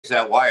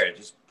that wire.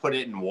 Just put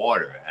it in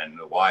water and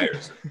the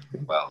wires.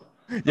 Well,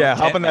 Yeah,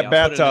 hop in that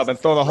bathtub and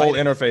throw the whole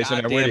interface in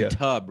there with you.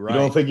 Tub, right? You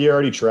don't think you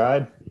already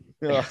tried?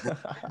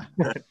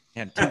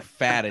 And too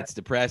fat, it's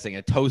depressing.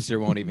 A toaster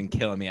won't even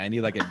kill me. I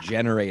need like a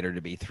generator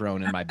to be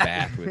thrown in my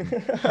bath with me.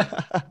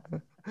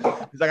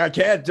 He's like, I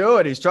can't do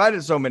it. He's tried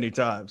it so many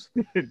times.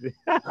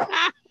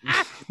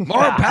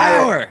 More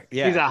power.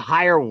 Yeah. He's a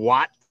higher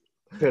watt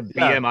to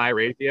BMI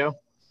ratio.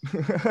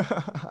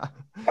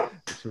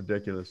 It's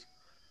ridiculous.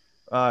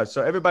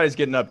 So everybody's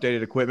getting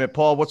updated equipment.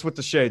 Paul, what's with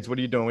the shades? What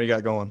are you doing? What you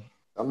got going?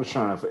 I'm just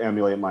trying to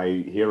emulate my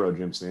hero,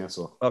 Jim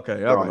Stansel.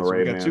 Okay, all right. So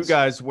we got two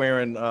guys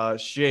wearing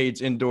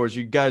shades indoors.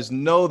 You guys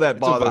know that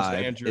bothers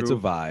Andrew. It's a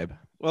vibe.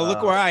 Well,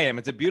 look where I am.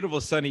 It's a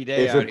beautiful sunny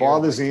day. If it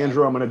bothers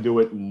Andrew, I'm going to do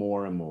it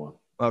more and more.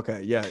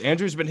 Okay, yeah.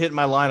 Andrew's been hitting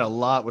my line a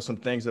lot with some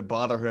things that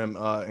bother him,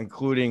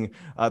 including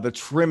the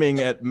trimming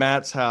at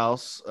Matt's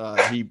house.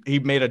 He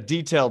made a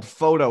detailed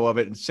photo of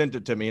it and sent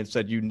it to me and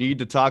said, you need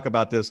to talk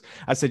about this.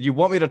 I said, you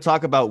want me to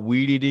talk about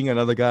weed eating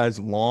another guy's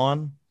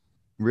lawn?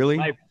 Really?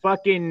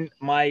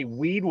 My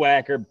weed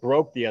whacker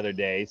broke the other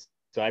day,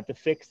 so I have to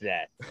fix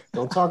that.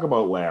 Don't talk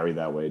about Larry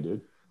that way,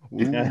 dude.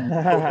 You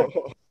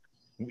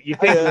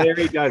think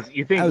Larry does?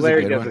 You think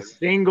Larry does a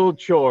single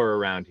chore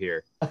around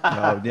here?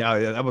 Yeah,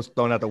 that was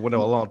thrown out the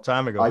window a long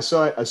time ago. I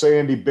saw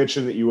Andy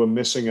bitching that you were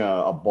missing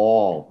a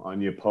ball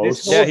on your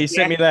post. Yeah, he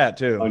sent me that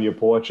too. On your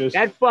porches.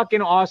 That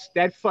fucking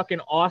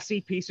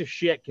Aussie piece of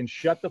shit can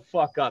shut the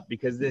fuck up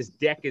because this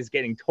deck is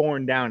getting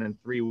torn down in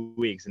 3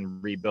 weeks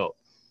and rebuilt.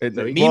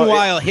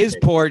 Meanwhile, his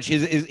porch he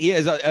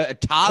is a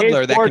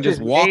toddler that can just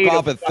walk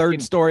off a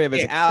third story of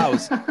his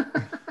house.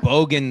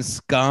 Bogan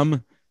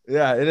scum.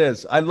 Yeah, it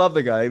is. I love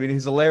the guy. I mean,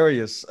 he's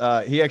hilarious.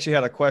 He actually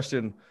had a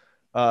question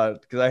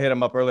because I hit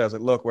him up earlier. I was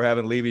like, look, we're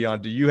having Levy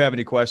on. Do you have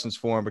any questions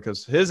for him?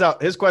 Because his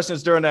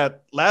questions during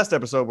that last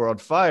episode were on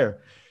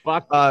fire.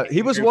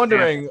 He was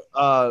wondering,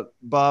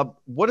 Bob,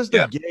 what is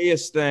the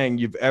gayest thing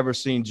you've ever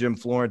seen Jim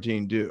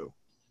Florentine do?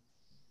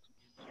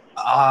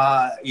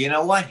 You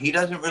know what? He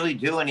doesn't really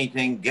do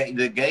anything gay.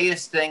 The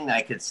gayest thing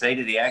I could say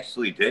that he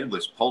actually did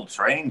was pull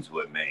trains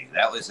with me.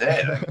 That was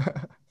it.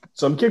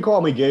 Some kid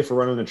called me gay for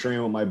running the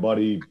train with my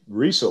buddy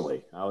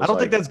recently. I don't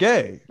think that's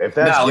gay. If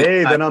that's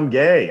gay, then I'm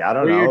gay. I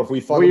don't know if we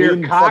fucking were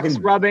your cocks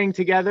rubbing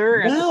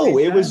together. No,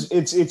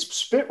 it's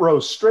spit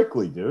roast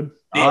strictly, dude.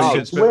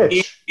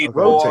 Switch,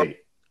 rotate.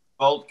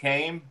 Bolt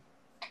came.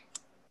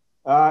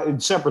 In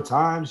separate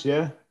times,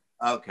 yeah.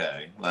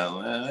 Okay, well,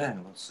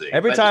 we'll see.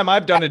 Every time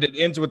I've done it, it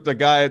ends with the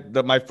guy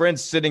that my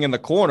friend's sitting in the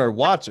corner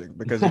watching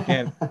because he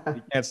can't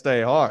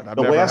stay hard.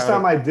 The last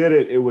time I did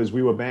it,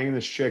 we were banging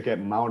this chick at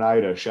Mount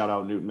Ida, shout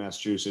out Newton,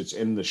 Massachusetts,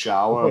 in the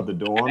shower of the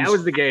dorms. That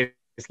was the gayest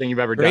thing you've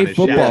ever done. Great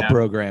football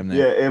program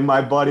there. Yeah, and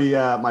my buddy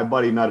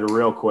nutted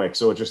real quick,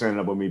 so it just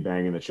ended up with me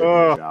banging the chick in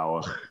the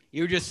shower.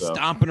 You were just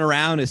stomping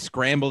around as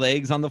scrambled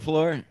eggs on the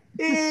floor?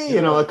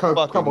 You know, a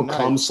couple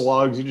cum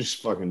slugs. You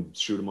just fucking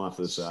shoot them off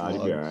to the side.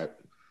 You'll be all right.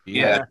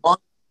 Yeah, as long as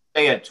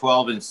you stay at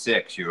 12 and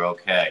 6, you're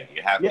okay.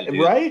 You have to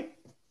do right.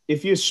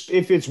 If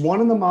it's one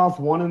in the mouth,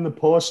 one in the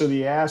puss or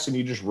the ass, and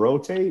you just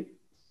rotate,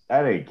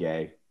 that ain't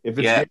gay. If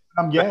it's gay,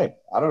 I'm gay.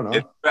 I don't know.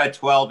 If you're at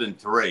 12 and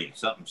 3,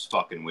 something's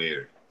fucking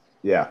weird.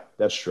 Yeah,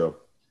 that's true.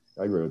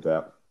 I agree with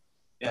that.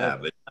 Yeah,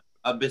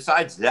 but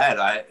besides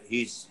that,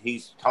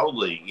 he's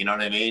totally, you know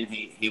what I mean?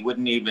 He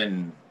wouldn't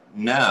even.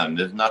 No,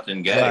 there's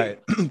nothing gay.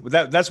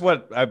 Right. That's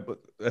what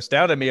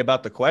astounded me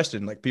about the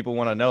question. Like, people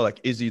want to know, like,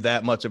 is he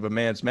that much of a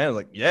man's man?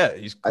 Like, yeah,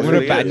 he's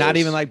clearly not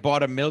even like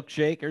bought a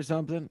milkshake or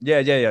something. Yeah.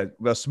 A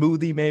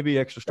smoothie, maybe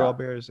extra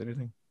strawberries,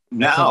 anything.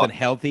 No, something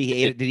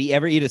healthy. Did he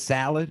ever eat a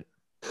salad?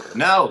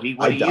 No,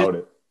 I doubt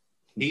it.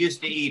 He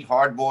used to eat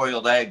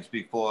hard-boiled eggs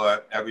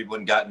before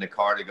everyone got in the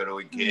car to go to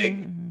a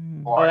gig.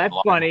 Oh, that's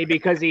funny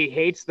because he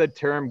hates the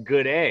term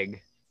 "good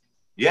egg."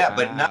 Yeah,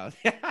 but no.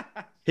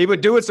 He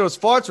would do it so his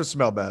farts would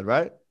smell bad,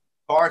 right?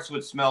 Farts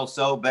would smell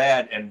so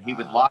bad, and he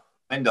would lock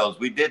the windows.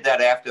 We did that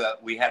after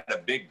we had a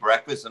big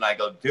breakfast, and I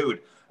go,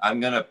 dude, I'm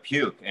going to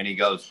puke. And he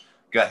goes,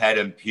 go ahead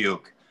and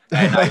puke.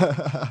 And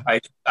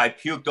I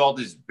puked all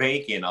this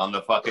bacon on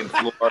the fucking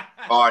floor of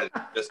the car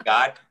that just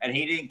got, and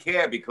he didn't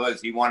care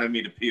because he wanted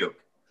me to puke.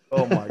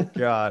 Oh, my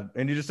God.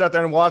 And you just sat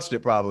there and watched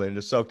it probably and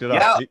just soaked it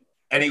up.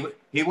 And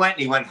he went,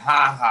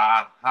 ha,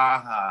 ha,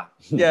 ha, ha.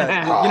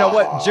 Yeah, you know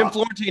what? Jim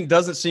Florentine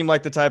doesn't seem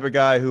like the type of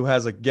guy who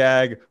has a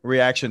gag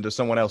reaction to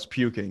someone else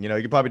puking. You know,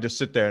 he could probably just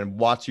sit there and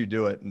watch you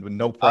do it with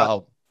no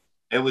problem.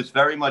 It was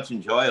very much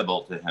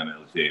enjoyable to him, it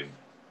seemed.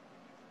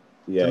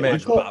 Yeah,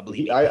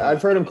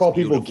 I've heard him call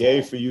people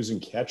gay for using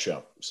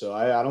ketchup. So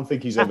I don't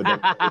think he's ever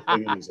done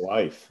anything in his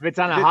life. If it's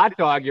on a hot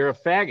dog, you're a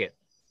faggot.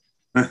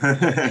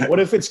 What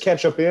if it's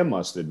ketchup and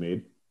mustard,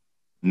 Mead?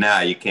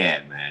 Nah, you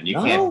can't, man. You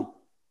can't.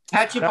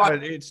 Ketchup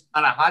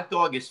on a hot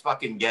dog is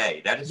fucking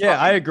gay. That is. Yeah,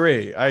 I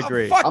agree.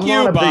 Fuck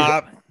you,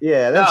 Bob.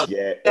 Yeah, that's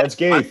gay. That's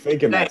gay.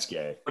 Thinking that's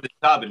gay. Put a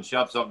tub and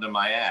shove something in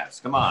my ass.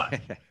 Come on.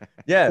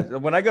 Yeah,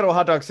 when I go to a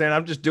hot dog stand,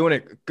 I'm just doing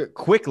it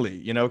quickly,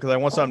 you know, because I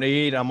want something to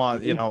eat. I'm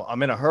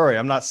in a hurry.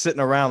 I'm not sitting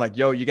around like,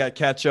 yo, you got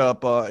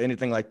ketchup,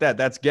 anything like that.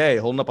 That's gay.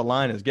 Holding up a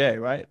line is gay,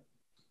 right?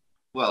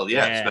 Well,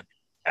 yeah.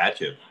 Catch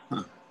him.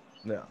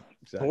 Yeah,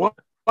 exactly.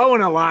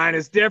 Blowing a line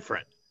is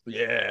different.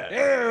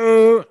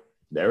 Yeah.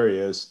 There he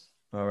is.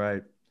 All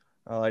right.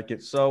 I like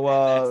it. So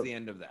that's the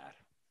end of that.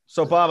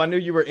 So Bob, I knew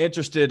you were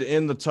interested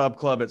in the tub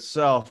club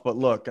itself, but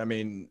look, I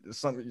mean,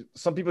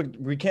 some people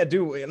we can't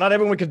do. Not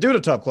everyone can do the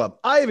tub club.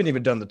 I haven't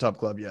even done the tub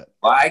club yet.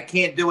 Well, I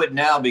can't do it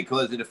now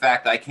because of the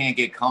fact I can't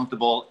get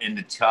comfortable in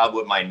the tub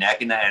with my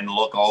neck in that and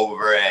look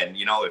over. And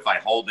if I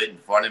hold it in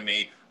front of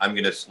me, I'm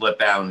gonna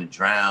slip out and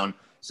drown.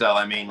 So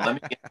I mean, let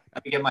me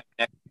get my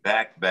neck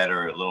back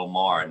better a little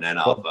more, and then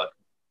I'll.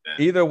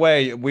 Either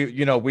way,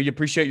 we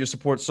appreciate your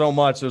support so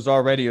much. There's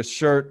already a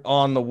shirt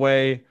on the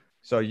way.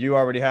 So you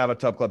already have a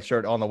Tub Club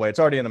shirt on the way. It's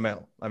already in the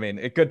mail. I mean,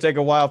 it could take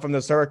a while from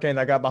this hurricane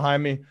that got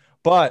behind me,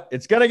 but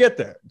it's going to get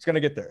there. It's going to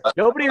get there.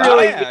 Nobody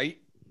really are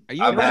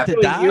you about to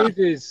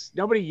die?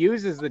 Nobody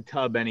uses the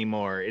tub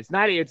anymore. It's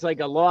like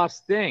a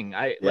lost thing.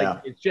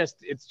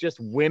 It's just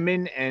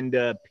women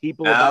and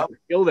people about to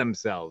kill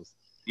themselves.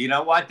 You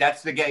know what?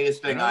 That's the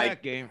gayest thing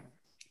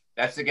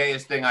That's the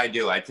gayest thing I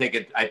do. I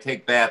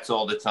take baths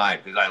all the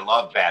time because I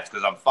love baths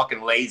because I'm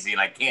fucking lazy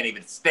and I can't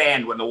even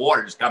stand when the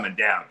water's coming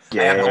down.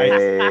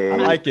 I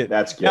like it.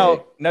 That's gay.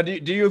 Now, do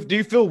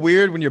you feel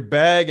weird when your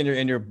bag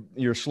and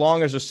your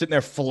schlong is just sitting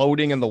there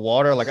floating in the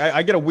water? Like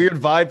I get a weird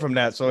vibe from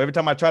that. So every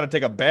time I try to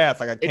take a bath,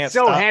 like I can't. It's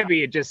so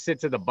heavy, it just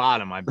sits at the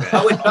bottom. I bet.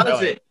 Oh, it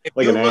does it.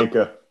 Like an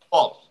anchor.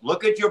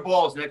 Look at your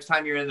balls next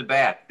time you're in the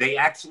bath. They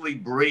actually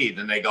breathe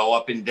and they go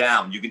up and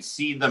down. You can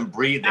see them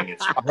breathing.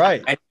 It's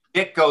right. And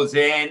it goes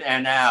in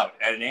and out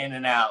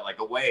like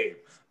a wave.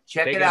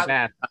 Check it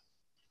out.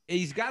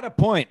 He's got a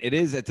point.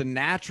 It's a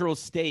natural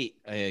state,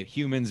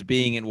 humans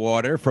being in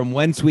water. From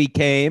whence we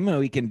came,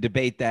 we can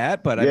debate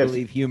that, but I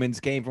believe humans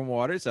came from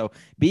water. So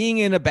being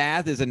in a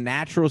bath is a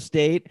natural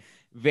state,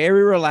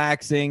 very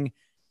relaxing.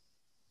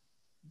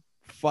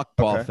 Fuck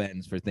Paul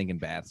Fens for thinking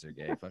baths are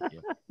gay. Fuck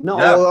you. No,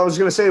 I was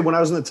going to say, when I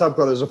was in the tub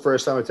club, this was the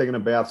first time I've taken a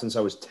bath since I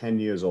was 10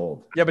 years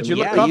old. Yeah, but you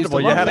look comfortable.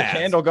 You had a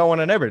candle going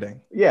and everything.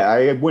 Yeah,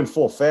 I went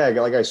full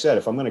fag. Like I said,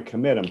 if I'm going to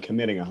commit, I'm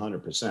committing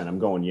 100%. I'm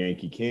going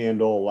Yankee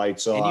Candle,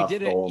 lights off. And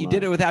you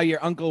did it without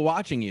your uncle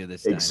watching you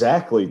this time.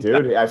 Exactly,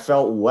 dude. I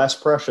felt less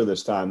pressure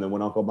this time than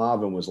when Uncle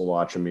Marvin was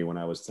watching me when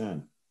I was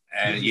 10.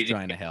 And you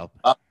trying to help.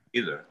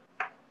 Either.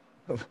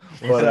 But,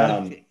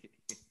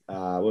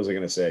 what was I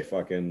going to say?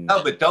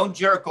 No, but don't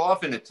jerk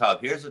off in a tub.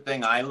 Here's the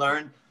thing I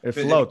learned. It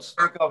floats.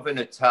 If you jerk off in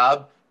a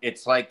tub,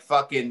 it's like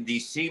fucking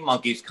these sea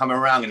monkeys come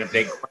around and if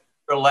they grab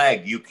your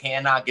leg, you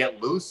cannot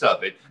get loose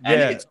of it. And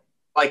it's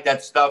like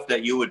that stuff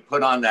that you would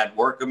put on that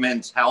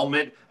workman's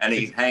helmet and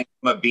he'd hang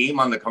from a beam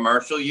on the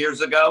commercial years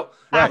ago.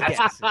 Right.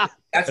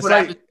 That's what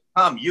happens.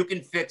 You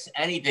can fix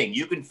anything.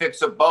 You can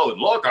fix a boat.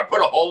 Look, I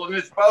put a hole in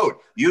this boat.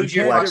 You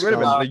can't get rid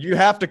of it. You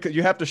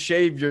have to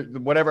shave your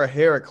whatever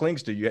hair it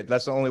clings to.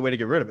 That's the only way to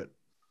get rid of it.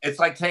 It's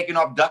like taking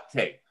off duct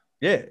tape.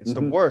 Yeah, it's the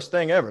worst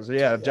thing ever.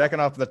 So jacking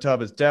off in the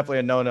tub is definitely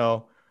a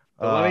no-no.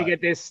 Let me get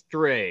this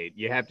straight.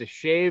 You have to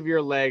shave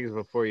your legs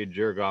before you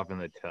jerk off in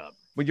the tub.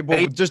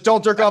 Just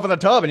don't jerk off in the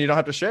tub, and you don't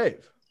have to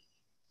shave.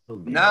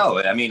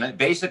 No, I mean,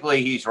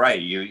 basically, he's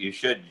right. You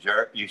should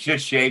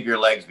shave your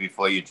legs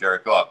before you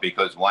jerk off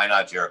because why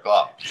not jerk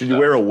off? Should you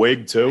wear a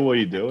wig too while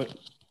you do it?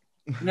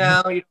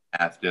 No, you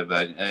don't have to,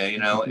 but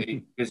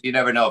because you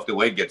never know if the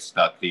wig gets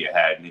stuck to your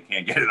head and you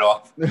can't get it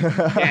off.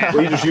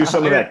 Well, you just use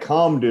some of that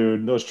calm,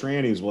 dude. Those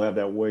trannies will have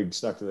that wig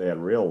stuck to their head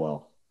real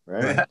well,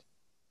 right?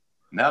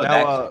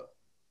 That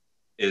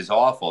is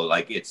awful.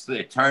 Like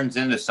it turns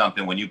into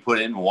something when you put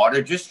it in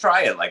water. Just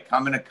try it. Like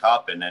come in a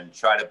cup and then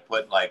try to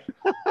put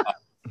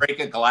break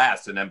a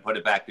glass and then put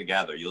it back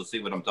together. You'll see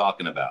what I'm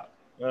talking about.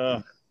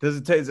 Does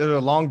it take? Is it a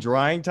long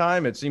drying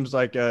time? It seems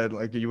like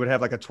you would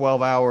have like a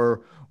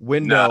 12-hour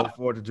window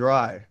for it to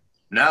dry.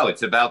 No,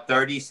 it's about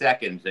 30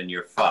 seconds and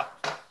you're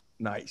fucked.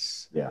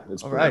 Nice. Yeah.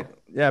 It's all right.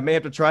 Yeah, I may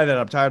have to try that.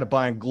 I'm tired of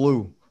buying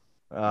glue.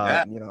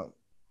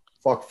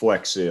 Fuck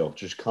Flex Seal.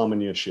 Just come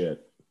in your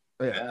shit.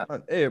 Yeah.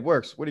 Hey, it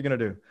works. What are you gonna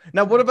do?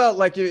 Now, what about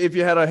like if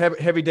you had a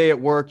heavy day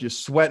at work, you're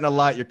sweating a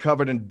lot, you're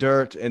covered in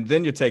dirt, and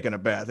then you're taking a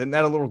bath? Isn't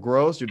that a little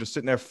gross? You're just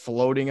sitting there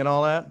floating and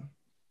all that.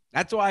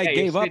 That's why I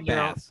gave up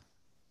baths.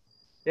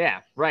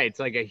 Yeah, right. It's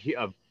like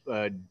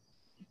a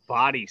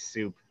body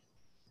soup.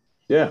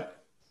 Yeah.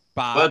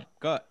 But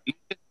you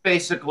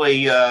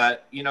basically, let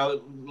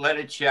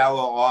it shower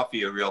off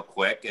you real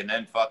quick and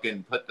then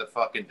fucking put the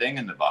fucking thing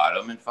in the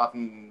bottom and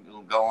fucking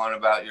go on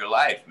about your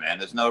life, man.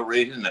 There's no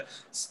reason to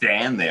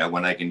stand there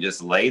when I can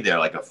just lay there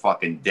like a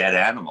fucking dead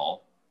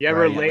animal. You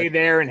ever lay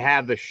there and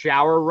have the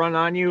shower run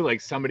on you like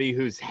somebody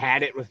who's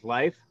had it with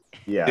life?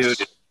 Yes. Dude, it's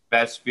the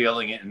best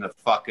feeling in the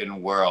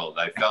fucking world.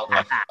 I felt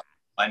like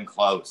Glenn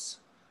Close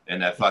in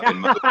that fucking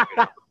movie.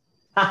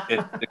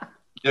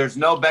 There's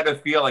no better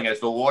feeling as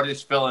the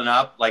water's filling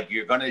up, like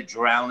you're going to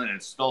drown and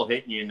it's still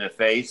hitting you in the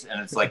face.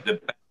 And it's like the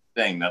best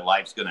thing that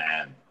life's going to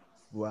end.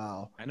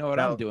 Wow. I know what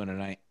I'm doing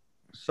tonight.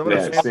 Some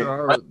of the fans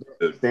are.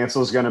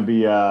 Stansel's going to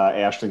be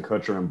Ashton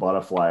Kutcher in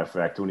Butterfly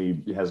Effect when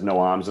he has no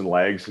arms and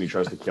legs and he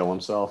tries to kill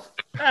himself.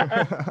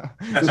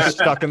 Just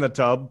stuck in the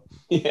tub.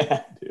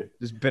 Yeah, dude.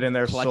 Just been in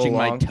there clutching so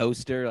long. my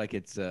toaster like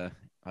it's a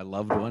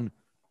loved one.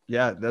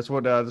 Yeah, that's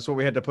what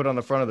we had to put on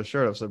the front of the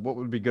shirt. I said, what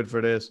would be good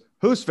for this?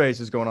 Whose face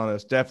is going on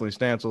this? Definitely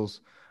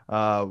Stansel's.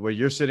 Where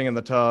you're sitting in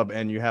the tub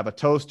and you have a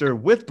toaster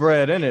with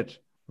bread in it,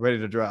 ready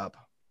to drop.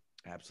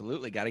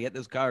 Absolutely, got to get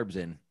those carbs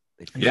in.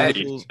 Yeah,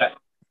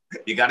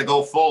 you got to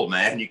go full,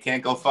 man. You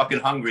can't go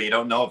fucking hungry. You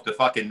don't know if the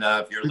fucking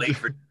if you're late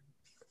for.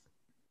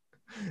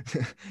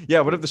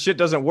 Yeah, what if the shit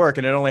doesn't work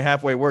and it only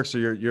halfway works, so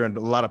you're in a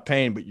lot of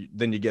pain, but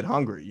then you get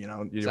hungry. You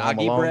know, you're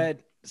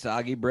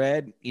soggy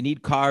bread. You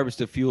need carbs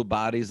to fuel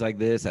bodies like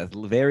this.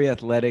 Very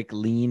athletic,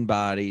 lean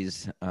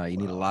bodies. You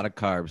need a lot of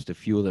carbs to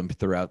fuel them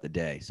throughout the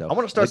day. So I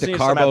want to start the seeing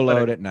carbo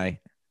load at night.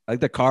 I like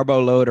the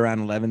carbo load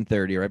around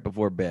 11:30, right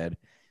before bed.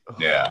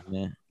 Yeah,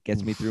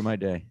 gets me through my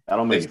day.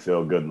 That'll make you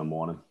feel good in the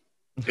morning.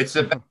 It's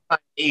the best time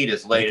to eat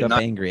is late Wake at up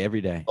night. angry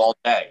every day. All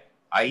day.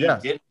 I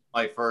eat dinner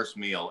my first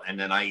meal, and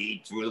then I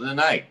eat through the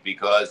night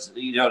because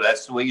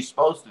that's the way you're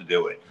supposed to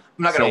do it.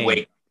 I'm not going to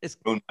wait to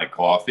spoon my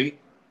coffee.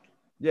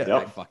 Yeah,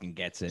 I fucking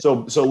gets it.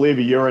 So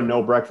Levy, you're a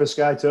no breakfast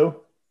guy too?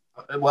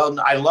 Well,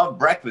 I love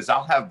breakfast.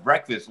 I'll have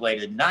breakfast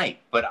late at night,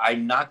 but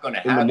I'm not going to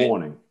have in the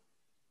morning.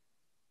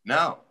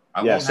 No,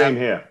 I won't same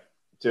here.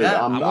 Dude,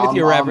 Yeah, I'm with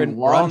you, Reverend.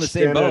 We're on the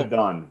same boat.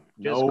 Done.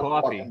 Just no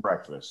coffee.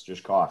 Breakfast,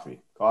 just coffee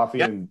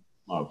and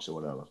smokes or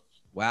whatever.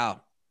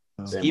 Wow.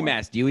 Same Ski way.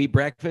 Mask, do you eat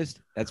breakfast?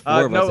 That's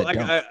four of us that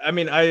don't. I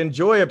mean, I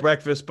enjoy a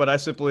breakfast, but I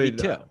simply, Me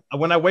too.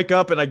 When I wake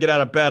up and I get out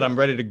of bed, I'm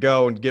ready to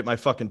go and get my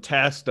fucking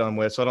tasks done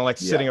with. So I don't like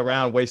sitting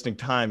around wasting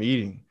time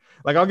eating.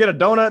 Like I'll get a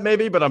donut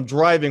maybe, but I'm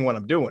driving when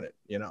I'm doing it,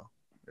 you know.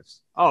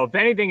 If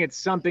anything, it's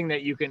something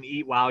that you can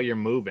eat while you're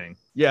moving.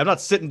 Yeah, I'm not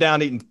sitting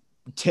down eating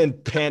 10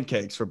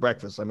 pancakes for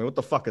breakfast. I mean, what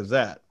the fuck is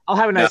that? I'll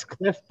have a nice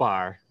Cliff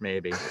Bar,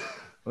 maybe.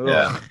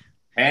 Yeah.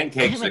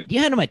 Pancakes. Do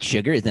you know how much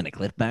sugar is in a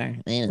Cliff Bar?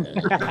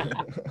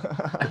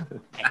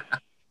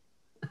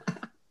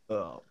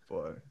 Oh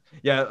boy.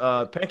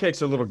 Yeah,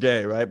 pancakes are a little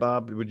gay, right,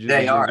 Bob? Would you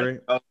Agree? Agree?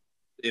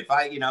 If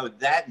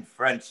that and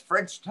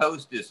French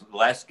toast is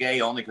less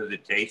gay only because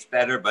it tastes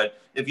better. But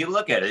if you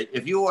look at it,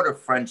 if you order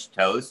French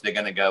toast, they're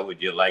gonna go,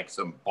 would you like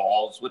some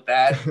balls with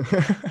that?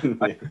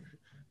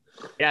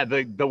 Yeah,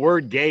 the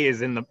word gay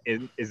is in the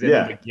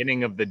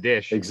beginning of the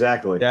dish.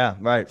 Exactly. Yeah,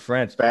 right.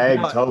 French. Bag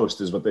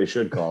toast is what they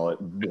should call it.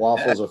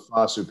 Waffles are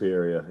far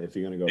superior if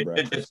you're gonna go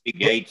breakfast. Just be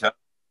gay toast.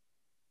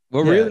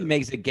 What really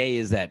makes it gay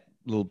is that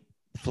little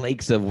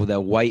flakes of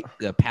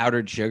the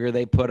powdered sugar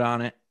they put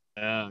on it.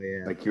 Oh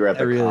yeah, like you're at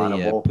the carnival.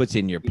 Really puts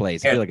in your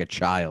place. I feel like a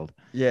child.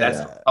 Yeah, that's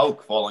a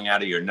Coke falling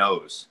out of your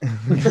nose.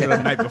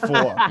 The night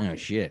before. Oh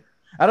shit.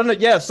 I don't know.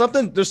 Yeah,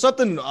 there's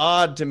something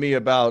odd to me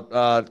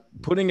about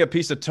putting a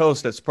piece of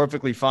toast that's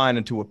perfectly fine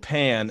into a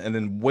pan and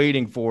then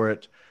waiting for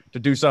it to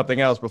do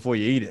something else before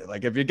you eat it.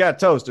 Like if you got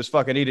toast, just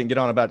fucking eat it and get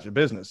on about your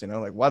business. You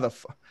know, like why the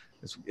fuck?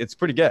 It's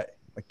pretty gay.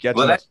 Like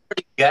that's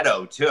pretty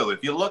ghetto too.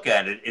 If you look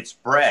at it, it's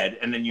bread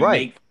and then you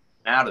make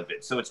out of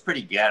it, so it's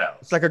pretty ghetto.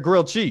 It's like a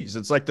grilled cheese.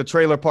 It's like the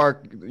trailer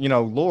park,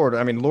 Lord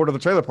of the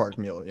Trailer Park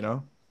meal, you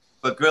know.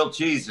 But grilled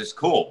cheese is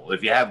cool.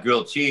 If you have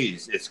grilled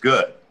cheese, it's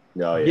good.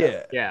 Oh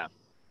yeah. Yeah.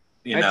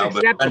 That's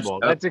acceptable.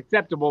 That's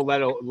acceptable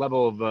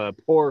level of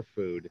poor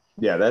food.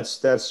 Yeah, that's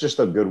just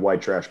a good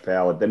white trash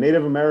palate. The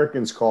Native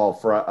Americans call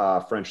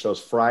French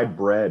toast fried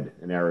bread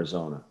in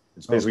Arizona.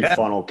 It's basically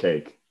funnel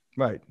cake.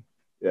 Right.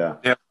 Yeah.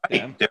 They're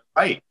right. Yeah. They're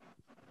right.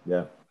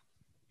 Yeah.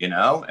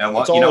 And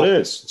that's all it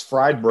is. It's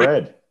fried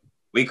bread.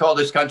 We call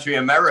this country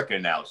America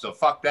now, so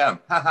fuck them.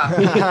 There's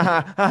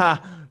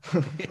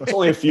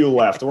only a few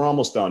left. We're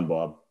almost done,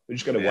 Bob. We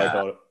just got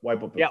to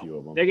wipe up a few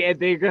of them.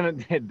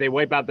 They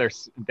wipe out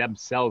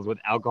themselves with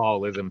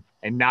alcoholism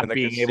and not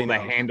being able to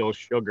handle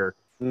sugar.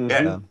 Mm-hmm.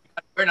 Yeah.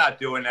 We're not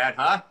doing that,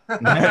 huh?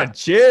 Man,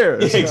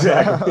 cheers.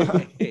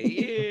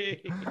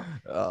 Exactly.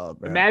 Oh,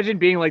 man. Imagine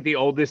being like the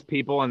oldest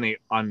people on the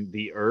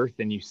earth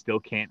and you still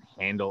can't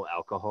handle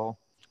alcohol.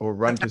 Or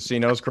run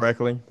casinos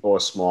correctly.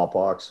 Or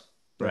smallpox.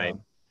 Right.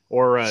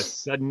 Or a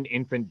sudden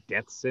infant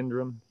death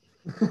syndrome.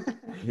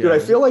 Dude, I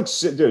feel like,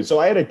 so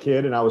I had a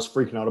kid and I was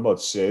freaking out about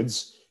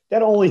SIDS.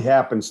 That only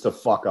happens to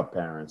fuck up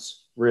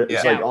parents.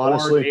 It's like,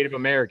 honestly, or Native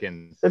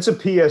Americans. It's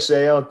a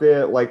PSA out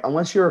there. Like,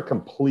 unless you're a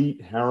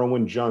complete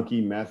heroin junkie,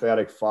 meth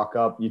addict fuck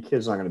up, your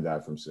kid's not going to die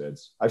from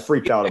SIDS. I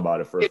freaked out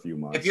about it for a few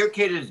months. If your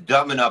kid is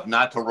dumb enough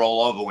not to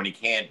roll over when he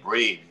can't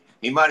breathe,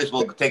 he might as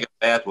well take a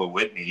bath with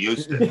Whitney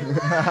Houston.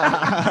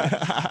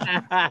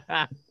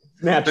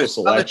 Natural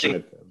selection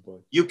at that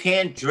point. You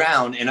can't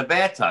drown in a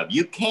bathtub.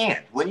 You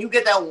can't. When you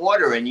get that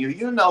water in you,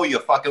 you're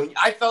fucking.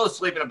 I fell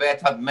asleep in a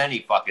bathtub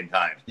many fucking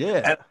times.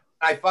 Yeah. And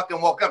I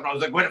fucking woke up and I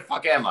was like, where the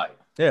fuck am I?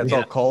 Yeah, it's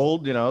all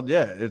cold,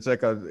 Yeah, it's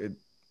like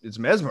it's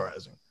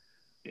mesmerizing.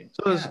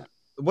 So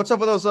what's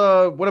up with those?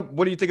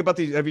 What do you think about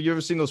these? Have you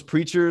ever seen those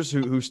preachers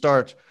who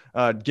start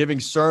giving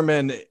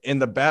sermon in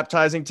the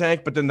baptizing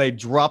tank, but then they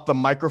drop the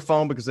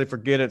microphone because they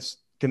forget it's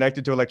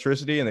connected to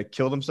electricity and they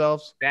kill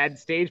themselves? Bad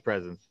stage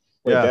presence.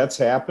 Wait, Yeah. that's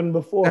happened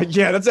before?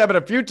 Yeah, that's happened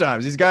a few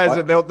times. These guys,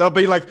 What? they'll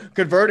be like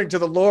converting to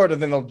the Lord,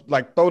 and then they'll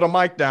like throw the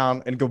mic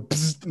down and go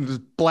and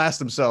just blast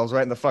themselves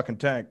right in the fucking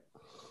tank.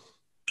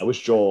 I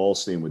wish Joel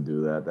Osteen would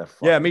do that.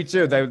 Yeah, me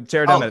too. They would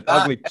tear down that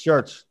ugly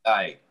church.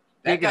 Guy.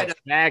 That Speaking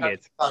guy of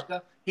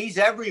faggots. he's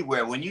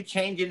everywhere. When you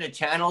change into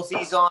channels,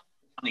 he's on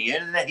the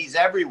internet. He's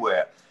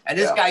everywhere. And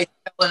this Yeah. guy's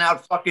selling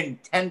out fucking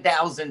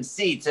 10,000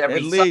 seats every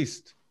At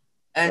least.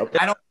 And Yep.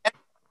 I don't.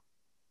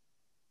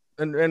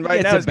 And He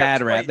right gets now a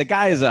bad rap. The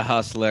guy is a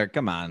hustler.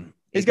 Come on.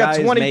 He's The got guy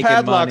is 20 making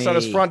padlocks on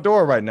his money. front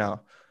door right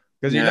now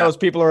because he Yeah. knows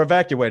people are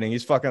evacuating.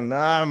 He's fucking,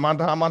 I'm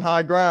on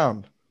high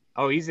ground.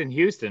 Oh, he's in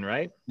Houston,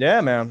 right?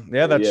 Yeah, man.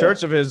 Yeah, that Yeah.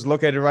 church of his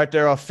located right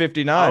there off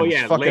 59. Oh It's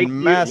yeah,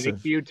 fucking massive.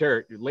 Lakeview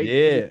Church.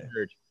 Yeah.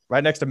 Church.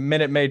 Right next to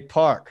Minute Maid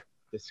Park.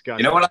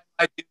 Disgusting. You know what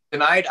I might do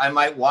tonight? I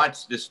might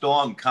watch the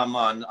storm come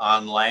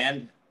on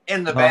land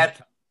in the Huh.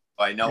 bathtub.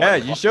 I know. Yeah,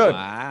 it's you should.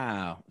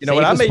 Wow. You know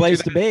what I Safest may do place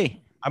that- to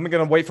be. I'm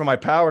gonna wait for my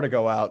power to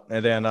go out,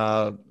 and then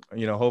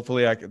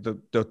hopefully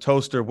the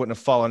toaster wouldn't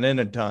have fallen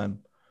in time.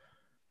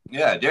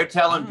 Yeah, they're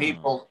telling Oh.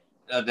 people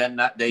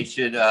that they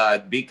should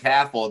be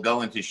careful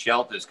going to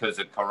shelters because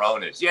of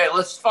coronas. Yeah,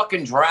 let's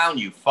fucking drown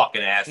you,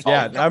 fucking asshole.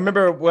 Yeah, I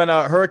remember when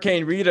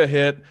Hurricane Rita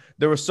hit,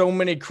 there were so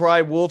many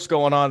cry wolves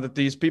going on that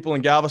these people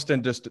in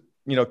Galveston just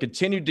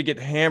continued to get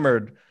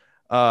hammered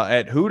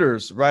at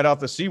Hooters right off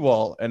the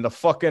seawall, and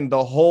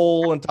the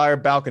whole entire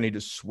balcony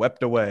just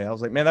swept away. I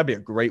was like, man, that'd be a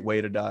great way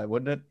to die,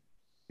 wouldn't it?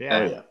 Yeah.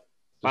 Oh,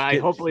 yeah.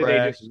 get Hopefully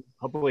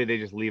trashed. they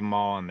just leave them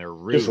all on their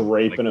roof. Just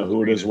raping like a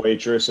Hooters Rita.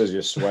 waitress as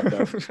you swept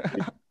up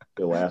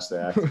the last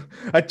act.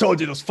 I told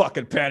you those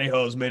fucking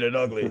pantyhose made it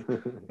ugly.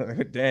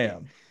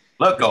 Damn.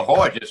 Look, a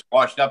whore just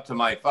washed up to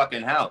my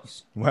fucking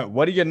house.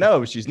 What do you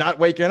know? She's not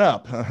waking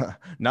up.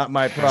 Not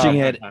my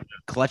problem.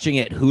 Clutching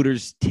at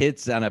Hooters'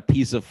 tits on a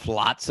piece of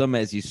flotsam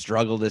as you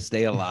struggle to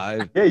stay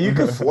alive. Yeah, you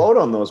can float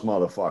on those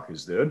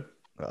motherfuckers, dude.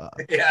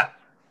 Yeah.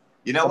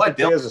 You know what?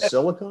 There's a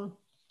silicone.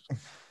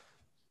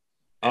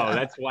 Oh,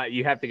 that's why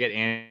you have to get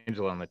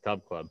Angela on the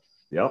Tub Club.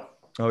 Yep.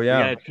 Oh You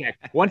yeah. gotta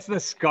check. Once the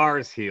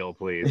scars heal,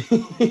 please.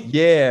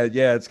 Yeah.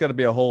 It's got to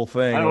be a whole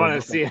thing. I don't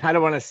want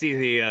to see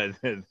the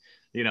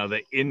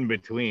the in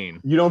between.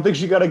 You don't think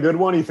she got a good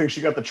one? You think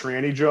she got the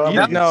tranny job?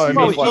 Yeah, You no, can I see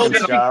mean, the fucking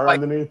she's- scar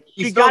like- underneath.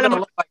 He's She still got gonna him-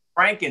 look like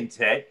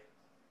Franken-tit.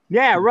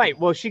 Yeah, right.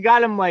 Well, she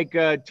got him like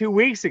 2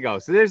 weeks ago.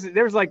 So there's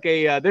like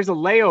there's a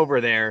layover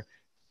there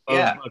of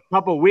Yeah. a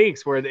couple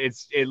weeks where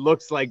it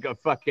looks like a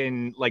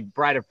fucking like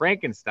Bride of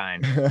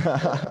Frankenstein.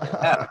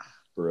 Yeah.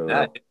 For real.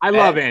 Yeah. I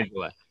love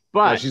Angela, No,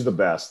 but she's the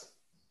best.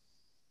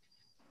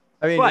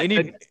 I mean,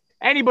 But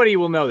anybody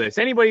will know this.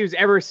 Anybody who's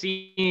ever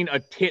seen a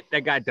tit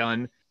that got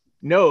done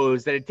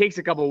knows that it takes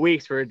a couple of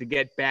weeks for it to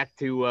get back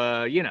to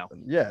yeah.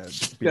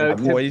 to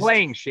Poised.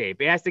 playing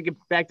shape. It has to get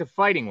back to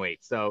fighting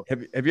weight. So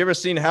Have you ever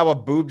seen how a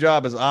boob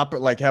job is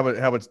like how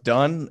it's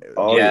done?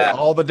 Oh Yeah. yeah.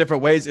 All the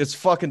different ways. It's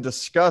fucking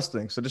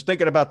disgusting. So just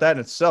thinking about that in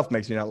itself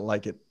makes me not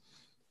like it.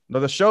 No,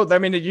 the show. I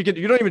mean, you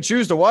don't even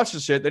choose to watch the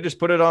shit. They just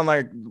put it on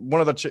like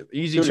one of the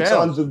easy Dude, it's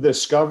on channels. the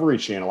Discovery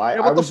Channel. I Yeah,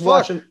 what the was fuck?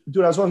 watching,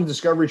 dude. I was watching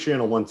Discovery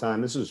Channel one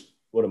time. This is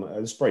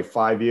this is probably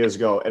 5 years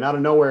ago, and out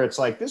of nowhere, it's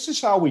like, this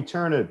is how we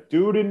turn a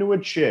dude into a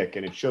chick,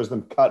 and it shows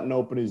them cutting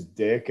open his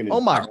dick and his Oh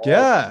my balls.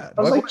 god!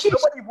 I was like,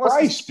 Jesus nobody wants to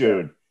Christ, see that.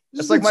 dude. This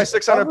It's is like the my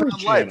 600-pound Discovery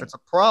life. Channel. It's a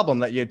problem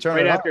that you turn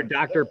right it after on.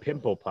 Dr.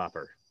 Pimple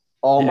Popper.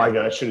 Oh my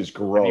god, that shit is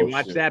gross. Have you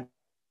watched dude. that,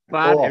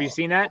 Bob? Oh. Have you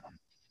seen that?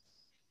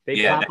 They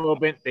Yeah.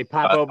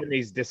 pop open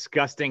these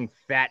disgusting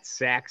fat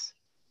sacks.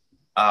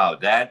 Oh,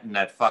 that and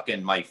that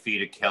fucking my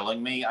feet are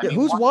killing me. I Yeah, mean,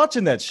 who's why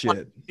watching that do I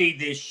shit? see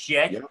this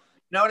shit? Yeah.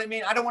 You know what I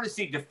mean? I don't want to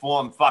see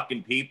deformed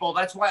fucking people.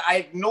 That's why I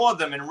ignore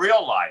them in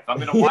real life. I'm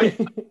gonna watch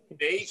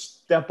TV.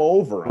 Step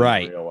over in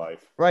Right. real life.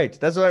 Right.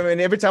 That's what I mean.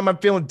 Every time I'm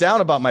feeling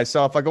down about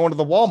myself, I go into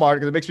the Walmart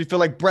because it makes me feel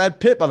like Brad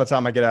Pitt by the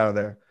time I get out of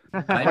there.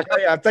 I Like,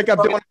 hey, I think I'm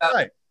doing it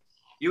right.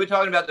 You were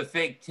talking about the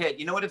fake tit.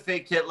 You know what a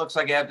fake tit looks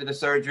like after the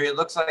surgery? It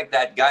looks like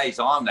that guy's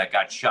arm that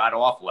got shot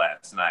off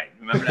last night.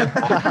 Remember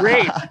that?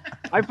 Great.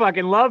 I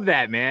fucking love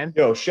that, man.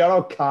 Yo, shout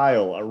out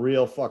Kyle, a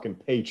real fucking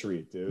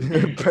patriot, dude.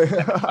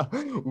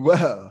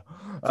 Well,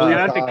 Shout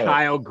out to Kyle.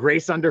 Kyle,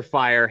 Grace Under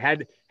Fire,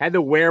 had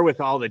the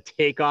wherewithal to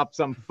take off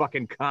some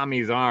fucking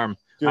commie's arm.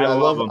 Dude, I I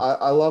love love him.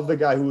 I love the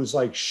guy who was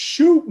like,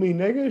 "Shoot me,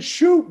 nigga,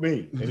 shoot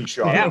me," and he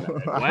shot Yeah.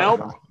 him.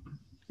 Well,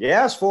 You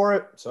asked for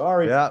it.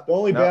 Sorry. Yeah. The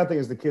only No. bad thing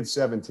is the kid's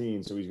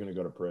 17, so he's gonna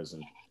go to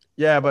prison.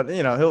 yeah, but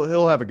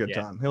he'll have a good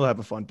Yeah. time. He'll have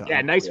a fun time.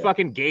 yeah, nice Yeah.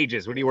 fucking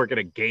gauges. What do you work at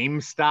a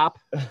GameStop?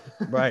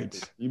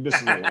 Right. You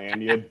missing the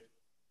lanyard.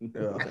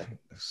 Ugh,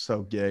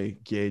 so gay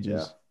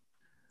gauges.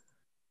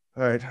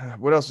 Yeah. All right.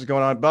 What else is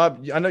going on?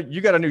 Bob, I know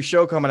you got a new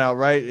show coming out,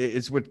 right?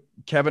 It's with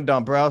Kevin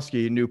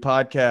Dombrowski, new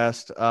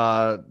podcast.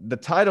 The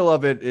title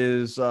of it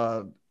is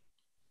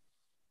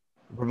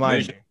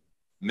remind me.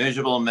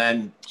 Miserable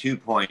Men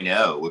 2.0.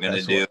 We're going to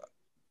That's do what-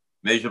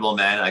 Miserable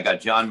Men. I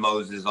got John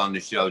Moses on the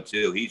show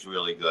too. He's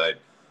really good.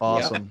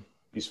 Awesome.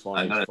 He's I'm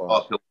funny. going to He's fun.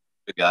 talk to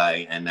the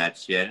guy and that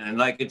shit. And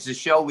like, it's a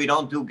show we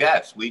don't do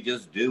guests. We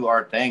just do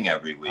our thing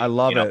every week. I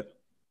love you know? it.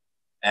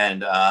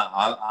 And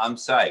I'm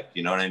psyched.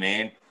 You know what I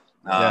mean?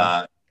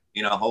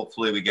 You know,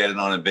 hopefully we get it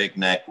on a big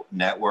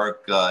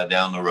network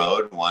down the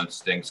road once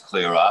things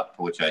clear up,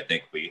 which I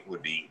think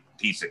would be a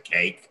piece of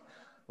cake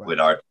with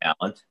our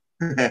talent.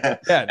 Yeah,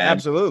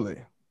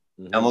 absolutely.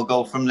 And we'll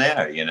go from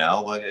there. You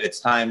know, it's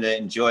time to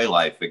enjoy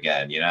life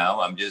again. You know,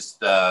 I'm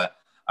just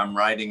I'm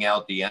riding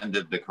out the end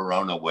of the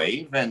corona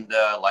wave, and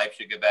life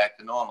should get back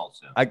to normal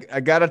soon.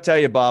 I got to tell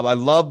you, Bob, I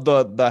love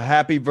the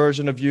happy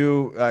version of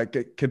you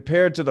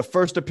compared to the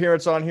first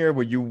appearance on here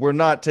where you were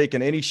not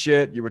taking any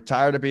shit. You were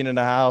tired of being in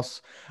the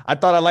house. I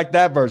thought I liked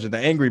that version, the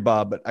angry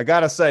Bob. But I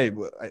got to say,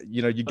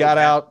 you know, you got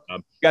out,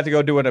 got to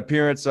go do an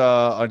appearance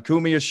on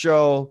Kumia's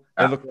show.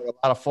 It looked like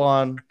a lot of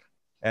fun.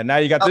 And now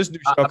you got this new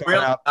show coming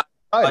out.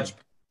 Not much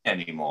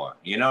anymore.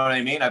 You know what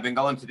I mean? I've been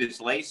going to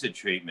this laser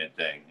treatment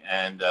thing,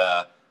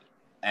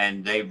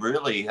 and they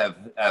really have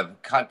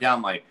cut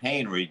down my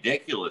pain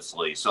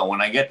ridiculously. So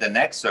when I get the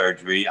next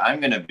surgery, I'm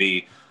gonna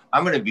be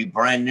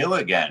brand new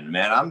again,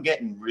 man. I'm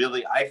getting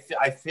really,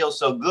 I feel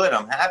so good.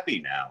 I'm happy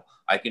now.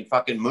 I can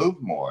fucking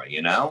move more,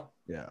 you know?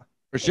 Yeah,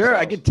 for sure.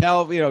 I could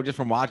tell, you know, just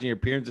from watching your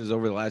appearances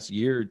over the last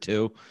year or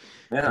two.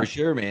 Yeah. For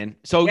sure, man.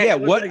 So yeah,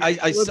 what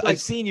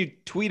I've seen you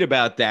tweet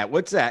about that.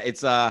 What's that?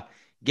 It's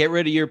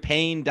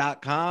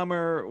getridofyourpain.com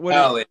or what?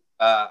 No, it's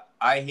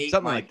I hate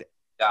something like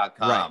that.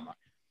 .com. Right.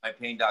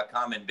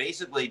 mypain.com, and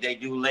basically they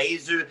do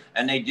laser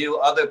and they do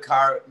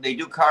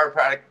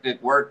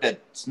chiropractic work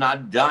that's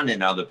not done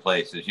in other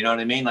places. You know what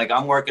I mean? Like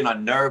I'm working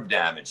on nerve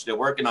damage. They're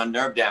working on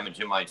nerve damage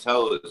in my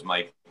toes,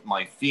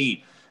 my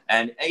feet.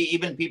 And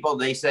even people,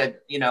 they said,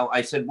 you know,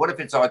 I said, what if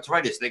it's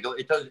arthritis? They go,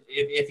 it does.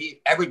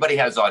 Everybody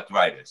has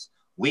arthritis.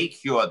 We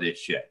cure this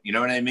shit. You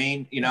know what I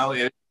mean? You know,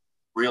 it's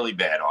really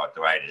bad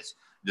arthritis.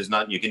 There's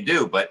nothing you can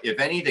do. But if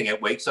anything, it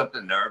wakes up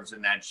the nerves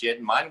and that shit.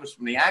 And mine was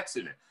from the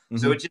accident. Mm-hmm.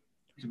 So it's just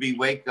to be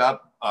waked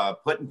up,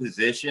 put in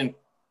position,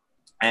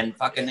 and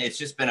fucking, it's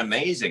just been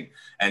amazing.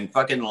 And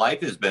fucking life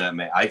has been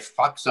amazing. I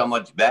fuck so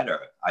much better.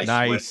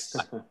 Nice.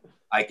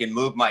 I can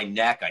move my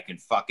neck. I can,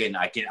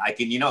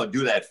 you know,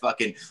 do that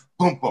fucking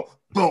boom, boom,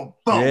 boom,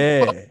 boom.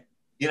 Yeah. Boom.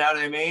 You know what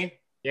I mean?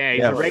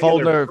 Yeah,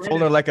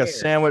 folding like a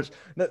sandwich.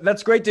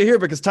 That's great to hear,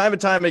 because time and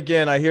time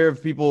again, I hear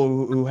of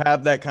people who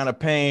have that kind of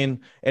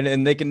pain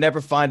and they can never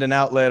find an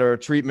outlet or a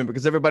treatment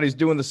because everybody's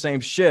doing the same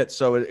shit.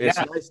 So it's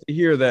nice to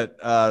hear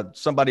that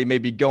somebody may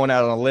be going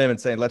out on a limb and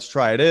saying, let's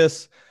try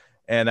this.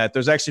 And that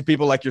there's actually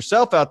people like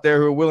yourself out there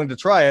who are willing to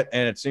try it,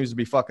 and it seems to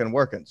be fucking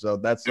working. So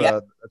that's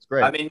great.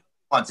 I mean, who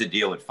wants to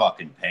deal with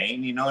fucking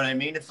pain? You know what I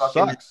mean? It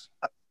fucking sucks.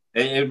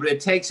 It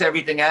takes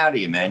everything out of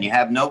you, man. You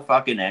have no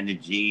fucking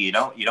energy. You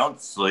don't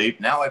sleep.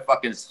 Now I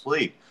fucking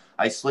sleep.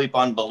 I sleep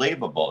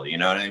unbelievable. You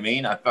know what I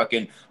mean? I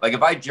fucking, like,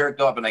 if I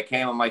jerked off and I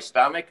came on my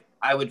stomach,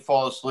 I would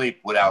fall asleep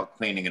without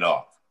cleaning it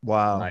off.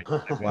 Wow.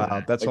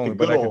 Wow. That's like only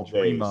what I can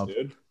dream of.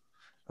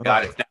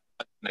 God, it's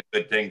a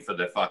good thing for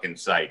the fucking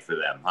site for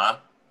them, huh?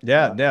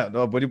 Yeah. Yeah.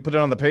 No, but you put it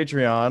on the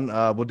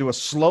Patreon. We'll do a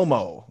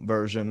slow-mo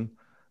version.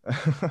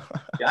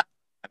 Yeah.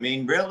 I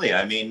mean, really,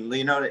 I mean,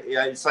 you know,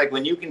 it's like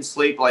when you can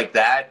sleep like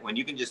that, when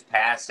you can just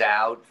pass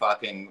out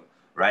fucking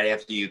right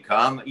after you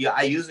come. Yeah,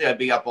 I'd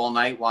be up all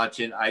night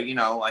watching.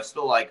 I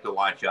still like to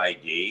watch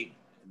ID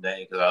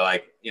because I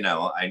like, you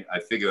know, I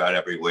figure out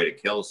every way to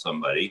kill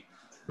somebody.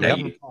 That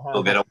you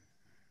still get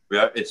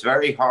it's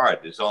very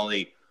hard. There's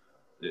only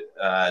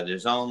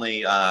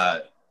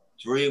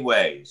 3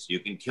 ways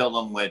you can kill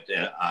them: with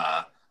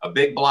a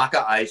big block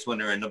of ice when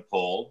they're in the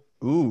pool.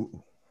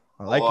 Ooh,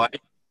 I like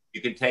it. You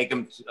can take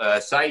them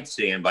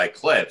sightseeing by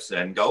cliffs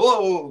and go,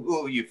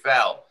 oh, you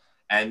fell.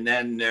 And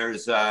then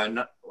there's,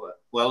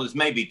 there's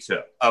maybe 2.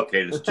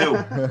 Okay, there's 2.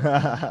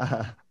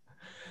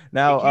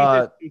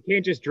 Now, you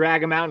can't just drag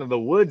them out into the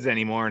woods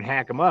anymore and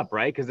hack them up,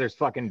 right? Because there's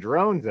fucking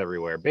drones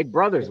everywhere. Big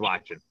Brother's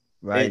watching.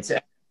 Right. It's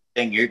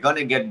you're going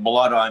to get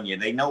blood on you.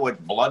 They know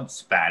what blood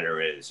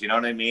spatter is. You know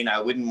what I mean? I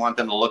wouldn't want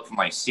them to look for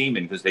my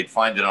semen because they'd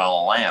find it on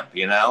a lamp,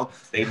 you know?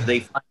 They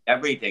find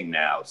everything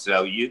now.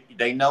 So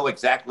they know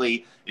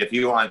exactly if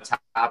you're on top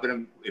of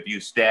them, if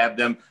you stabbed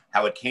them,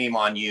 how it came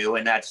on you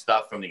and that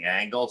stuff from the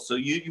angle. So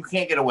you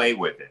can't get away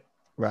with it.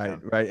 Right,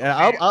 right.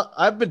 And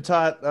I've been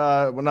taught,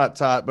 well, not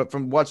taught, but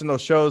from watching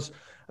those shows,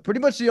 pretty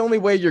much the only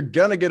way you're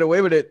going to get away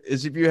with it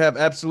is if you have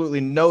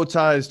absolutely no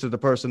ties to the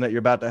person that you're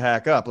about to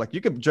hack up. Like, you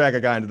could drag a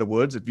guy into the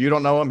woods. If you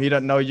don't know him, he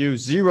doesn't know you,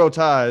 0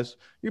 ties,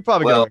 you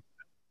probably get away.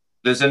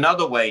 There's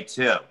another way,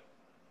 too.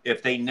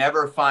 If they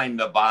never find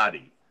the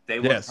body,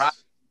 they will probably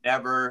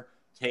never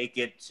take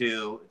it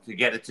to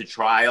get it to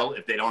trial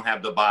if they don't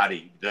have the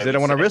body. They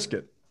don't want to risk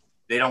it.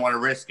 They don't want to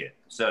risk it.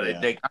 So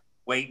they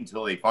wait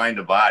until they find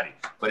the body.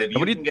 But if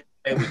you can get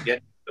away with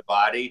getting the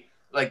body,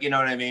 like, you know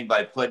what I mean,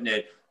 by putting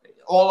it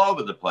all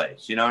over the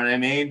place, you know what I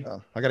mean?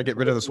 I got to get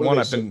rid of this one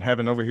I've been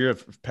having over here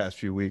for the past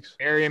few weeks.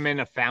 Bury him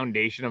in a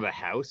foundation of a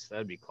house.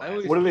 That'd be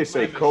classic. What do they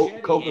say?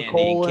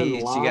 Coca-Cola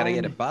and lime? You got to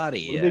get a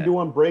body. What do they do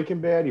on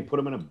Breaking Bad? You put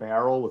them in a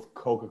barrel with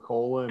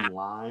Coca-Cola and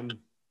lime.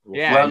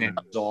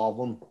 Dissolve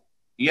them.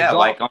 Yeah,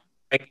 like on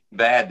Breaking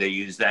Bad, they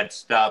use that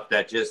stuff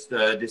that just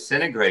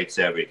disintegrates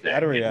everything.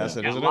 Battery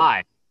acid, isn't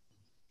it?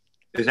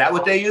 Is that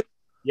what they use?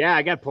 Yeah,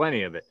 I got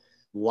plenty of it.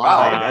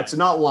 Lie. That's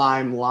not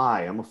lime.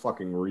 Lie. I'm a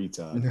fucking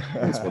retard.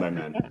 That's what I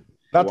meant.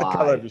 Not the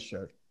color of your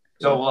shirt.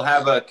 So we'll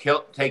have a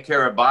take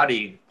care of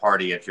body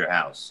party at your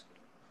house.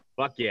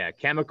 Fuck yeah.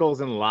 Chemicals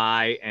and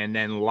lye, and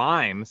then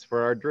limes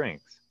for our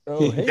drinks.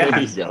 Oh, hey. There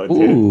you go,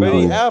 dude.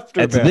 Ooh.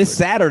 After It's this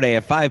Saturday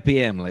at 5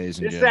 p.m., ladies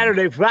and This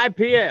gentlemen. Saturday, 5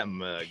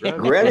 p.m.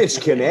 Greenwich,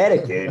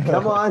 Connecticut.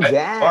 Come on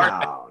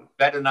down.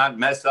 Better not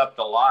mess up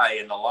the lye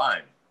in the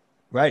lime.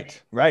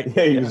 Right.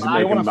 Yeah, you just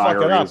I don't want to fuck it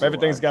margaritas up. with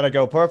Everything's lime. got to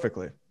go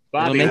perfectly. It'll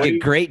Bobby, make what a do you-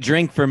 great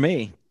drink for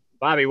me.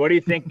 Bobby, what do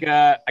you think?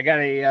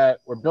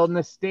 We're building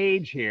a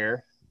stage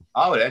here.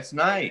 Oh, that's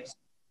nice.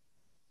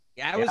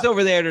 Yeah, I was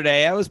over there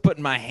today. I was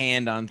putting my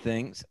hand on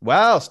things.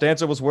 Wow,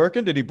 Stanza was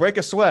working. Did he break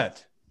a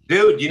sweat?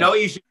 Dude, you know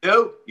what you should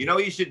do? You know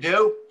what you should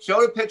do?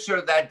 Show the picture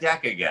of that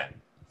deck again.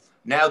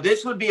 Now,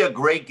 this would be a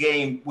great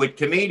game with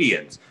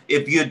comedians.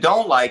 If you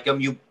don't like them,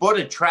 you put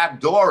a trap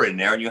door in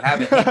there and you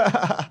have it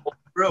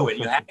through and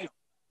you hang.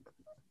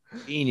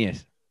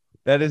 Genius.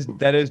 That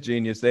is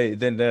genius. They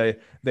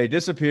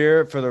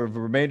disappear for the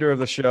remainder of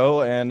the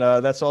show, and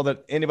that's all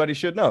that anybody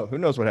should know. Who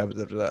knows what happens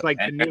after that? It's like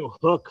the new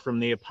hook from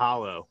the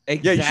Apollo.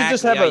 Exactly. you should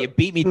just have you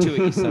beat me to it,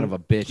 you son of a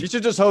bitch. You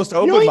should just host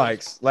open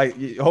mics. Like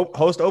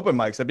host open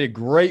mics. That'd be a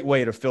great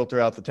way to filter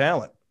out the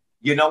talent.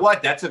 You know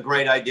what? That's a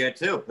great idea,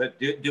 too. But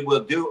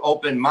we'll do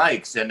open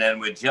mics, and then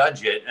we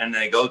judge it, and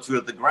they go to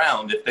the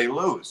ground if they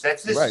lose.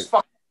 This is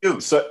fucking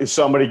huge. So if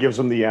somebody gives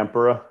them the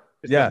emperor,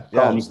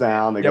 thumbs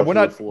down. They go we're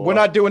through the floor. we're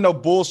not doing no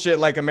bullshit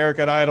like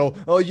American Idol.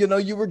 Oh,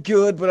 you were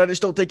good, but I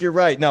just don't think you're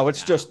right. No,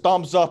 it's just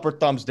thumbs up or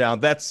thumbs down.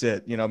 That's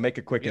it. Make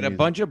it quick. Get and a easy.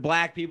 bunch of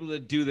black people to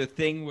do the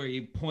thing where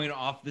you point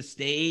off the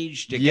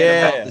stage to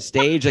get them off the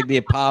stage like the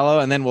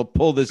Apollo, and then we'll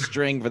pull the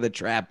string for the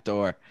trap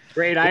door.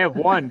 Great. I have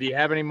one. Do you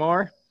have any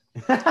more?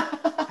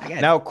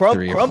 Now,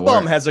 Crumb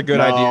Bum has a good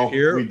idea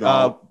here. We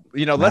don't.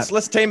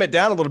 Let's tame it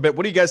down a little bit.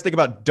 What do you guys think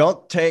about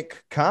Dunk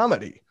Tank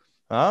comedy?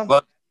 Huh?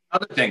 Well,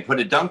 another thing, put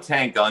a dunk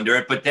tank under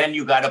it, but then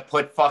you got to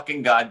put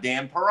fucking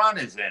goddamn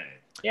piranhas in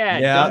it.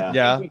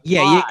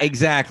 Yeah,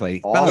 exactly.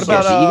 What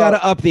about, you got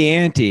to up the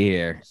ante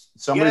here.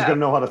 Somebody's gonna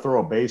know how to throw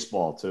a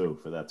baseball too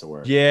for that to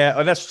work.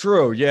 Yeah, that's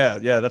true. Yeah,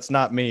 that's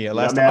not me.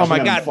 Last time. Oh my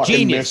Imagine them God, fucking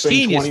genius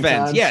missing 20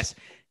 fans. times. Yes.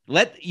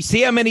 You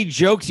see how many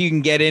jokes you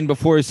can get in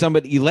before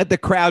you let the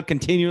crowd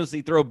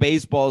continuously throw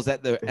baseballs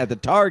at the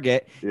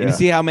target, and you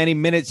see how many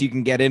minutes you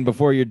can get in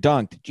before you're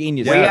dunked.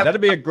 Genius. Yeah,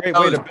 that'd be a great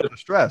way to build the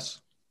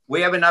stress. We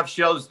have enough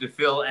shows to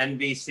fill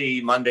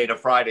NBC Monday to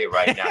Friday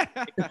right now.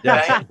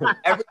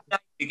 Every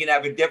night you can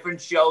have a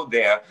different show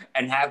there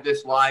and have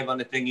this live on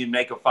the thing. You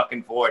make a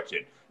fucking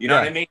fortune. You know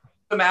what I mean?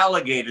 Some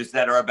alligators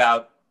that are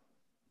about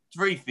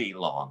 3 feet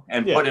long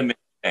and put them in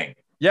the thing.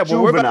 Yeah,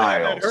 well, we're about to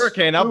have Juveniles. that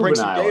hurricane. I'll bring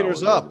some Juvenile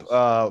gators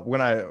up when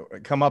I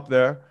come up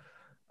there.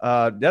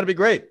 That'd be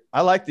great.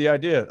 I like the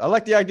idea. I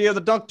like the idea of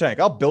the dunk tank.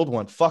 I'll build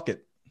one. Fuck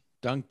it.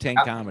 Dunk tank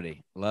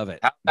comedy. Love it.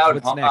 How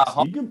about What's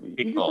next?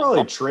 You could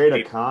probably trade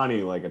a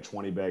Connie like a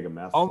 20 bag of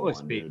meth. Homeless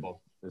for one, dude.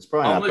 people. It's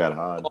probably not that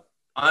hard.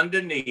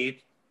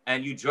 Underneath,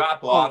 and you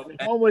drop off and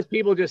Homeless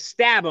people just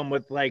stab them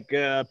with like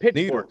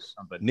pitchforks or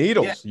something.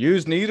 Needles.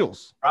 Use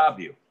needles. rob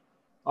you.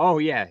 Oh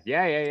yeah.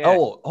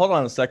 Oh, hold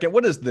on a second.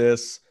 What is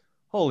this?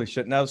 Holy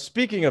shit! Now,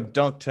 speaking of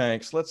dunk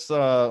tanks, let's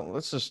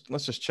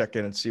just check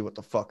in and see what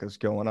the fuck is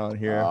going on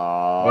here.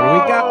 What do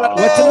we got?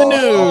 What's in the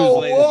news,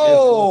 ladies and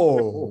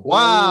Whoa!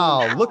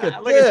 Wow! Look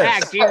at Look this! at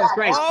Hack. Jesus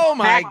Christ. Oh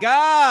my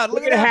God!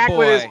 Look Look at at Hack that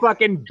with his boy.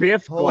 fucking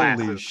Biff Holy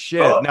glasses.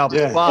 shit! Now,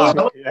 Yeah,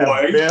 Bob.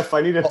 Biff,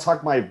 I need to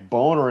tuck my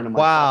boner into my.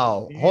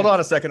 Wow! fucking Hold pants. on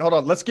a second. Hold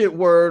on. Let's get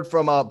word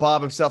from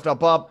Bob himself. Now,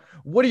 Bob,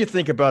 what do you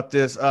think about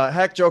this?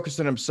 Hack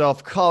Jokerson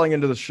himself calling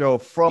into the show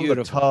from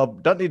Beautiful. the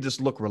tub. Doesn't he just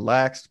look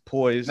relaxed,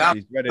 poised? Not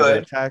He's ready good.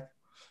 to attack.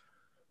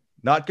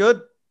 Not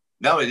good.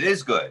 No, it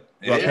is good.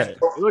 It Okay. is. It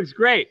looks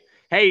great.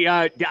 Hey,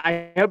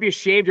 I hope you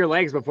shaved your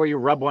legs before you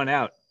rub one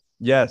out.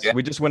 Yes, Yeah.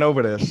 we just went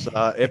over this.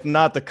 If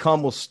not, the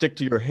cum will stick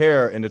to your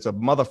hair, and it's a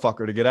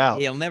motherfucker to get out.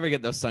 He'll never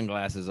get those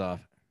sunglasses off.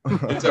 I'm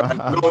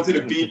going to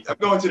the beach. I'm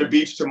going to the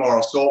beach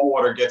tomorrow. Salt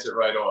water gets it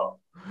right off.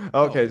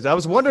 Okay, so I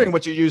was wondering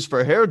what you use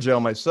for hair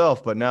gel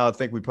myself, but now I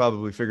think we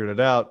probably figured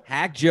it out.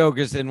 Hack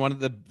Jokerson, one of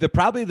the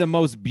probably the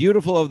most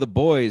beautiful of the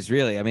boys.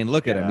 Really, I mean,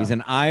 look at him. Yeah. He's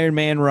an Iron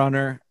Man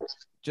runner.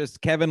 Just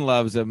Kevin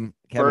loves him.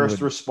 Kevin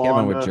First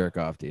Kevin would responder. jerk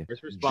off to you.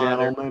 First responder.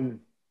 Gentlemen.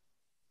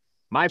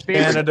 My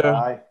favorite. Canada.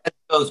 Guy.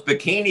 Those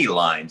bikini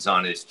lines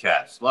on his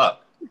chest. Look.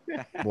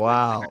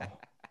 Wow.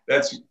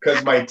 That's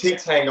because my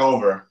tits hang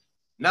over.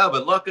 No,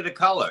 but look at the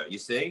color. You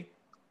see?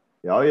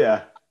 Oh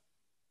yeah.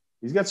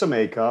 He's got some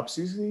A cups.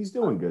 He's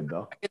doing good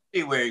though. I can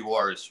see where he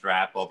wore his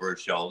strap over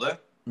his shoulder.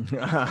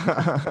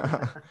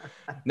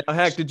 Now,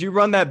 Hack, did you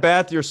run that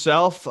bath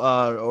yourself,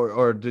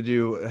 or did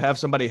you have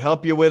somebody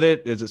help you with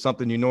it? Is it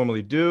something you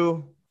normally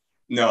do?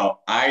 No,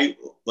 I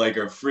like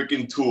a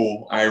freaking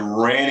tool. I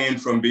ran in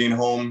from getting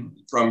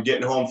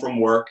home from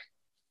work.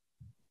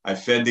 I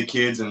fed the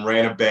kids and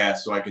ran a bath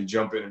so I can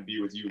jump in and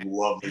be with you,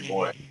 lovely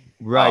boy.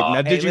 Right. Now,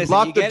 Hey, did you listen,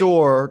 lock you the get-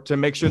 door to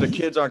make sure the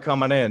kids aren't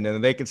coming in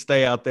and they can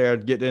stay out there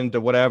and get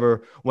into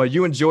whatever? Well,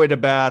 you enjoyed the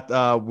bath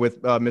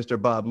with Mr.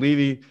 Bob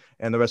Levy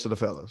and the rest of the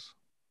fellas.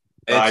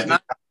 It's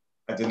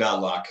I did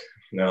not lock.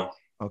 No.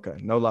 Okay,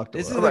 no locked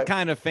door. This is the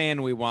kind of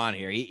fan we want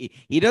here.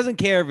 He doesn't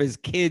care if his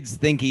kids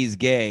think he's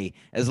gay,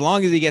 as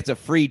long as he gets a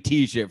free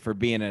T-shirt for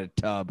being in a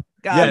tub.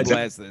 God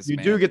bless this. You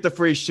man. do get the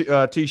free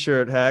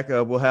T-shirt, Hack.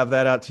 We'll have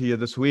that out to you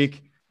this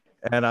week,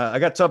 and I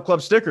got Tub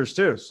Club stickers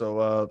too.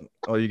 So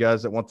all you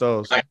guys that want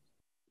those,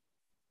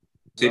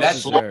 see,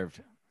 that's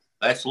deserved.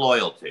 That's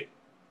loyalty.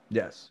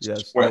 Yes.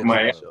 Sweat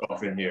my ass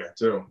off in here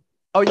too.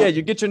 Oh yeah,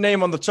 you get your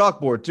name on the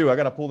chalkboard too. I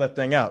gotta pull that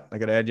thing out. I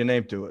gotta add your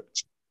name to it.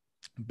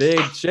 Big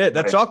shit.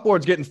 That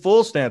chalkboard's getting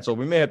full, Stancil.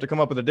 We may have to come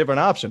up with a different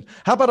option.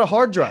 How about a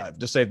hard drive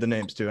to save the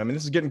names to? I mean,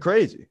 this is getting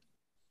crazy.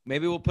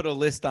 Maybe we'll put a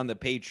list on the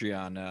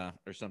Patreon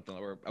or something,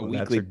 or a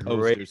weekly That's a post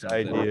great or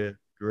something. idea.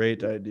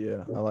 Great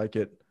idea. I like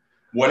it.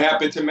 What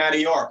happened to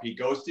Matty Arp? He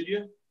ghosted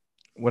you?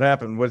 What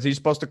happened? Was he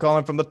supposed to call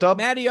in from the tub?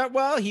 Matty,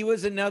 well, he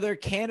was another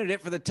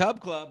candidate for the Tub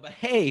Club. But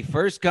hey,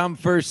 first come,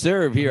 first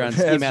serve here on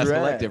Ski That's Mask right.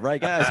 Collective,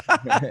 right, guys?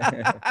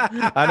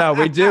 I know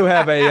we do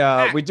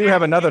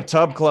have another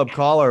Tub Club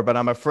caller, but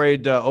I'm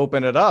afraid to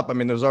open it up. I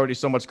mean, there's already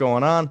so much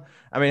going on.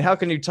 I mean, how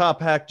can you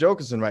top Hack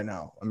Jokerson right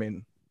now? I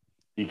mean,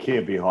 he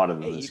can't be harder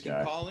than Hey, this you can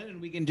guy. call in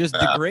and we can just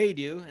degrade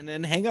you and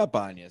then hang up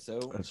on you. So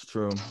that's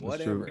true. That's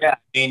whatever. true. Yeah,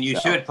 I mean, you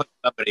should put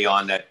somebody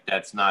on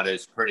that's not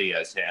as pretty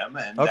as him.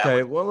 And that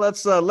Okay, would- well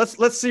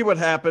let's see what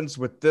happens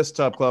with this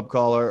Tub Club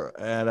caller,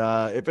 and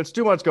if it's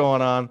too much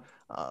going on,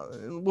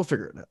 we'll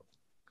figure it out.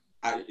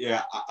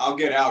 I'll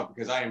get out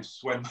because I am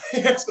sweating my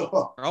ass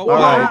off. Oh, All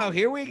wow. right.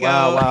 Here we go.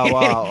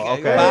 Wow.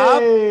 Okay.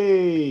 Bob.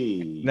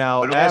 Hey,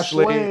 Now,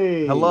 Ashley.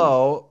 Ashley,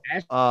 hello.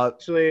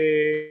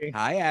 Actually,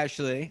 Hi,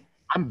 Ashley.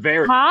 I'm very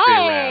around.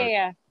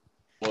 Hi.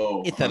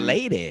 Whoa. It's a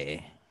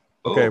lady.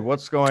 Okay, Ooh.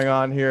 what's going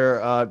on here?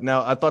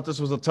 Now, I thought this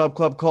was a Tub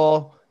Club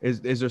call.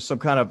 Is there some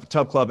kind of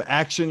Tub Club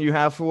action you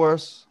have for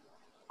us?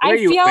 Where I are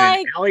you feel in like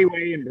an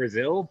alleyway in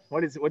Brazil?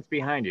 What's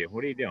behind you?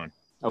 What are you doing?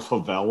 A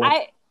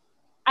favela.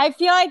 I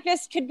feel like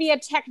this could be a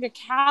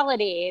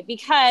technicality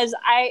because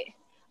I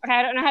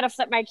don't know how to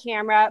flip my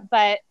camera,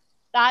 but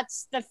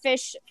that's the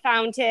fish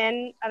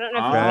fountain. I don't know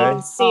if Okay. you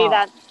can see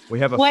that. We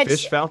have a Which-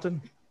 fish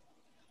fountain.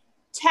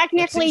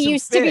 Technically Let's see some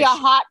used to be a fish.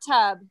 hot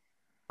tub.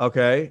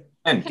 Okay.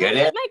 And Can I get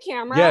flip it. my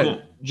camera?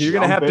 Yeah, you're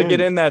gonna have to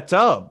get in that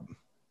tub.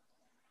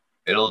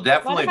 It'll What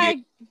definitely if be I?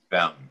 a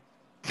fountain.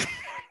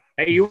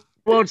 Hey, you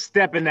won't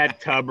step in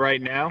that tub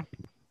right now.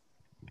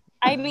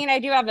 I mean, I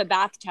do have a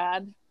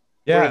bathtub.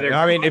 Yeah, they're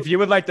I mean, close. if you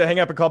would like to hang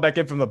up and call back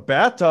in from the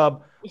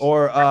bathtub,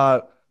 or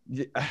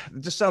it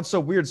just sounds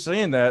so weird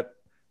saying that.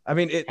 I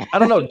mean, I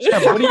don't know,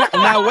 Jim. What do you?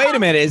 Now, wait a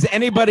minute. Is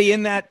anybody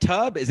in that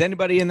tub? Is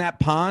anybody in that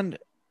pond?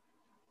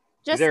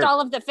 Just there- all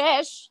of the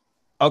fish.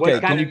 Okay,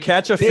 What kind can you of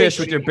catch a fish fish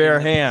with are your you bare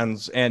eating?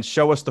 hands and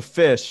show us the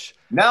fish?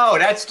 No,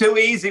 that's too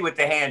easy with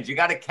the hands. You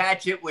got to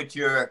catch it with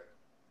your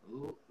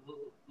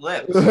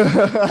lips.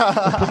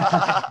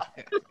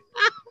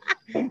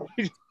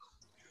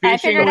 I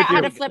Fishing figured with out how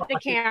your- to flip the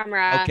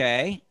camera.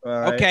 Okay. All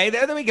right. Okay,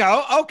 there we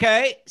go.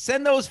 Okay.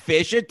 Send those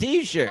fish a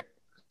T-shirt.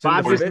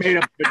 Bob just Fish? made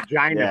up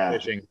vagina Yeah.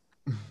 fishing.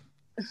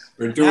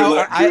 We're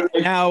doing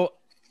Now,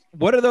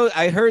 what are those?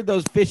 I heard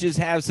those fishes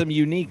have some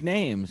unique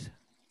names.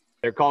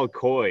 They're called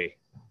koi.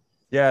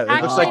 Yeah, it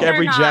looks Actually, like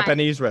every they're not.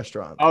 Japanese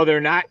restaurant. Oh,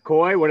 they're not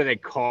koi. What are they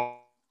called?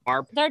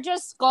 Carp? They're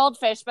just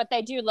goldfish, but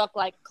they do look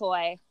like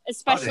koi,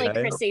 especially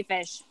Okay. Chrissy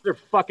fish. They're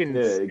fucking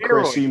Yeah, steroids.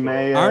 Chrissy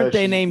May. Aren't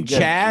they named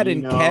Chad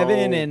and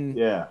Kevin and-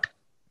 Yeah.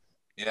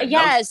 Yeah,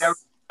 Yes. No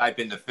stereotype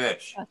in the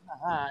fish.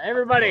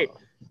 Everybody,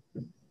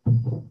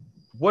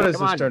 What has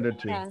Come this on. turned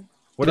into? Yeah.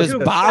 What Does is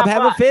this? Bob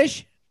have a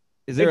fish?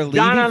 Is there a it's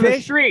down Levy on the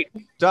fish? street.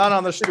 Don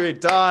on the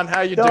street. Don,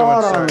 how you Don doing,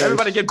 on sir? the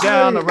Everybody give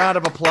Don a street. round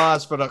of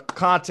applause for the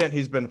content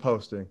he's been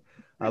posting.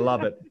 I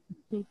love it.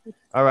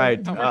 All right.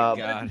 Oh my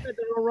God.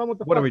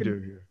 What do we do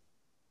here?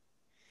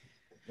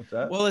 What's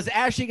that? Well, is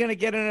Ashley going to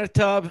get in a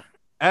tub?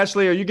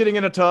 Ashley, are you getting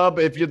in a tub?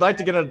 If you'd like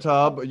to get in a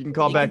tub, you can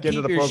call You back can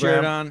into keep the your shirt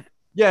program. on.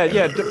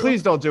 Yeah.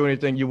 Please don't do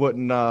anything you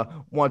wouldn't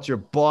want your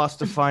boss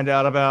to find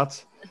out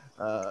about.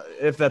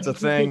 If that's a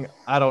thing,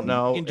 I don't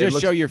know. You can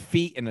just show your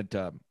feet in a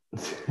tub.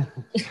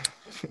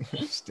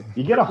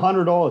 You get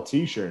 $100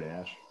 T-shirt,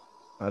 Ash.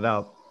 I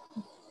know.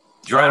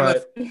 Drown All right.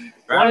 the-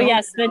 Oh drown the-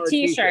 yes, the $100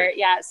 T-shirt.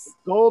 Yes.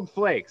 Gold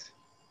flakes.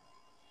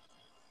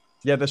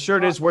 Yeah, the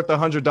shirt is worth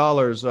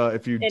 $100.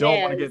 If you It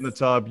don't want to get is. in the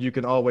tub, you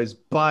can always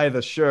buy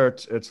the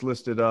shirt. It's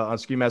listed on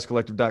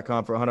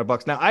skimaskcollective.com for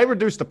 $100. Now, I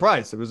reduced the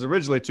price. It was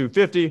originally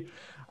 $250.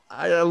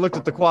 I looked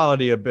at the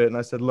quality a bit and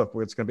I said, look,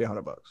 it's going to be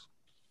 $100.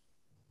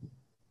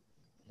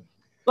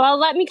 Well,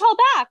 let me call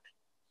back.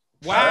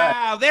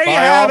 Wow, there you By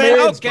have all it.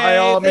 means, Okay, by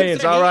all things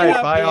means. are All heating right,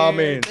 up by all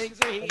here. means.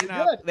 Things are heating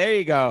up. There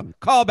you go.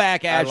 Call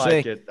back, I Ashley.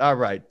 like it. All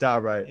right.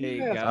 There you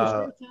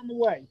go. on the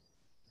way.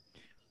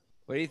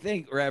 What do you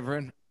think,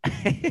 Reverend?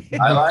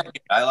 I like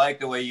it. I like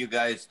the way you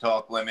guys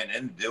talk women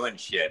into doing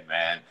shit,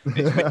 man.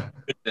 It's been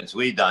since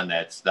we done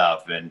that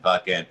stuff and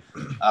fucking.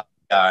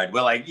 God,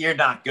 we're like, you're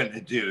not gonna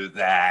do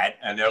that,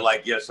 and they're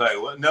like, yes, I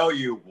will. No,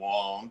 you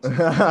won't.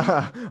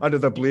 Under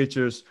the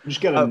bleachers. You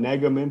just got to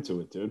neg them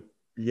into it, dude.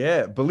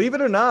 Yeah, believe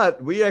it or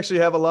not, we actually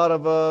have a lot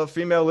of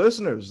female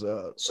listeners.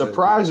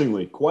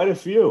 Surprisingly, quite a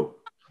few.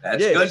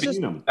 That's Yeah, good. it's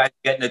just- You guys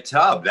get in a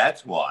tub.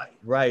 That's why.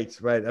 Right.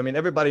 I mean,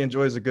 everybody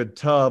enjoys a good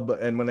tub,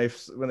 and when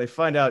they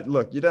find out,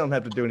 look, you don't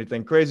have to do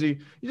anything crazy.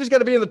 You just got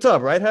to be in the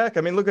tub, right, Hack?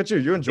 I mean, look at you.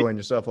 You're enjoying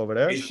yourself over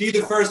there. Is she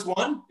the first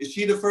one? Is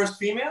she the first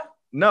female?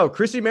 No,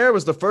 Chrissy Mayer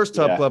was the first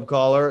tub Yeah. club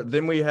caller.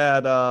 Then we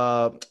had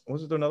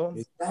was it another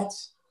one?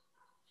 That's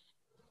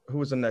Who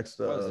was the next?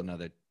 There was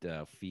another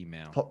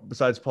female.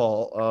 Besides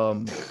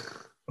Paul. Is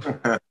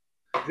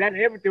that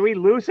it? Do we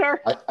lose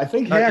her? I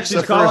think She's Hack's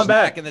the calling first.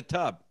 back. in the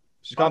tub.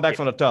 She's calling back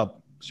from the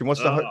tub. She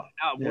wants to.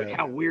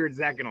 How weird is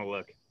that gonna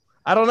look?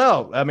 I don't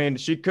know. I mean,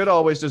 she could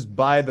always just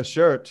buy the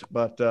shirt,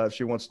 but if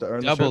she wants to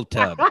earn Double the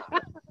shirt, tub.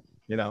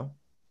 you know.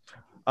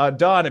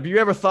 Don, have you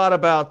ever thought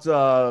about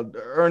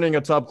earning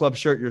a Tub Club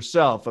shirt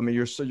yourself? I mean,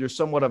 you're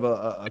somewhat of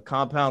a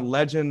compound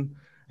legend,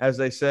 as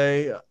they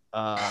say.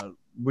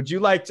 Would you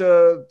like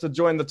to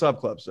join the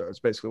Tub Club, sir? It's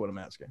basically what I'm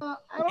asking.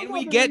 Can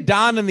we get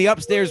Don in the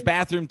upstairs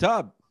bathroom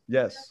tub?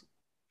 Yes.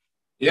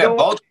 Yeah,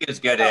 both of you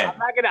get in.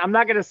 I'm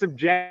not gonna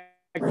subject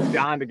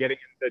John to getting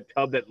in the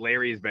tub that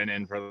Larry's been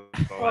in for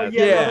the last.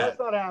 yeah. No, that's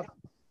not happening.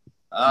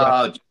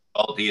 Oh,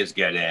 both of you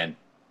get in.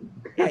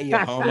 Yeah, you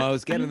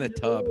homos, get in the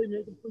tub.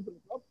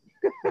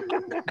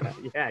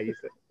 Yeah,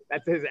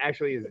 that's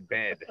actually his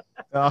bed.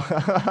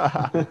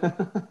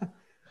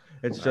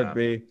 It should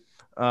be.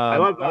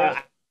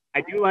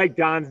 I do like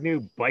Don's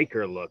new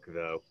biker look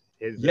though.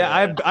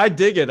 I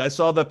dig it. I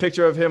saw the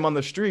picture of him on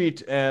the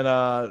street, and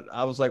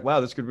I was like,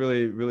 wow, this could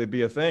really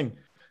be a thing.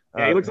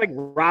 Yeah, he looks like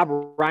Rob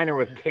Reiner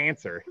with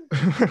cancer.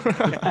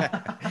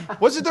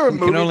 Wasn't there a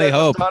movie can only that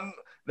was hope. done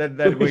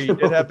that we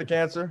did have the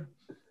cancer?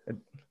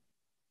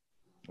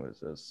 What is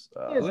this?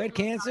 Who had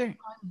cancer? I'm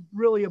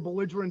really a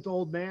belligerent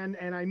old man,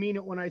 and I mean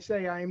it when I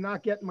say I am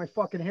not getting my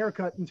fucking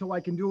haircut until I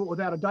can do it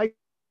without a diaper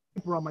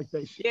on my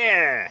face.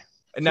 Yeah.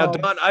 Now, So-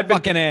 Don, I've been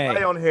Fucking getting A.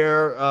 my own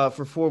hair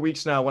for 4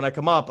 weeks now. When I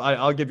come up,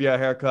 I'll give you a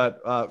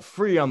haircut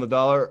free on the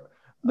dollar.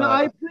 No,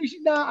 I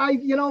appreciate. No,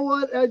 you know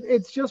what?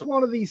 It's just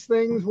one of these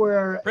things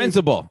where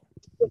Principal.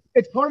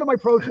 it's part of my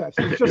protest.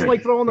 It's just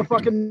like throwing the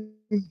fucking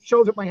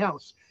shows at my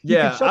house. You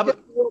Yeah, can shut down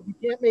the world. You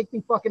can't make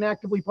me fucking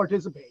actively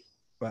participate.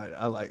 Right.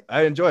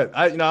 I enjoy it.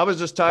 I was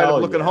just tired Hell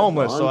of looking yeah,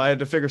 homeless, so Don. I had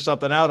to figure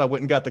something out. I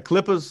went and got the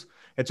clippers.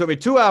 It took me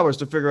 2 hours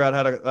to figure out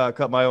how to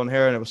cut my own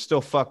hair, and it was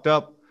still fucked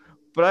up.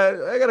 But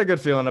I got a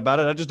good feeling about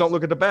it. I just don't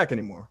look at the back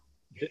anymore.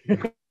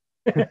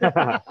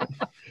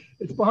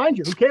 It's behind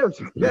you. Who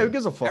cares? Yeah, who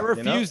gives a fuck? I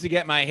refused to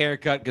get my hair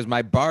cut because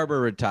my barber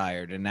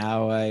retired, and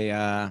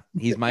now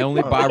he's my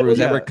only barber who's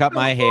ever cut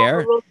my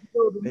hair.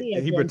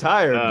 He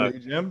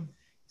retired, Jim.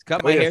 He's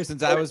cut my hair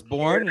since I was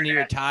born, and he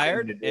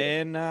retired,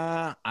 and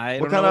I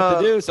don't know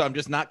what to do, so I'm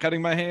just not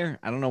cutting my hair.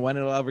 I don't know when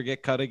it'll ever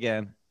get cut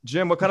again.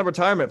 Jim, what kind of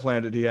retirement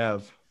plan did he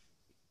have?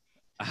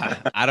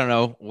 I don't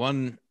know.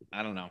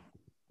 I don't know.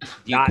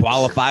 Do you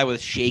qualify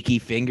with shaky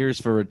fingers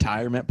for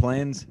retirement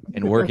plans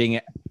and working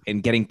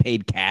and getting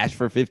paid cash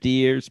for 50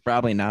 years?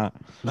 Probably not.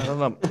 I don't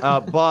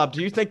know. Bob,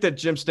 do you think that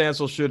Jim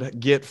Stansel should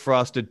get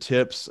frosted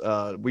tips?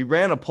 We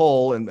ran a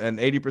poll, and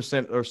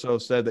 80% or so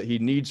said that he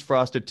needs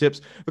frosted tips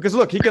because,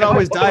 look, he can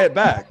always dye it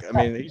back. I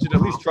mean, he should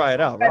at least try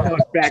it out, That right?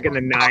 was back in the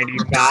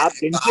 90s, Bob,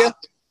 didn't you?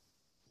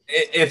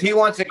 If he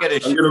wants to get a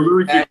I'm gonna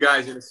lose you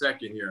guys in a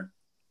second here.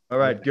 All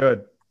right,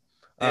 good.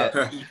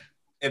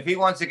 if he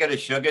wants to get a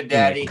sugar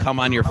daddy, Come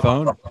on your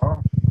phone. The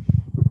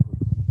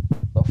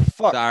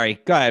fuck? Sorry.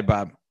 Go ahead,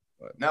 Bob.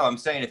 no, I'm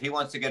saying if he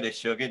wants to get a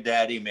sugar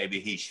daddy, maybe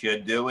he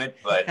should do it.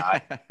 But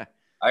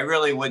I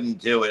really wouldn't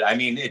do it. I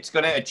mean, it's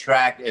going to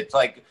attract.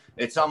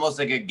 It's almost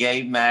like a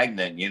gay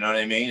magnet. You know what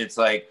I mean? It's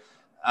like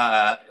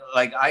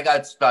I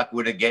got stuck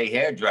with a gay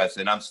hairdresser,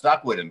 and I'm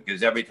stuck with him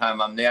because every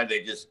time I'm there,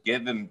 they just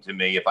give him to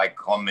me. If I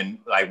come in,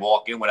 I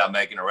walk in without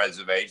making a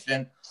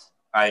reservation.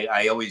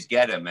 I always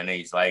get him, and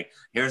he's like,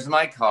 "Here's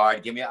my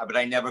card, give me." But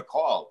I never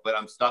call. But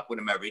I'm stuck with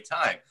him every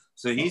time.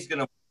 So he's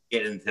gonna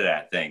get into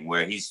that thing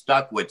where he's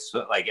stuck with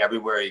like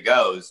everywhere he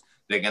goes,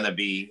 they're gonna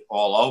be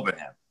all over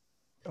him.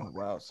 Oh,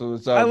 wow. So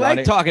it's, I like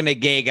Ronnie, talking to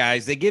gay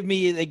guys. They give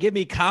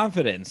me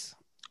confidence.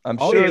 I'm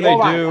Oh, sure yeah, they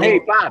hold on. do. Hey,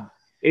 Bob,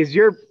 is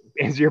your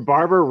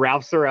barber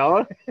Ralph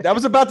Sorella? I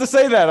was about to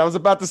say that. I was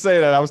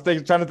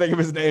trying to think of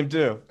his name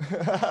too.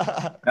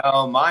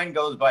 No, mine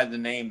goes by the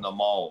name The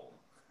Mole.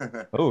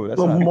 Oh, that's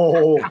The not.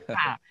 mole.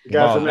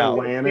 Guy from no.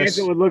 Atlantis.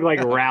 It would look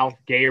like Ralph,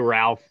 gay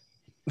Ralph.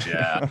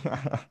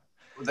 Yeah,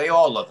 they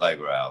all look like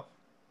Ralph.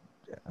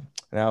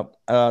 Now,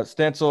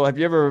 Stansel, have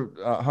you ever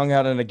hung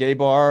out in a gay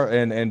bar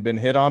and been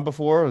hit on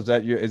before? Is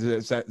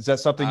that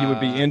something you would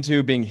be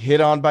into, being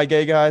hit on by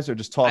gay guys, or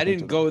just talking? I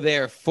didn't go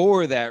there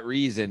for that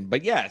reason,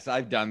 but yes,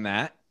 I've done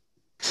that.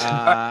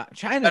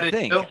 Trying to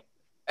think.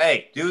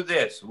 Hey, do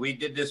this. We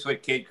did this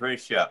with Kid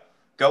Chris show.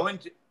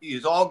 You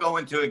all go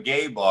into a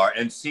gay bar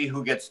and see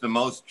who gets the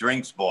most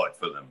drinks bought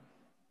for them.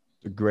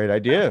 It's a great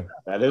idea.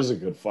 That is a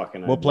good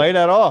fucking idea. We'll play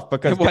that off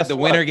because What, guess the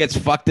what? winner gets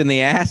fucked in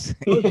the ass?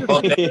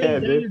 Yeah,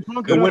 dude.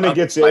 The winner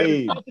gets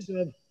AIDS.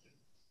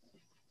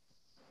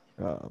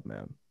 Oh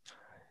man.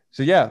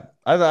 So yeah,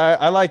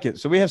 I like it.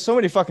 So we have so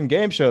many fucking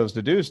game shows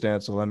to do,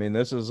 Stancil. I mean,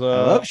 this is I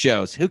love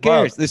shows. Who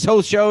cares? This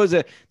whole show is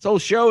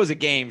a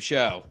game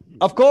show.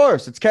 Of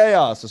course, it's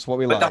chaos. It's what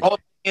we like. But the whole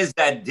thing is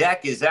that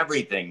deck is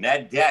everything.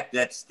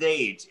 That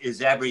stage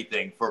is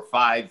everything for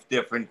 5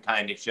 different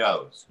kind of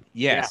shows.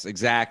 Yes,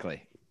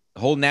 exactly. The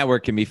whole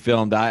network can be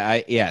filmed.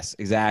 Yes,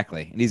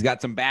 exactly. And he's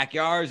got some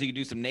backyards. You can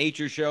do some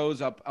nature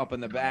shows up in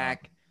the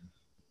back.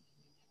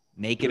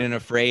 Naked and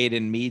Afraid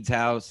in Mead's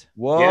house.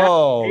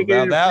 Whoa,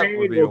 now that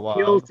would be a while.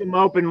 Kill some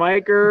open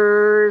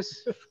micers.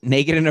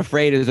 Naked and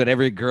Afraid is what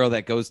every girl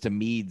that goes to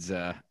Mead's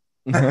shows.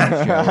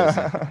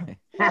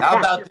 How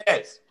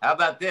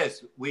about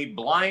this? We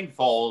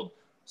blindfold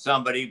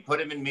somebody,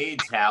 put him in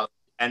Mead's house,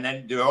 and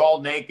then they're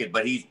all naked,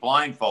 but he's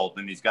blindfolded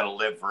and he's got to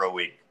live for a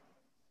week.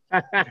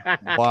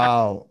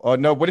 Wow. Oh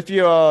no, what if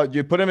you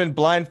put him in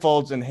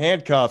blindfolds and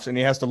handcuffs and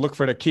he has to look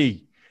for the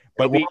key?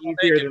 But it'll be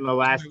easier than the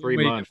last 3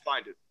 months.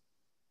 Find it.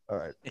 All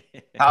right.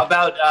 How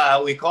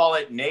about we call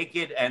it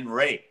Naked and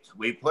Raped?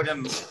 We put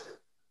him,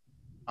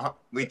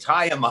 we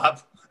tie him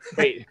up.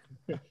 Wait,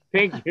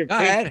 thank you. Go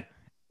ahead.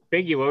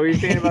 Pinky, what were you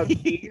saying about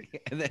keys?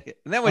 And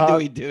then what do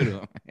we do to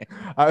him?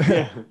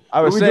 I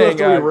was saying,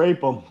 we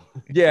rape them.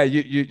 Yeah,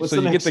 you get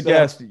the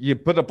guest, you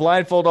put a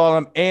blindfold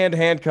on him and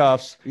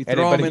handcuffs,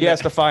 but he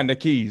has to find the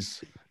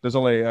keys. There's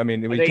only, I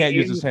mean, we can't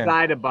use his hand.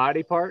 Inside a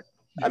body part?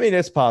 I mean,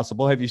 it's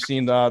possible. Have you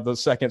seen the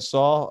second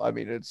Saw? I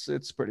mean,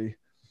 it's pretty.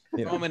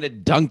 Throw him in a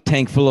dunk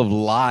tank full of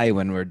lye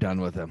when we're done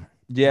with him.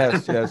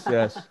 Yes.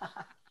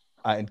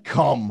 And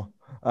cum.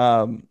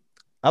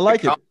 I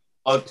like it.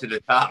 Up to the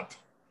top.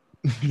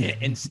 Yeah,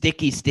 and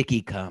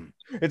sticky cum.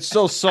 It's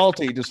so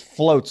salty, it just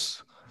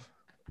floats.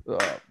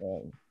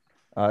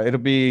 It'll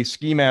be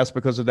ski mask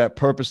because of that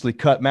purposely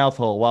cut mouth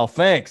hole. Wow,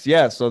 thanks.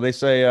 Yeah, so they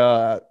say,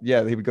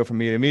 he would go for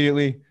me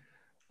immediately.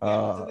 In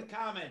the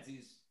comments,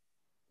 he's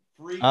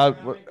free.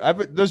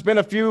 There's been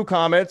a few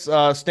comments.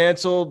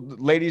 Stancil,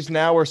 ladies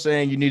now are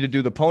saying you need to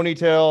do the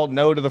ponytail.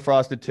 No to the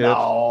frosted tips.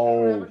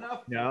 No.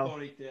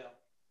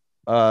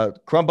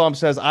 Crumb Bum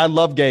says, I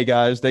love gay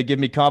guys. They give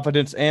me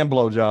confidence and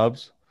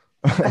blowjobs.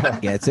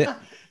 Gets it.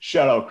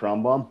 Shout out,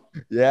 Crumb Bum.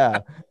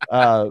 Yeah.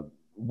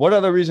 What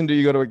other reason do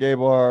you go to a gay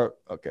bar?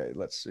 Okay,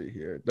 let's see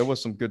here. There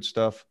was some good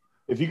stuff.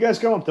 If you guys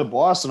come up to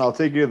Boston, I'll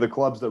take you to the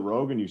clubs that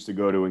Rogan used to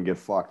go to and get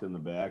fucked in the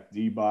back.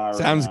 D-Bar.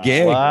 Sounds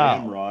gay. Wow.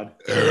 Ramrod.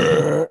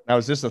 Now,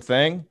 is this a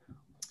thing?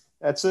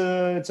 It's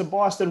a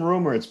Boston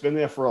rumor. It's been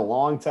there for a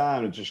long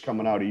time. It's just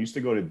coming out. He used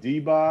to go to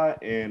D-Bar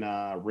and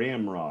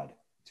Ramrod.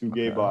 2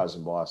 gay bars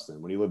in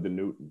Boston when he lived in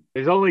Newton.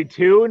 There's only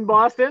 2 in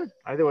Boston?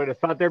 I would have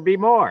thought there'd be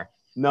more.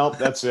 Nope,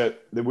 that's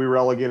it. We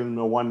relegated him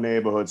to one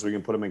neighborhood so we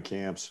can put him in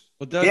camps.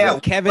 Well,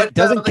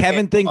 doesn't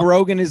Kevin think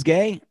Rogan is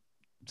gay?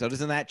 So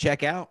doesn't that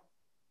check out?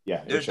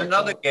 Yeah. There's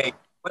another gay.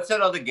 What's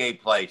that other gay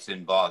place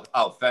in Boston?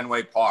 Oh,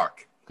 Fenway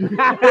Park. They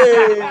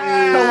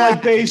don't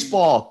like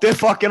baseball. They're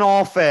fucking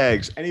all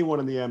fags. Anyone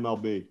in the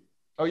MLB.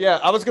 Oh, yeah.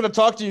 I was going to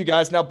talk to you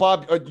guys. Now,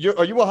 Bob,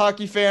 are you a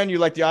hockey fan? You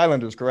like the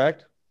Islanders,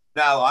 correct?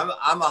 No,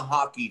 I'm a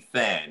hockey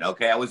fan.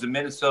 Okay, I was a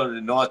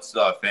Minnesota North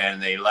Star fan,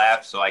 and they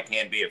laughed, so I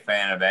can't be a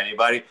fan of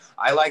anybody.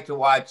 I like to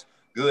watch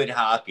good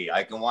hockey.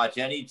 I can watch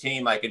any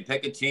team. I can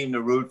pick a team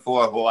to root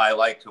for who I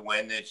like to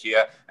win this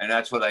year, and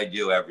that's what I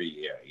do every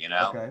year. You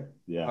know? Okay.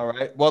 Yeah. All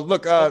right. Well,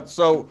 look.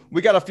 So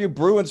we got a few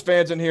Bruins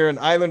fans in here and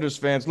Islanders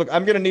fans. Look,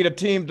 I'm gonna need a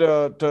team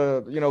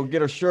to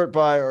get a shirt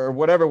by or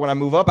whatever when I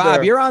move up. Bob,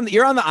 there. you're on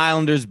the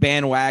Islanders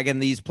bandwagon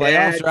these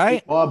playoffs,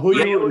 right? Bob, who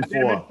are you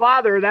rooting for?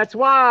 Father, that's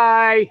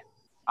why.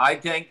 I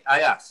think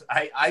yes,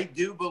 I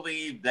do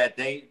believe that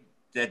they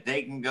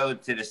can go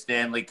to the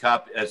Stanley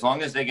Cup as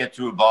long as they get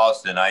through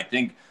Boston. I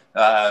think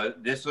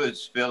this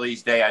was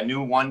Philly's day. I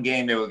knew one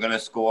game they were going to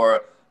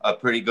score a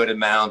pretty good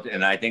amount,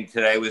 and I think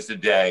today was the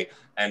day.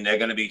 And they're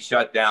going to be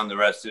shut down the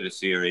rest of the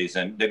series,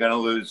 and they're going to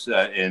lose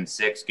in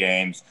 6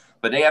 games.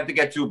 But they have to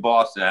get through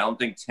Boston. I don't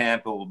think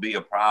Tampa will be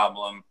a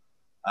problem.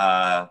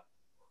 I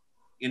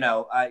don't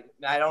know.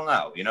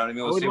 You know what I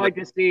mean? I would like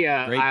to see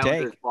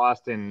Islanders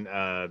Boston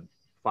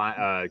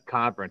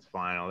conference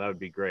final. That would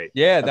be great.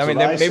 Yeah,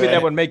 maybe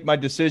that would make my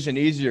decision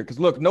easier. Because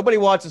look, nobody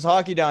watches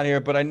hockey down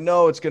here, but I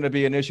know it's going to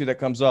be an issue that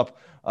comes up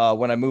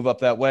when I move up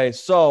that way.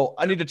 So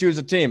I need to choose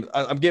a team.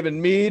 I'm giving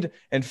Mead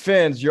and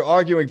Finns your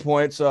arguing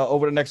points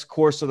over the next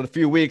course of the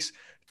few weeks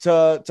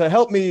to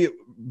help me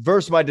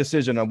verse my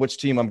decision on which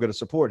team I'm going to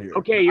support here.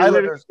 Okay, you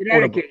live in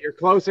Connecticut. You're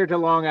closer to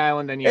Long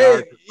Island than you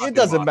are. It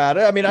doesn't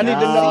matter. I mean, I need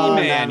to know.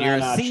 You're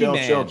a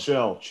C-man.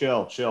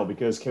 Chill,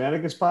 because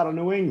Connecticut's part of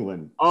New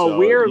England. Oh, so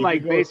we're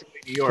like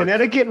basically New York.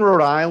 Connecticut and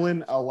Rhode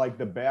Island are like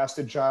the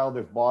bastard child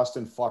if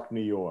Boston fucked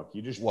New York.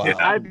 You just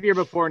I'd be here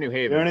before New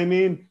Haven. You know what I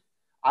mean?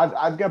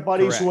 I've got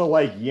buddies who are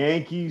like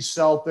Yankees,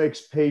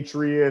 Celtics,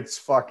 Patriots,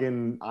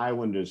 fucking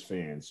Islanders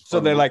fans. So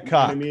they like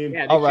cock. You know what I mean?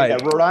 Yeah, all right. Yeah,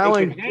 Rhode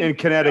Island and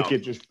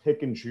Connecticut just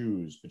pick and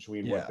choose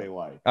between what they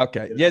like.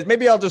 Okay. Yeah,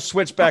 maybe I'll just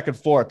switch back and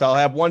forth. I'll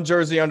have one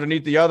jersey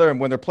underneath the other, and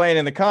when they're playing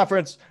in the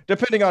conference,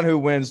 depending on who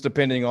wins,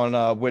 depending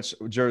on which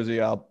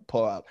jersey I'll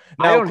pull out.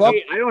 I Now,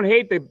 don't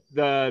hate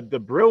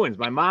the Bruins.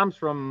 My mom's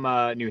from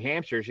New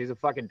Hampshire. She's a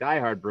fucking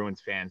diehard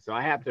Bruins fan, so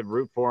I have to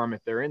root for them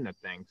if they're in the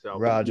thing. So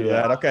Roger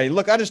that. Okay,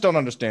 look, I just don't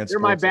understand. They're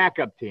my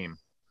backup team.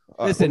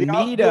 Listen,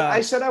 Mead.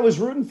 I said I was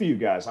rooting for you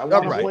guys. I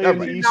want to play in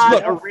the I'm East.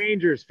 not a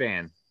Rangers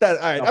fan. All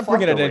right, I'm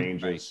bringing it in.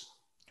 Rangers.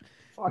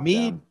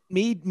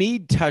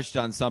 Mead touched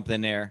on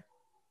something there.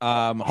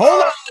 Hold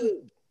on.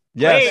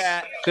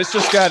 Yes, this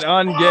just got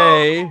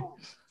ungay.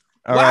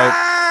 All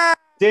right.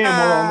 Damn,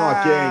 we're all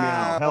not gay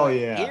now. Hell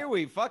yeah. Here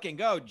we fucking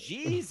go.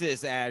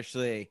 Jesus,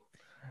 Ashley.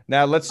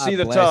 Now let's see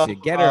the bless tub. you.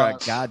 Get her a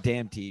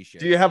goddamn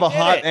t-shirt. Do you have a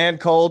hot and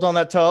cold on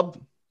that tub?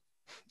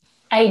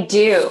 I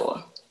do.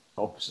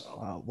 Hope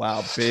so.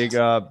 Wow,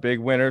 big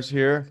winners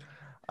here.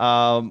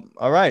 All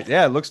right,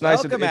 yeah, it looks nice.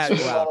 Welcome, it's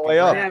Ashley. all the way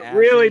up. Yeah,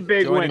 really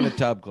big Joining winners. the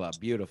Tub Club.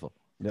 Beautiful.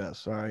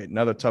 Yes, all right,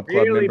 another Tub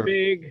Club Really member.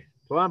 big,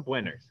 plump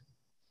winners.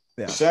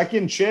 Yeah.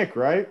 Second chick,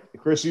 right?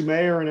 Chrissy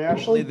Mayer and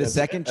Ashley. The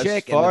second As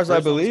chick. far and as the I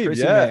first one's believe,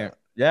 Chrissy yeah. Mayer.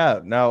 Yeah.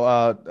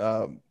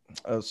 Now,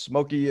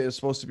 Smokey is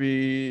supposed to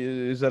be.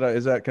 Is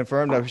that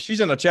confirmed? No, she's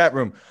in the chat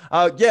room.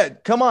 Yeah,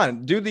 come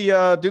on, do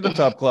the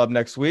Tub Club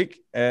next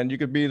week, and you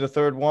could be the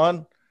third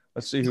one.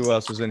 Let's see who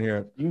else is in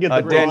here. You can get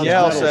the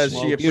Danielle bronze says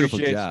medal, she Beautiful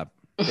appreciates. job.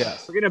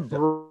 Yes. We're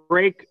gonna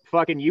break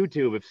fucking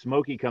YouTube if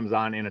Smokey comes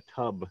on in a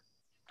tub.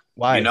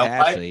 Why? You know what?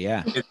 Ashley,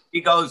 yeah. If he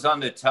goes on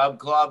the Tub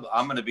Club,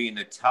 I'm going to be in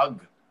the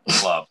Tug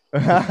Club.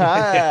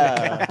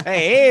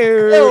 Hey.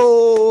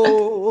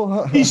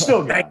 He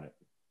still got it.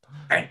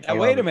 Now,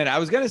 wait a minute. I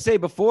was going to say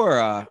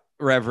before,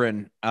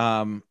 Reverend,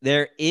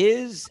 there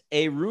is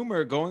a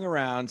rumor going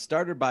around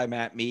started by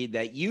Matt Mead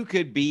that you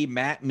could be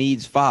Matt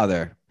Mead's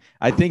father.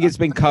 I think it's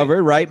been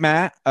covered, right,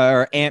 Matt?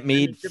 Or Aunt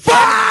Mead?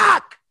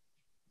 Fuck!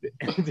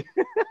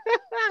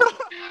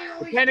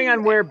 Depending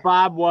on where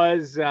Bob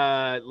was,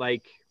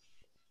 like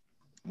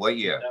What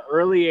year? the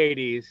early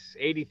 80s,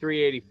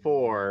 83,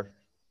 84.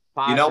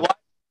 You know what?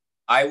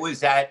 I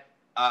was at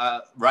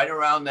right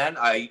around then.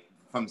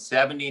 From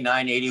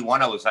 79,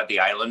 81, I was at the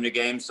Islander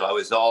game, so I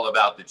was all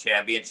about the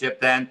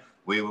championship then.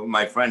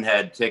 My friend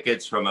had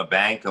tickets from a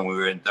bank, and we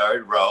were in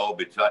third row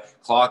between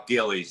Clark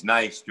Gillies,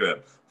 Nystrom,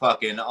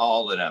 fucking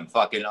all of them,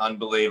 fucking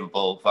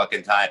unbelievable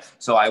fucking time.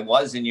 So I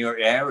was in your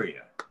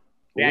area.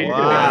 Yeah,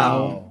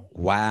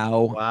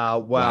 Wow.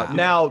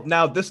 Wow.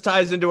 Now this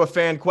ties into a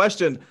fan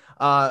question.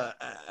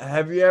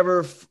 Have you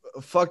ever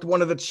fucked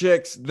one of the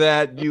chicks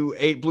that you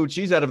ate blue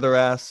cheese out of their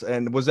ass,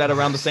 and was that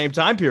around the same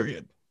time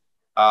period?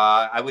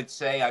 I would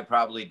say I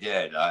probably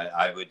did.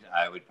 I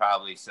would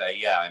probably say,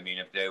 yeah. I mean,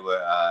 if they were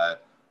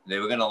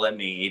going to let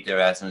me eat their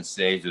ass on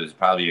stage, there was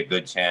probably a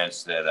good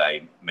chance that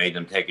I made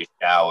them take a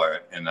shower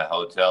in the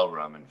hotel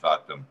room and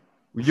fuck them.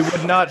 You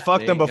would not fuck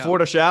There them you before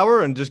the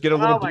shower and just get a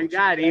little. Oh my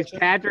God, he's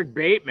Patrick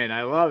Bateman.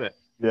 I love it.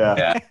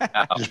 Yeah.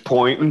 Yeah. Just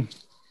pointing.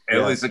 It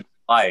was a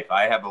life.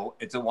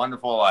 It's a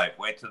wonderful life.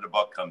 Wait till the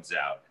book comes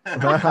out.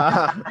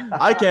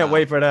 I can't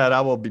wait for that.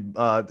 I will be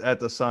at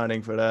the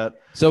signing for that.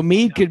 So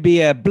Mead could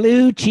be a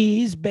blue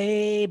cheese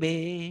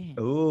baby.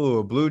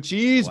 Ooh, blue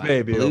cheese, Wow,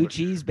 baby. Blue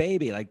cheese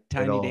baby, like It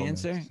Tiny all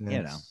Dancer. makes You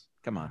know, sense.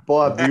 come on.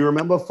 Bob, do you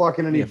remember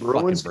fucking any Be a fucking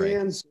Bruins break.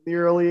 fans in the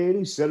early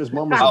 80s? Said his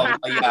mom was Oh,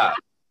 yeah.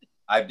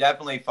 I've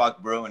definitely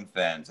fucked Bruin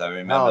fans. I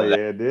remember Hell that.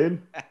 yeah,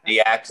 dude.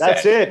 The accent.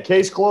 That's it.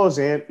 Case closed,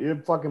 Ant. You're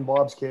fucking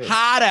Bob's kid.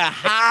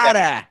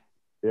 Hotter.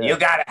 Yeah. You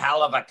got a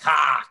hell of a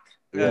cock.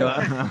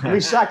 Let me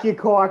suck your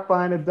cock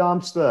behind a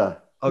dumpster.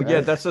 Oh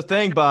yeah, that's the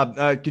thing, Bob.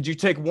 Could you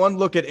take one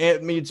look at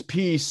Aunt Mead's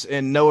piece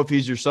and know if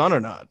he's your son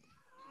or not?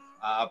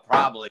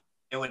 Probably.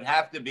 It would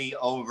have to be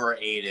over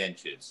 8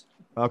 inches.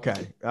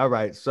 Okay, all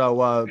right.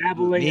 So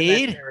Dabbling in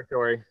Mead? that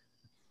territory.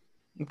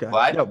 okay.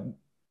 What? Yeah.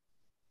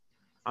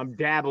 I'm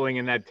dabbling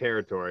in that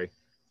territory.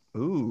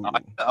 Ooh.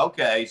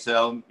 Okay,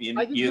 so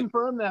I can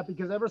confirm that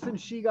because ever since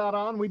she got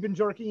on, we've been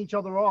jerking each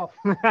other off.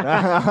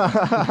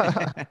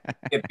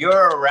 if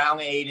you're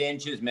around 8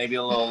 inches, maybe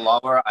a little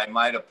lower, I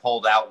might have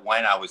pulled out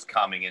when I was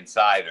coming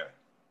inside her.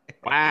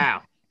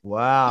 Wow.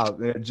 Wow,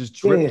 it just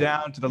dripped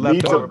down to the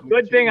Mead's leftover.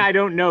 Good thing I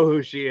don't know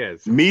who she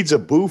is. Mead's a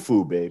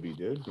boo-foo baby,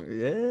 dude.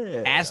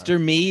 Yeah. Astor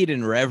Mead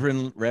and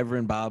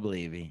Reverend Bob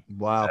Levy.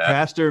 Wow,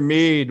 Pastor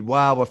Mead.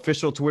 Wow,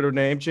 official Twitter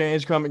name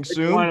change coming Which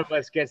soon. one of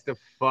us gets to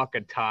fuck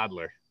a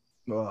toddler?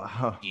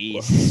 Oh,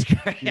 Jesus good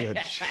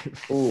Christ. shit.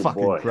 Oh,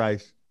 Fucking boy.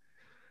 Christ.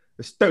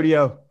 The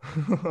studio.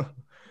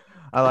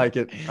 I like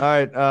it. All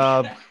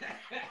right.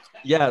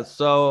 Yeah.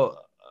 So,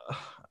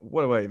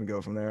 where do I even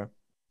go from there?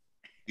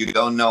 You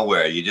go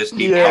nowhere. You just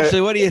keep. Yeah. Ashley,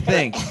 what do you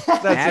think? That's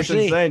just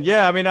Ashley? insane.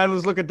 Yeah. I mean, I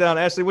was looking down.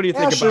 Ashley, what do you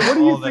think Ashley, about what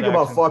do you all think that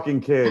about action?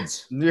 fucking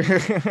kids? When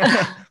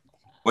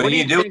What do you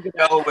you do think a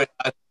about- show with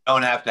us, you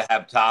don't have to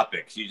have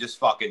topics. You just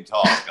fucking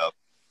talk. Okay?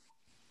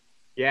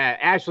 Yeah,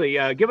 Ashley,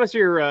 give us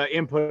your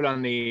input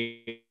on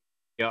the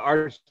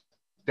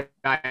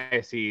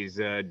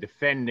Archdiocese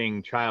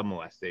defending child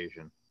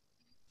molestation.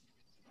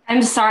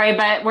 I'm sorry,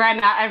 but where I'm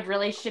at, I have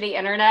really shitty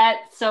internet.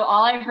 So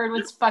all I heard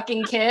was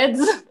fucking kids.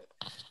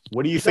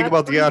 What do you think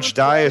about the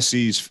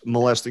Archdiocese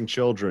molesting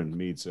children,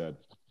 Mead said.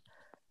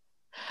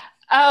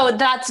 Oh,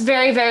 that's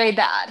very, very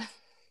bad.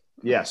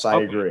 Yes,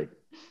 I agree.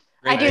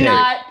 I do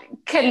not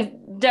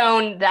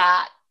condone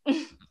that.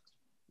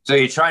 So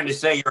you're trying to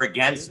say you're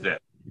against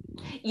it?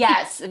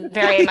 Yes,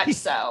 very much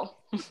so.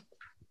 I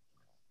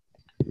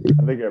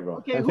think everyone.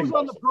 Okay, who's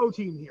on the pro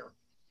team here?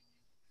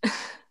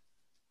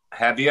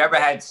 Have you ever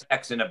had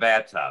sex in a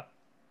bathtub?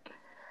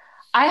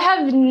 I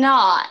have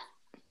not.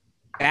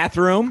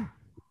 Bathroom?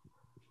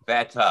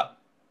 Bathtub.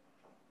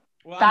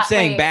 Well, I'm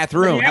saying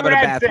bathroom. How about a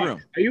bathroom?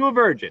 Sex? Are you a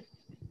virgin?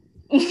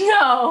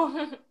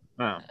 No.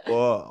 Oh.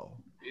 Whoa.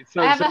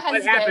 So, I have so a what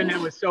husband. happened that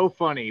was so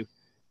funny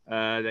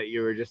that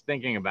you were just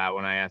thinking about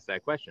when I asked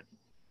that question?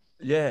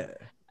 Yeah.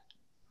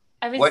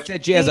 What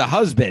said she has a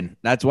husband?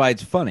 That's why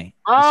it's funny.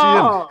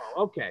 Oh,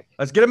 okay.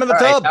 Let's get him in the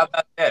All right, tub. how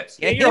about this?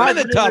 Get him in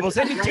the tub. We'll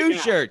send you 2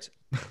 shirts.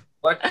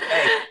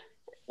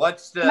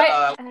 What's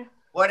the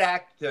what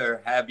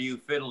actor have you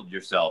fiddled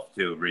yourself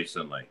to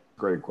recently?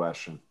 Great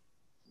question.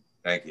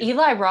 Thank you.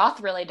 Eli Roth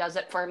really does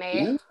it for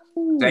me.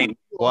 Same.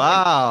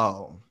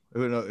 Wow. I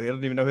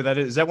don't even know who that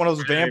is. Is that one of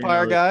those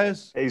vampire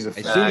guys? He's a I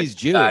assume he's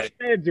Jewish.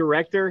 A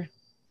director.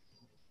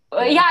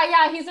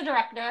 Yeah, he's a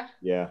director.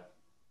 Yeah.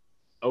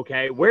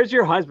 Okay, where's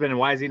your husband and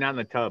why is he not in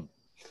the tub?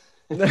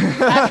 He's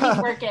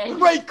working.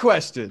 Great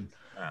question.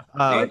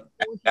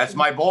 That's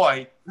my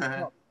boy.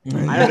 I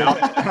don't know.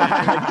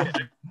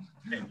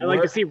 I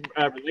like to see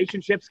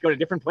relationships go to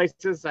different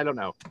places. I don't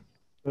know.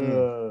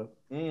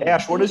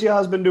 Ash, what does your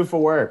husband do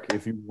for work,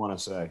 if you want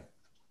to say?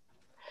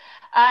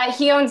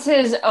 He owns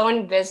his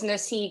own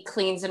business. He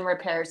cleans and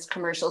repairs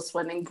commercial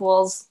swimming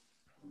pools.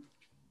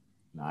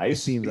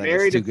 Nice. Seems like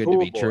Married it's too a good to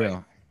be pool boy.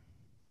 true.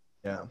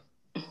 Yeah.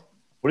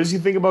 What does he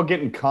think about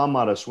getting cum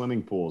out of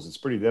swimming pools? It's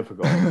pretty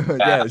difficult.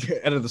 Yeah,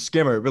 out of the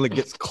skimmer, it really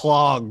gets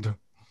clogged.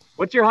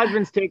 What's your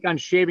husband's take on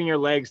shaving your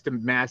legs to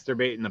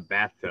masturbate in the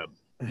bathtub?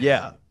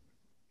 Yeah.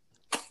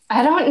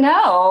 I don't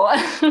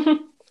know.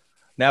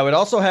 Now, it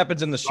also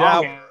happens in the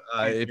shower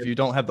if you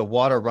don't have the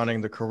water running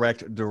the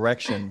correct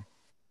direction.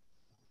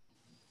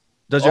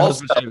 Does your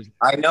Also, husband?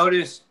 I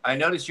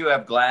noticed you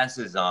have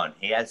glasses on.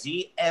 Has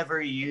he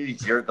ever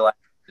used your glasses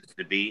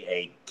to be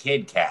a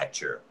kid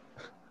catcher?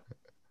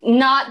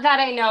 Not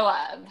that I know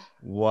of.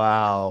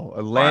 Wow,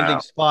 a landing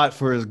spot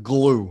for his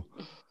glue.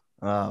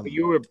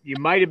 You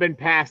might have been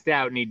passed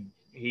out and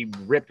he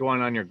ripped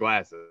one on your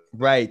glasses.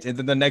 Right, and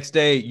then the next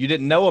day you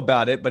didn't know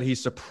about it, but he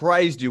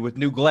surprised you with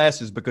new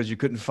glasses because you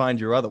couldn't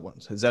find your other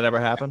ones. Has that ever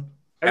happened?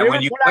 And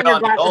when you put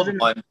on the old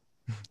one,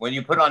 when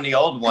you put on the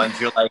old ones,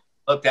 you're like,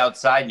 looked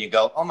outside and you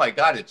go, oh my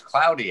God, it's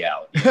cloudy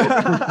out.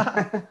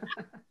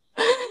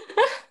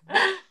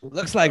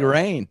 Looks like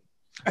rain.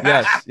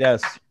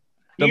 Yes.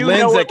 Do you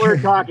know what we're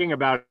talking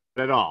about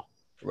at all?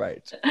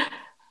 Right.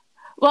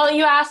 Well,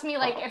 you asked me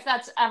like if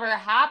that's ever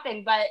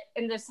happened, but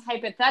in this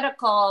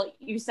hypothetical,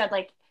 you said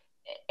like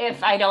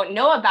if I don't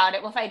know about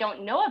it. Well, if I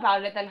don't know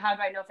about it, then how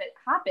do I know if it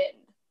happened?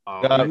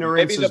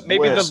 Maybe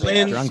the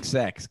lens, drunk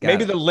sex.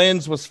 Maybe the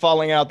lens was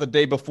falling out the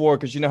day before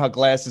because you know how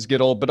glasses get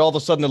old, but all of a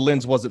sudden the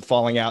lens wasn't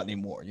falling out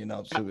anymore. You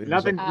know, so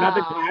nothing's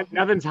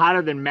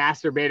hotter than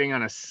masturbating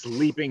on a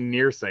sleeping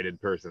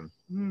nearsighted person.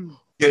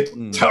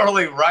 You're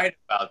totally right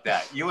about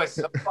that. You are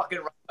so fucking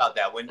right about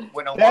that. When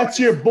a That's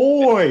woman, your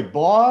boy,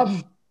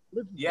 Bob.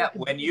 Yeah,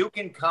 when you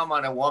can come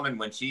on a woman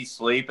when she's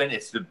sleeping,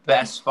 it's the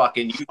best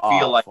fucking. You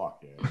feel like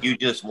you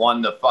just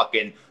won the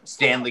fucking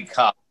Stanley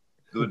Cup,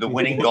 the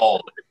winning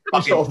goal.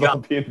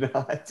 Fucking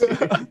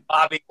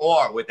Bobby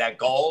Orr with that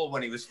goal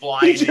when he was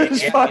flying. He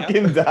just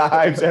fucking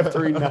dives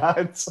after he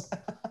nods.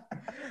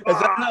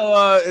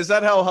 Is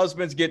that how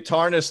husbands get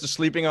tarnished? The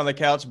sleeping on the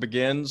couch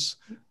begins.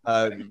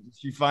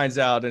 She finds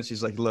out and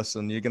she's like,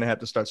 "Listen, you're gonna have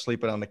to start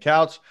sleeping on the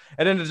couch,"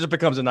 and then it just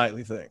becomes a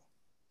nightly thing.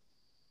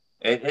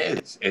 It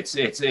is.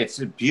 It's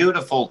a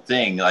beautiful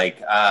thing.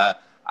 Like I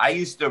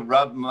used to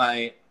rub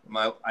my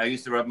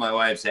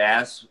wife's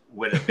ass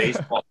with a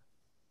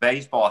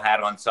baseball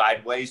hat on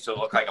sideways to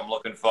look like I'm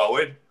looking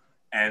forward.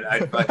 And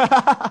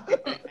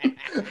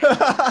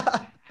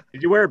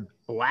did you wear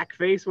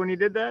blackface when you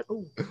did that?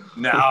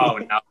 No,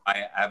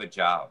 I have a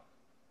job.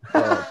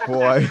 Oh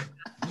boy.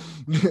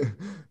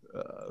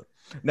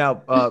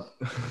 Now,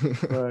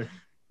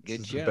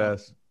 good job.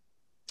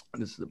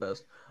 This is the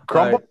best.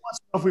 Crumble wants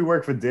to know if we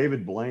work for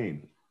David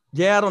Blaine.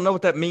 Yeah, I don't know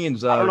what that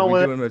means. I don't know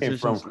where that came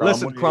from, Crumb.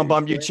 Listen,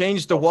 Crumbum, you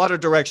changed the water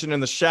direction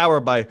in the shower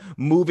by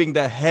moving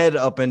the head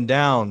up and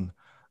down.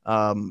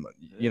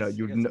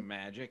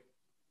 Magic.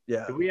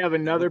 Yeah. Do we have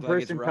another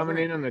person coming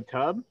in on the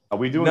tub? Are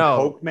we doing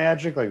Coke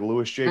magic like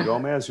Louis J.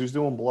 Gomez? Who's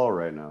doing blow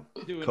right now?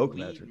 Coke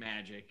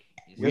magic.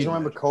 You guys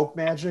remember Coke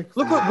magic?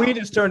 Look what weed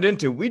has turned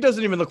into. Weed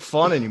doesn't even look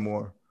fun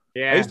anymore.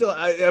 Yeah.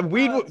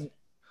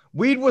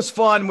 Weed was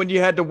fun when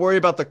you had to worry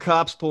about the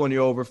cops pulling you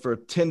over for a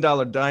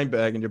 $10 dime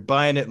bag and you're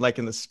buying it like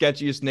in the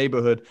sketchiest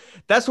neighborhood.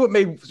 That's what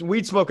made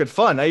weed smoking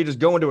fun. Now you just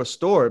go into a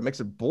store. It makes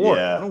it boring.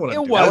 Yeah. I don't want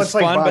It was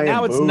fun, but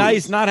now it's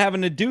nice not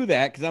having to do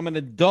that because I'm an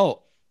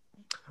adult.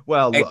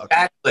 Well, look.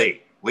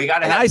 Exactly. We got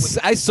to have.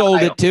 I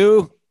sold it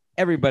too.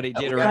 Everybody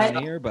did around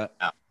here, but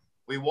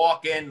we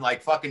walk in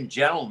like fucking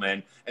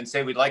gentlemen and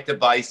say we'd like to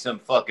buy some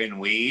fucking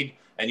weed,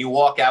 and you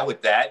walk out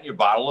with that and your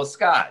bottle of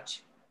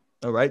scotch.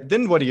 All right.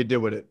 Then what do you do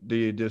with it? Do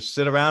you just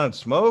sit around and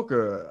smoke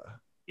or?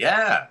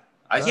 Yeah.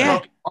 I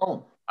smoke at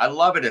home. I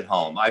love it at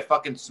home. I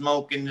fucking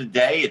smoke in the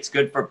day. It's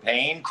good for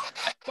pain.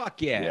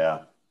 Fuck yeah. Yeah.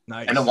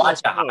 Nice. And to watch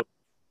it.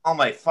 Oh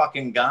my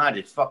fucking God.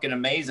 It's fucking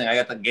amazing. I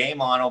got the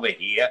game on over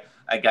here.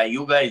 I got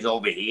you guys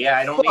over here.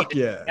 I don't need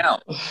yeah.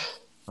 else.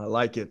 I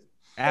like it.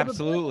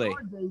 Absolutely.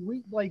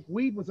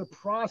 Weed was a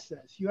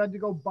process. You had to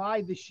go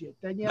buy the shit.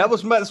 Then you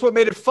that's what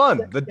made it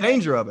fun. The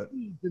danger of it.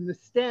 And the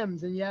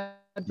stems, and you had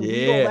to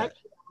read all that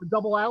shit on a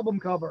double album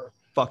cover.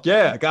 Fuck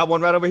yeah. I got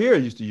one right over here I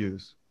used to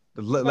use.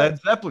 The Led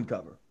Zeppelin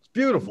cover. It's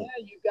beautiful.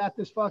 Yeah, you got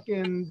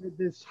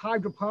this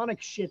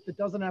hydroponic shit that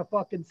doesn't have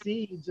fucking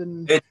seeds.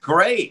 And it's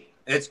great.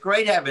 It's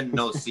great having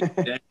no seeds.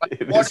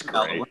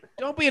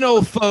 Don't be an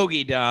old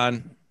fogey,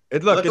 Don.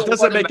 It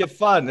doesn't make it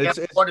fun. It's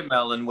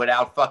watermelon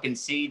without fucking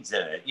seeds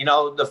in it. You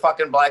know, the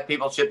fucking black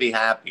people should be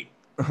happy.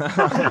 They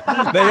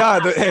are.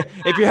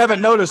 If you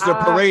haven't noticed, they're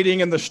parading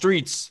in the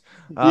streets.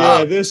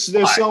 They're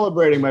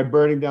celebrating by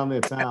burning down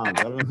their towns.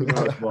 I don't know if you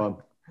know,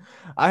 Bob.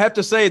 I have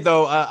to say,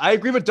 though, I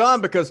agree with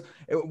Don, because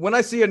when I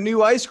see a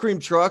new ice cream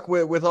truck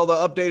with all the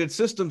updated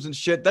systems and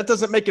shit, that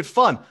doesn't make it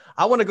fun.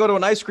 I want to go to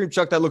an ice cream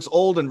truck that looks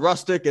old and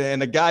rustic,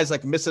 and the guy's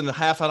like missing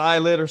half an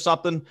eyeyelid or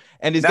something,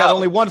 and he's got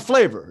only one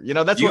flavor. You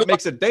know, that's what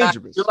makes it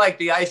dangerous. You're like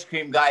the ice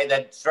cream guy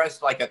that's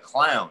dressed like a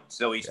clown,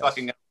 so he's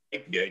fucking going to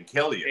rape you and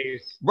kill you.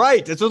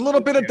 Right. It's a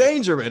little bit of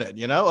danger in it,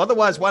 you know?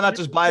 Otherwise, why not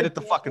just buy it at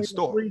the fucking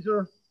store?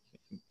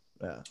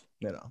 Yeah,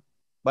 you know,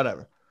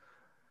 whatever.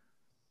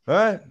 All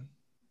right.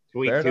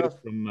 Sweet Tooth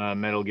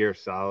from Metal Gear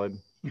Solid.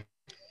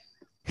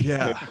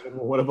 Yeah.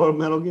 What about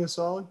Metal Gear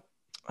Solid?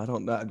 I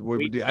don't know.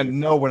 I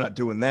know we're not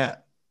doing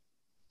that.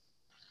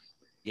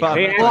 Yeah,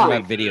 hey,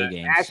 about video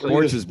games.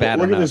 Sports is bad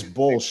enough. Look at this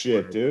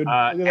bullshit, dude. Look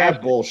at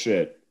that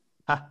bullshit.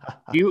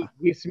 You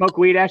smoke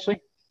weed,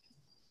 Ashley?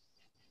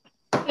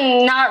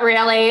 Not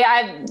really.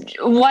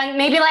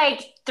 Maybe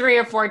like 3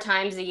 or 4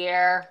 times a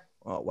year.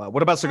 Oh wow.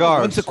 What about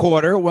cigars? Once a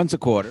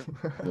quarter.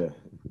 Yeah.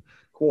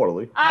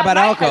 Quarterly. How about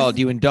alcohol? Do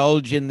you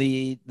indulge in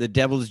the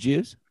devil's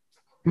juice?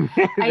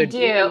 I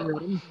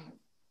do.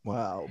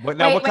 Wow. But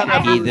now, what kind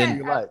of heathen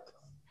do you like?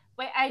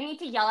 Wait, I need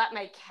to yell at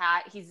my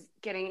cat. He's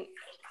getting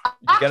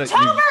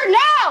October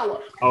now.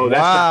 Oh,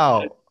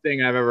 that's the best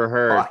thing I've ever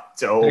heard.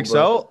 October. Think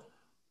so?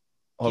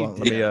 Hold on.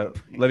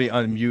 Let me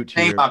unmute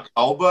here.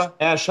 October.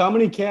 Ash, how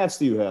many cats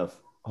do you have?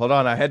 Hold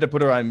on. I had to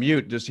put her on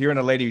mute. Just hearing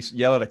a lady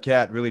yell at a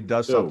cat really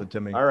does something to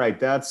me. All right,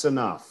 that's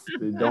enough.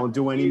 Don't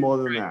do any more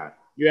than that.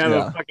 You have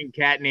a fucking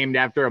cat named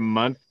after a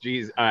month?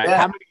 Jeez.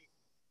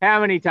 How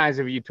many times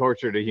have you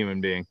tortured a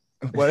human being?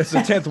 Well, it's the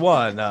 10th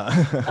one.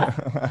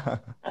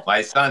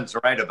 My son's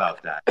right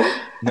about that.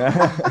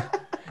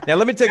 Now,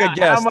 let me take a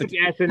guess. How much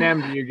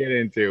S&M do you get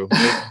into?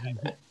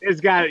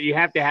 You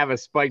have to have a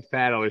spiked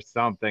paddle or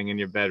something in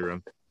your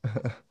bedroom.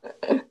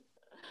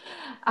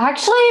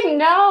 Actually,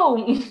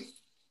 no.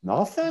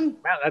 Nothing?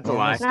 Well, that's a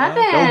lie.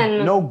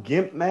 Nothing. No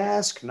gimp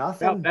mask?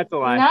 Nothing? No, that's a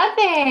lie.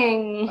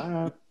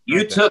 Nothing.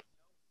 You took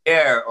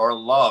care or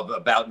love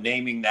about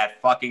naming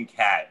that fucking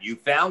cat. You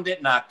found it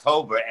in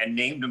October and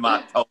named him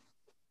October.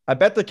 I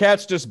bet the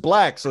cat's just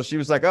black. So she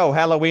was like, oh,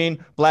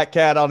 Halloween, black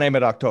cat, I'll name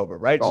it October,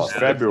 right? Oh,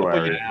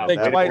 February. Way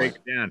to break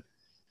it down.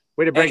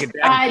 Way to break it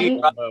down.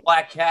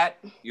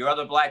 Your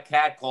other black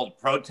cat called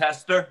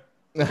Protester?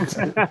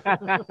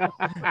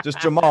 Just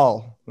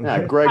Jamal.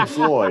 Yeah, Greg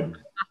Floyd.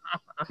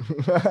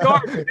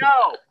 George,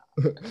 no.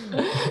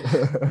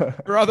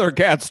 Your other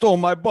cat stole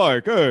my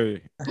bike.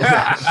 Hey.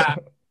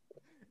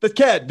 The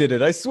cat did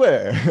it, I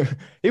swear.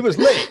 He was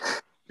late.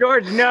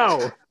 George,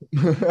 no.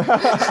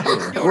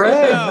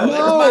 Greg,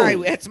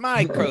 no. It's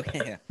my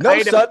croquet. No, I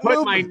had to son,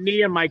 put my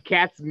knee on my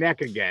cat's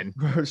neck again.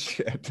 Oh,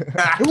 shit.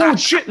 You won't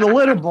shit in the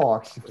litter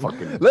box.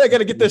 Fucking. I got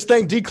to get this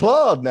thing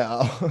declawed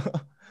now.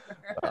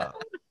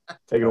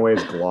 Taking away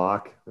his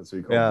Glock. That's what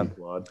you call it,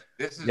 declawed.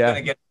 This is going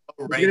to get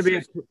so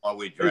racist while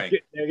we drink.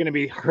 They're going to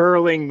be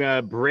hurling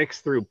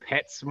bricks through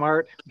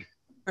PetSmart.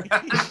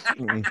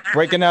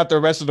 Breaking out the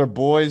rest of their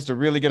boys to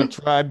really get a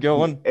tribe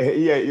going.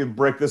 Yeah, you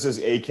break this as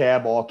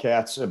ACAB, all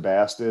cats are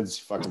bastards.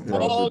 Fucking throw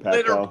all through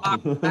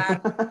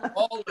Petco.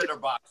 All litter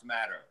box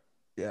matter.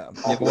 Yeah.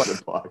 All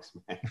litter box,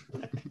 man.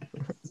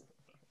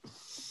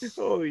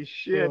 Holy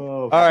shit.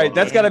 Oh, all right,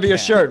 that's got to be a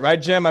shirt, right,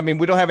 Jim? I mean,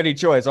 we don't have any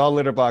choice. All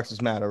litter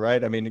boxes matter,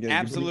 right? I mean,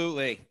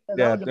 absolutely.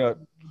 Yeah.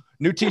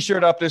 New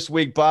T-shirt up this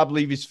week. Bob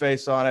Levy's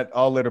face on it.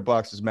 All litter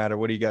boxes matter.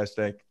 What do you guys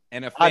think?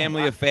 And a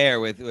family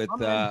affair with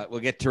we'll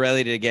get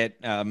Torelli to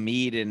get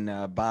Mead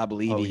and Bob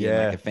Levy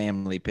in like a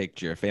family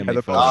picture, family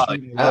photo.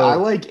 I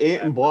like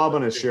Aunt and Bob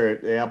on a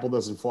shirt. The apple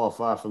doesn't fall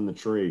far from the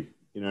tree.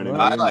 You know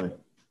what I mean?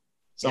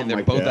 And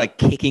they're both like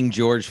kicking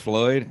George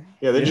Floyd.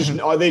 Yeah, they just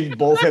they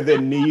both have their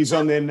knees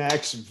on their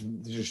necks,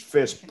 just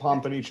fist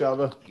pumping each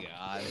other.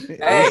 God,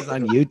 this is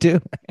on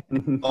YouTube.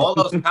 All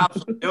those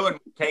cops were doing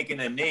taking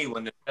a knee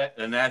when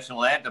the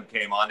national anthem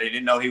came on. They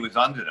didn't know he was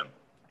under them.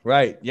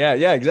 Right. Yeah,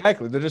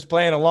 exactly. They're just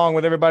playing along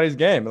with everybody's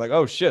game. Like,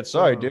 oh shit,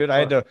 sorry, dude. I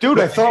had to. Dude,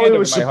 I thought we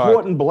were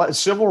supporting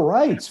civil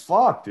rights.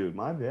 Fuck, dude,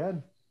 my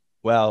bad.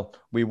 Well,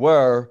 we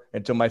were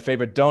until my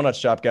favorite donut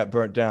shop got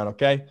burnt down.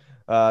 Okay.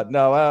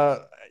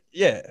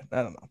 Yeah,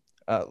 I don't know.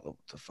 What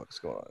the fuck's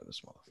going on with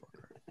this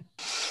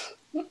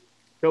motherfucker?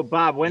 So,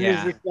 Bob, when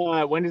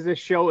does this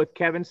show with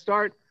Kevin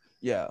start?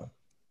 Yeah.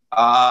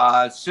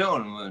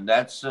 Soon.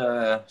 That's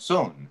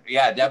soon.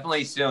 Yeah,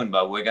 definitely soon.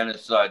 But we're gonna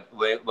start.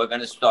 We're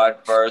gonna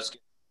start first.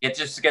 Get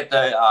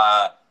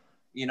the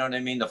you know what I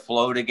mean, the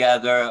flow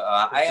together.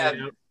 I have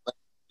to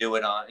do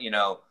it on,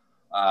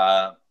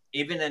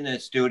 even in the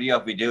studio.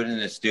 If we do it in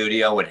the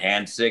studio with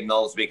hand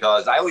signals,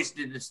 because I always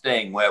did this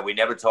thing where we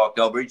never talked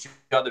over each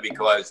other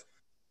because,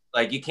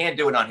 like, you can't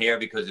do it on here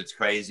because it's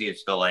crazy.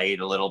 It's delayed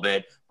a little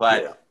bit.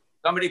 But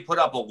somebody put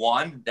up a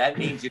 1, that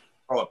means you can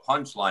throw a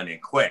punchline in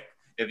quick.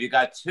 If you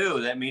got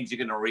 2, that means you're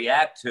going to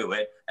react to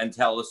it and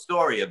tell a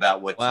story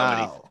about what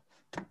somebody.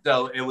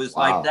 So it was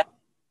like that.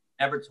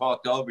 Never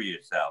talked over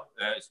yourself,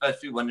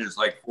 especially when there's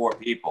like 4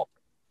 people.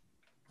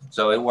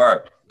 So it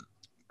worked.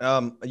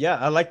 Yeah,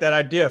 I like that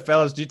idea,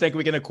 fellas. Do you think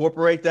we can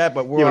incorporate that?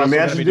 But we're also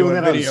imagine doing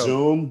that video on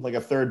Zoom, like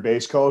a third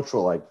base coach. We're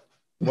like,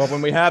 well,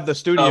 when we have the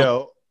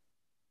studio,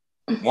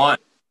 1.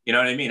 You know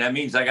what I mean? That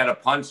means I got a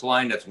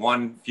punchline that's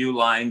few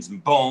lines,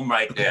 and boom,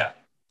 right there.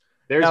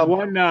 There's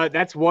one.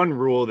 That's one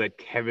rule that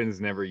Kevin's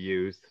never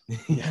used.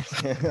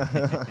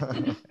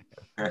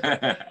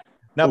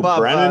 Now, Bob,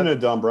 Brennan or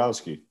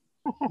Dombrowski.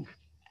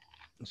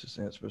 Let's just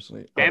answer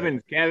personally.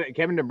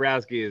 Kevin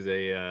Dombrowski is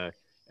a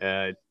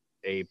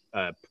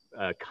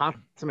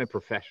consummate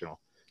professional.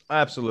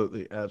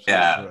 Absolutely.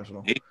 Yeah,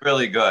 professional. He's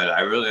really good.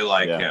 I really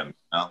like him.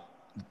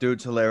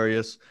 Dude's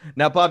hilarious.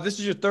 Now, Bob, this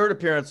is your 3rd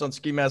appearance on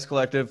Ski Mask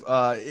Collective.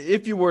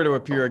 If you were to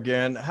appear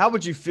again, how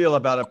would you feel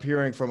about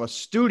appearing from a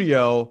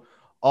studio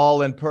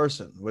all in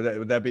person?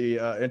 Would that be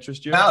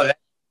interest you? No,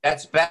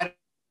 that's better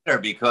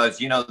because,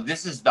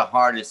 this is the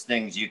hardest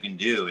things you can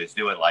do is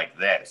do it like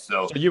this.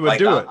 So you would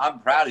do it. I'm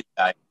proud of you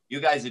guys. You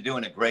guys are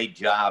doing a great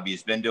job.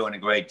 You've been doing a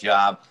great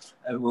job.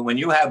 When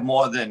you have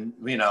more than,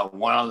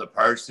 one other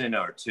person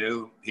or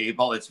 2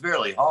 people, it's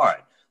really hard.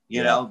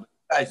 You know, you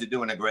guys are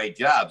doing a great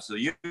job. So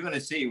you're going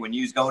to see when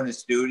you go in the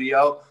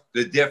studio,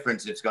 the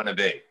difference it's going to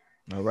be.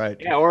 All right.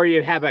 Yeah, or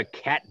you have a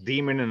cat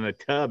demon in the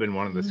tub in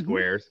one of the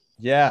squares.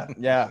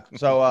 Yeah.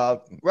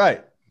 So,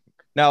 right.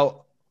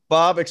 Now,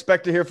 Bob,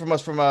 expect to hear from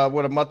us from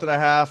a month and a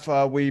half.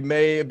 We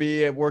may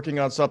be working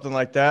on something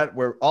like that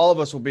where all of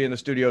us will be in the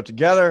studio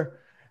together,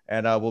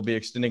 and we'll be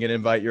extending an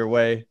invite your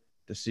way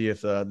to see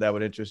if that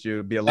would interest you.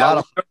 It'd be a lot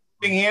of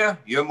moving here.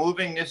 You're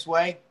moving this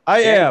way.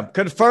 I am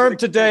confirmed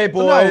today,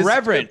 boys. No,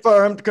 Reverend.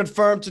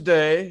 Confirmed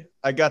today.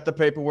 I got the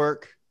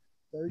paperwork.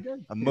 Very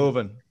good. I'm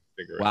moving.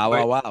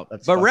 Wow.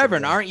 But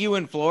Reverend, aren't you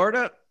in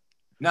Florida?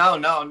 No.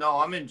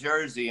 I'm in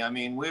Jersey. I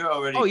mean, we're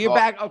already. Oh, you're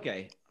back.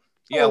 Okay.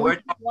 Yeah, we're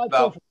talking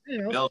about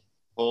building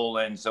pool,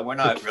 and so we're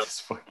not really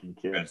fucking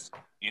kids.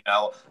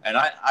 And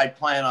I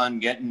plan on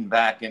getting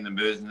back in the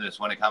business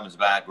when it comes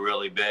back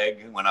really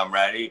big when I'm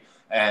ready.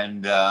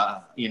 And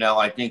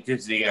I think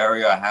this is the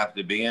area I have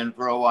to be in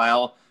for a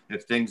while.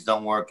 If things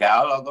don't work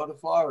out, I'll go to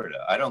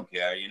Florida. I don't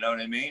care. You know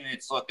what I mean?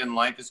 It's looking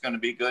like it's going to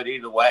be good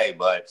either way.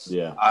 But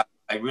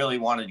I really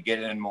wanted to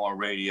get in more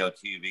radio,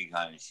 TV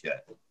kind of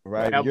shit.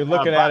 Right. You're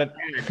looking at it.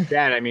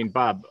 Dad, I mean,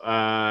 Bob,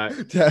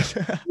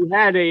 you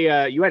had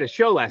a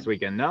show last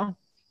weekend, no?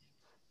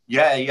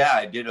 Yeah.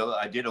 I did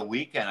a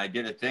weekend. I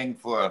did a thing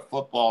for a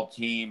football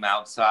team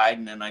outside,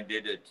 and then I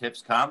did a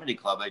Tips Comedy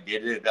Club. I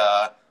did it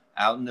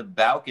out in the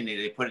balcony.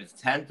 They put a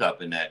tent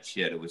up in that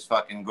shit. It was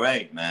fucking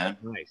great, man.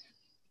 Nice.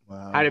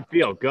 Wow. How'd it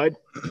feel? Good?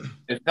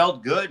 It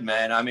felt good,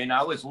 man. I mean,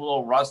 I was a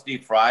little rusty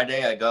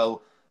Friday. I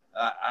go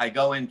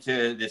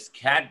into this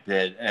cat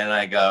pit, and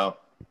I go,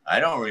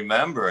 I don't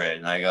remember it.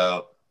 And I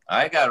go,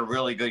 I got a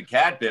really good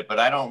cat bit, but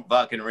I don't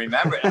fucking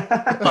remember it.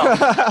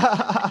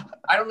 I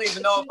don't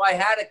even know if I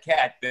had a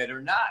cat bit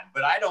or not,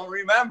 but I don't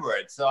remember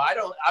it. So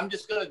I'm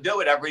just going to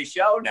do it every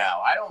show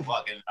now. I don't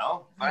fucking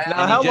know.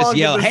 Now, just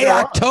yell, hey,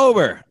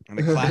 October. And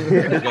the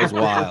clap goes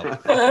wild.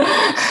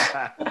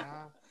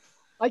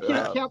 I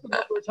can't count the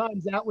number of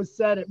times that was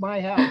said at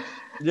my house.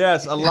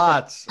 Yes, a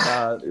lot.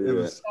 It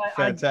was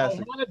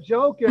fantastic. I had a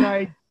joke and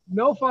I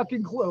no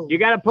fucking clue. You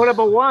got to put up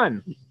a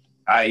 1.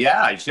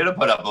 I should have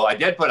put up. I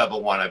did put up a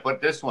 1. I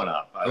put this one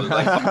up. I was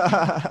like,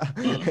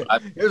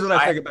 here's what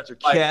I think about your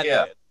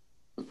cat.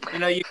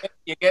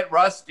 You get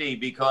rusty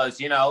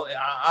because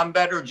I'm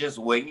better just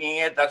winging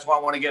it. That's why I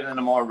want to get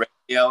into more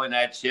radio and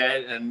that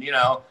shit. And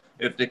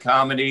if the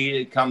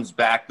comedy comes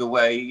back the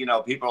way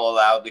people are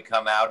allowed to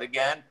come out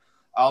again,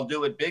 I'll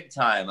do it big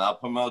time. I'll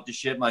promote the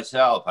shit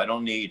myself. I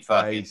don't need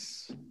fucking.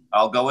 Nice.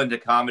 I'll go into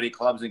comedy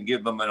clubs and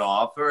give them an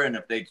offer, and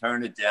if they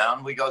turn it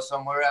down, we go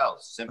somewhere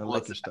else. Simple. I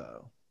like your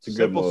style.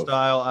 Simple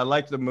style. I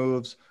like the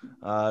moves.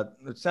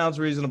 It sounds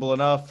reasonable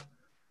enough.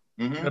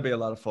 Mm-hmm. It's gonna be a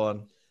lot of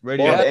fun.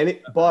 Radio.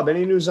 Bob,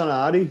 any news on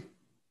Adi?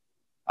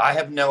 I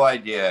have no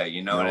idea.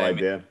 You know what I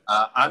mean?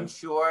 I'm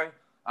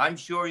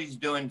sure he's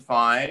doing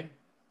fine.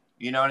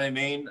 You know what I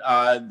mean?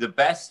 The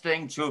best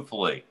thing,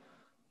 truthfully,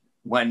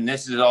 when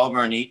this is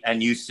over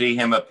and you see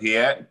him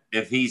appear,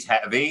 if he's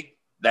heavy,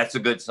 that's a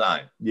good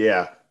sign.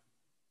 Yeah.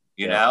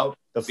 You know?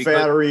 The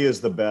fatter he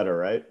is, the better,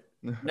 right?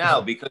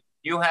 No, because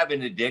you have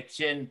an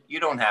addiction, you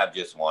don't have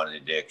just one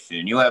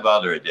addiction. You have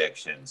other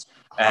addictions.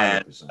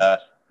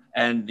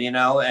 And you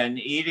know, and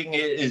eating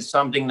is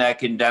something that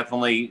can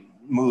definitely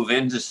move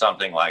into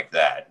something like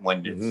that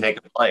when it's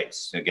taking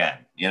place again,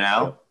 you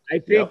know? I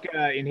think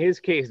in his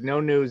case, no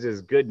news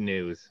is good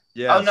news.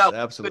 Yeah, oh, no,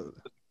 absolutely.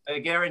 I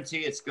guarantee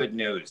it's good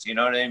news. You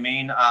know what I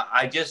mean?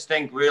 I just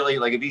think really,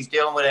 like, if he's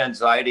dealing with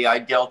anxiety, I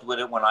dealt with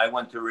it when I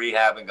went to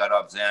rehab and got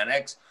off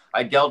Xanax.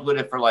 I dealt with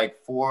it for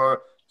like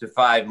 4 to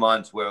 5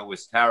 months where it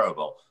was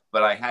terrible,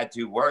 but I had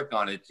to work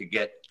on it to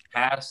get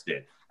past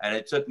it. And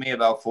it took me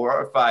about 4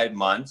 or 5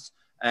 months.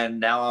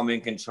 And now I'm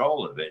in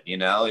control of it. You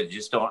know,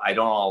 I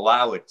don't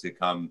allow it to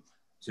come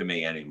to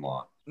me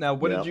anymore. Now,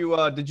 what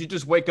did you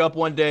just wake up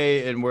one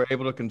day and were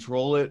able to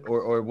control it,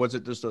 or was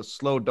it just a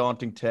slow,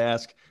 daunting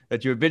task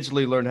that you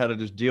eventually learned how to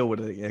just deal with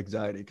the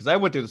anxiety? Because I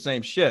went through the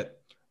same shit.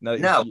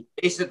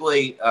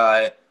 Basically,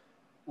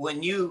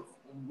 when you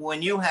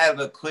have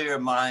a clear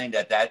mind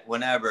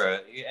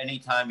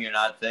anytime you're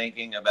not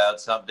thinking about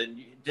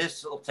something,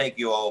 this will take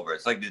you over.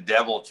 It's like the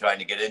devil trying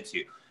to get into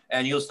you.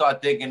 And you'll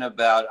start thinking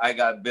about, I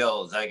got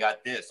bills, I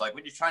got this. Like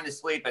when you're trying to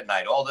sleep at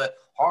night, all the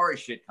horror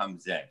shit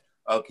comes in.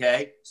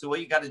 Okay. So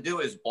what you got to do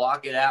is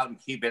block it out and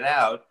keep it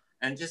out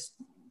and just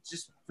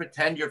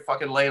pretend you're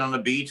fucking laying on the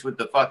beach with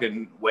the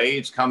fucking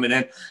waves coming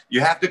in.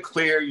 You have to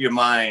clear your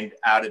mind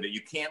out of it.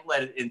 You can't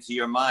let it into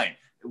your mind.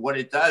 What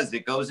it does,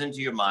 it goes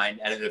into your mind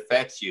and it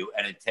affects you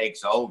and it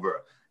takes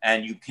over.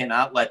 And you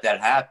cannot let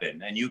that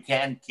happen. And you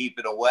can keep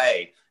it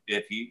away.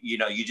 If you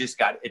just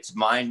got it's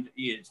mind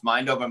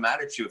over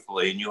matter,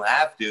 truthfully, and you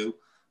have to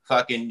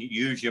fucking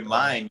use your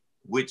mind,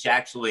 which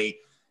actually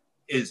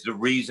is the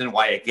reason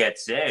why it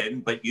gets in,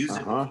 but use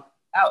it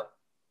out.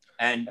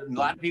 And a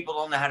lot of people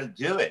don't know how to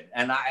do it.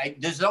 And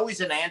there's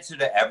always an answer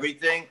to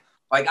everything.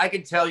 Like I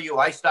can tell you,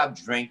 I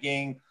stopped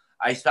drinking,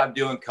 I stopped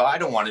doing coke. I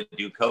don't want to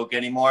do coke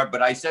anymore.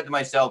 But I said to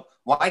myself,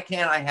 why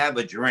can't I have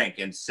a drink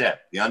and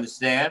sip? You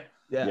understand?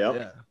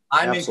 Yeah.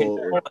 I'm in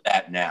control of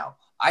that now.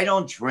 I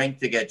don't drink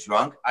to get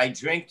drunk. I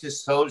drink to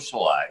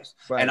socialize.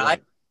 I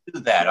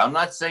do that. I'm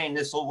not saying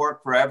this will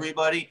work for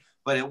everybody,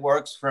 but it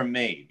works for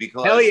me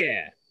because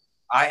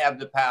I have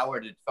the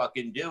power to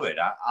fucking do it.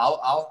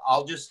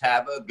 I'll just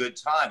have a good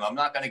time. I'm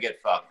not going to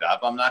get fucked up.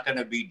 I'm not going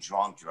to be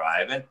drunk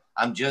driving.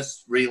 I'm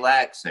just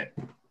relaxing.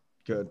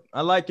 Good. I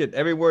like it.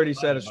 Every word he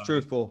said is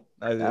truthful.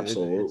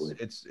 Absolutely.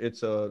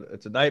 It's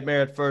a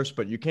nightmare at first,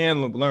 but you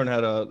can learn how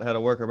to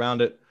work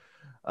around it.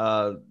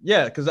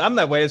 Because I'm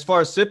that way. As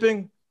far as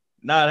sipping,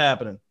 not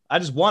happening. I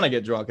just want to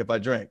get drunk if I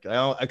drink.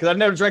 Because I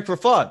never drank for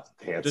fun.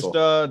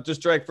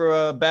 Just drank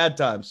for a bad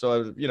time.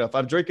 So if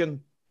I'm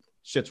drinking,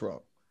 shit's wrong.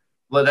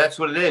 Well, that's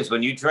what it is.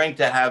 When you drink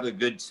to have a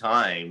good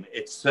time,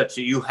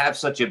 you have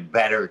such a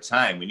better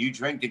time. When you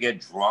drink to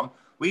get drunk,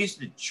 we used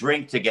to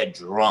drink to get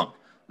drunk.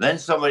 Then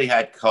somebody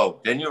had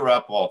coke. Then you're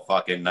up all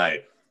fucking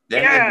night.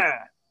 Then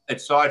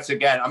it starts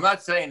again. I'm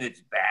not saying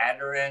it's bad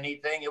or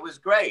anything. It was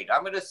great.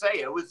 I'm going to say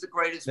it was the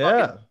greatest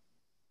fucking.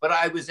 But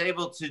I was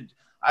able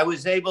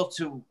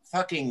to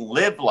fucking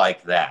live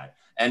like that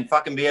and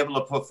fucking be able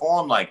to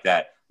perform like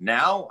that.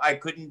 Now I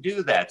couldn't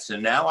do that. So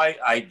now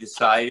I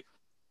decided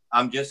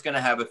I'm just going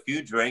to have a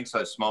few drinks.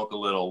 I smoke a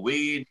little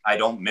weed. I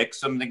don't mix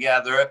them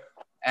together.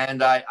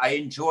 And I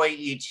enjoy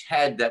each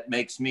head that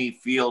makes me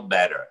feel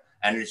better.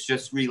 And it's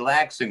just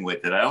relaxing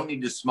with it. I don't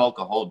need to smoke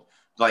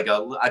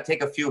I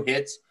take a few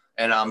hits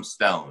and I'm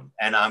stoned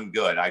and I'm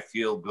good. I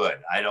feel good.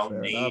 I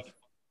don't need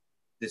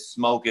to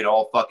smoke it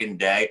all fucking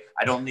day.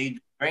 I don't need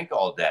to drink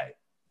all day.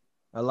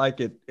 I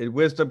like it.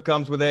 Wisdom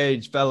comes with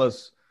age,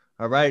 fellas.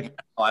 All right.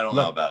 I don't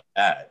know about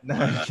that. No,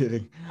 I'm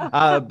kidding.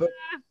 But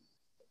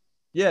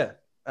yeah,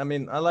 I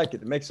mean, I like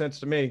it. It makes sense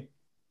to me.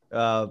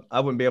 I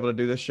wouldn't be able to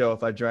do this show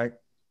if I drank,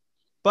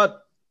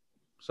 but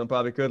some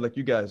probably could, like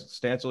you guys.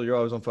 Stancil, you're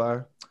always on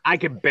fire. I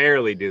could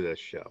barely do this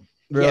show.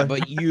 Really? Yeah,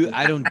 but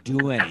I don't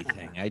do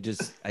anything. I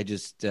just.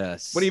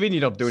 What do you mean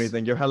you don't do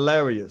anything? You're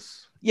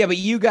hilarious. Yeah, but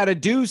you got to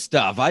do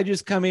stuff. I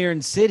just come here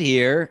and sit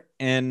here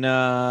and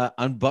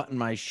unbutton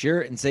my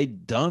shirt and say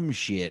dumb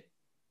shit.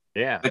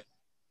 Yeah. Look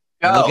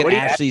at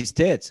Ashley's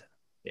tits.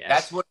 Yes.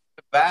 That's what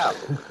it's about.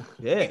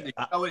 Yeah. The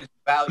show is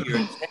about your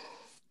tits.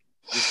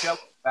 The show is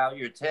about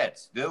your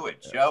tits. Do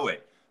it. Show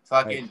it.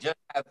 Fucking just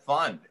have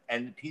fun.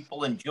 And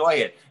people enjoy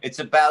it. It's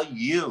about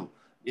you.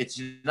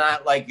 It's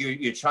not like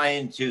you're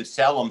trying to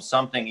sell them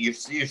something. You're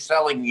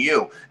selling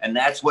you. And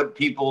that's what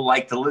people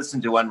like to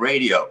listen to on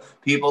radio.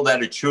 People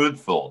that are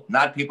truthful,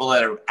 not people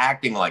that are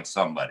acting like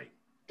somebody.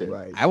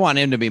 Right. I want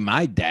him to be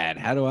my dad.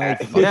 How do I?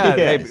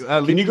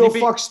 Can you go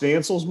fuck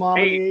Stancil's mom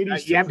in the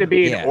 80s? You have to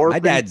be an orphan. My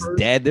dad's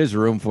dead. There's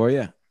room for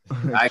you.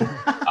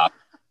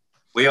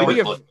 We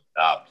always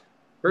stopped.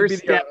 First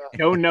step,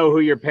 don't know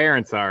who your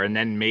parents are, and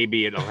then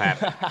maybe it'll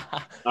happen.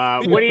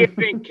 What do you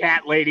think,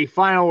 cat lady?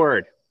 Final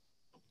word.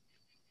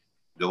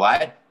 Do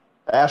what?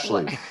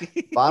 Ashley,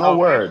 final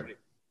word.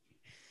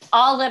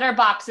 All litter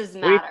boxes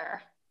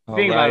matter. All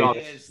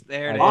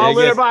right. All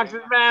litter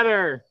boxes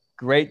matter.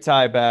 Great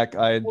tie back.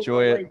 I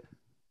enjoy it.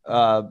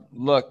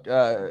 Look,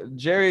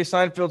 Jerry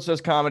Seinfeld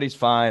says comedy's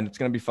fine. It's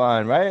gonna be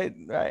fine, right?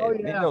 Right. Oh,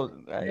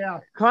 yeah. Right? Yeah.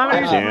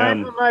 Comedy's Damn.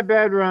 fine from my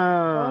bedroom.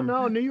 Oh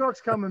no, New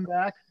York's coming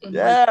back.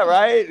 Yeah,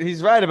 right.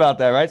 He's right about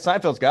that, right?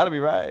 Seinfeld's got to be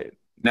right.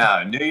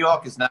 No, New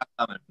York is not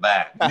coming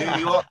back.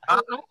 New York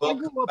I will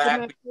grew come up in back.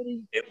 that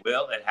city. It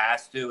will. It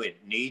has to. It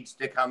needs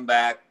to come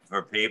back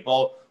for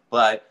people.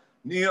 But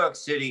New York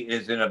City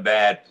is in a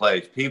bad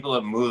place. People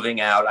are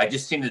moving out. I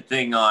just seen the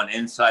thing on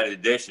Inside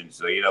Edition,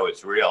 so you know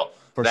it's real.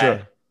 For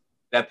sure.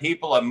 That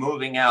people are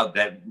moving out.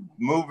 That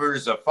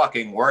movers are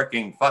fucking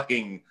working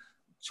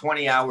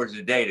 20 hours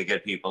a day to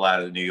get people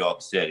out of New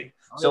York City.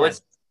 So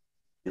it's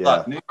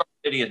look, New York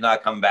City has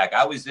not come back.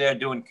 I was there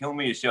doing Kill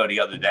Me a show the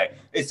other day.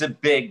 It's a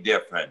big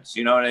difference.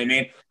 You know what I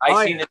mean?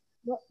 I seen it.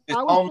 This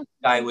homeless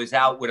guy was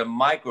out with a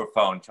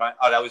microphone trying.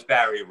 Oh, that was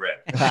Barry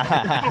Rip.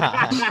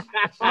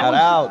 Shout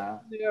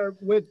out. There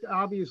with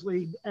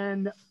obviously,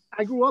 and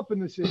I grew up in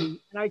the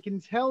city, and I can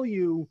tell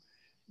you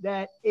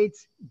that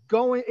it's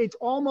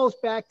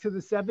almost back to the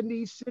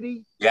 70s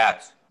city.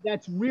 Yes.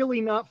 That's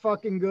really not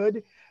fucking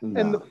good. No.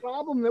 And the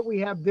problem that we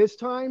have this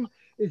time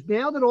is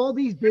now that all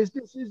these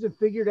businesses have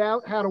figured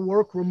out how to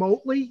work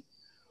remotely,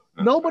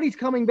 nobody's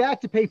coming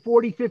back to pay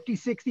 40, 50,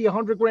 60,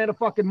 100 grand a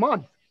fucking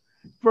month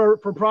for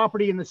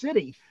property in the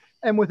city.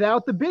 And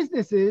without the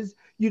businesses,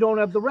 you don't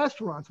have the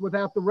restaurants.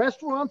 Without the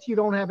restaurants, you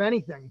don't have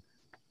anything.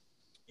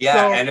 Yeah,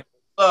 So- and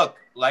look,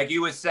 like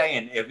you were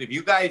saying, if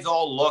you guys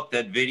all looked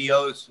at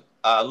videos,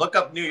 look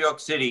up New York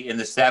City in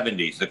the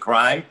 70s, the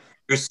crime,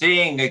 you're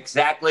seeing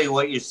exactly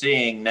what you're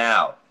seeing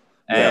now.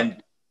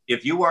 And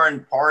if you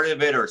weren't part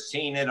of it or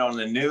seen it on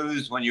the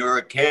news when you were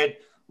a kid,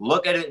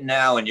 look at it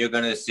now and you're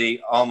going to see,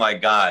 oh my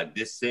God,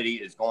 this city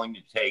is going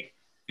to take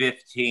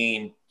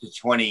 15 to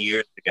 20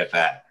 years to get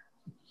back.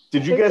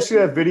 Did you guys see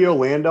that video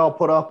Landau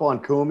put up on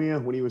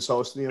Cumia when he was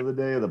hosting the other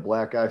day of the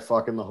black guy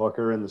fucking the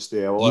hooker in the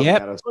stairwell?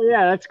 Yep. Oh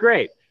yeah, that's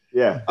great.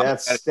 Yeah,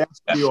 that's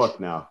New York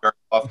now.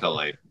 Off the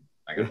late.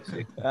 I gotta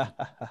see. Yeah,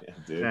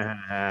 dude.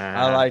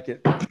 I like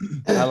it.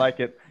 I like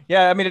it.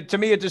 Yeah, I mean, to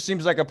me, it just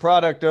seems like a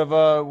product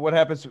of what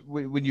happens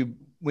when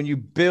you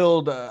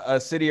build a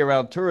city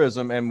around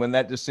tourism, and when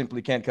that just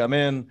simply can't come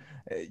in,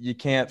 you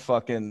can't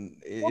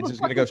fucking. It's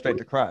just gonna go straight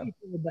to crime.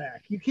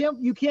 Back.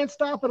 You can't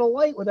stop at a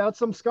light without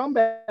some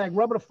scumbag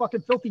rubbing a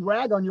fucking filthy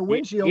rag on your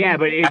windshield. Yeah,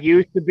 but it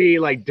used to be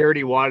like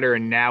dirty water,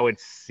 and now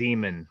it's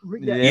semen.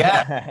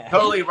 Yeah,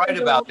 totally right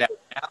about that.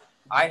 Now,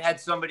 I had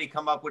somebody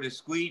come up with a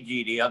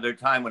squeegee the other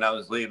time when I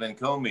was leaving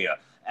Cumia,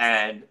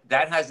 and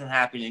that hasn't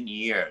happened in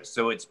years.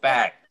 So it's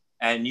back,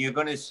 and you're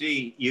gonna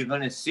see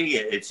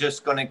it. It's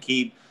just gonna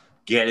keep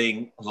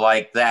getting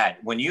like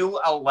that. When you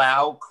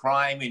allow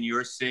crime in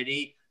your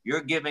city,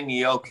 you're giving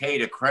the okay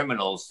to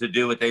criminals to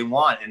do what they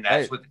want, and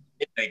that's what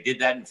they did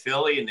that in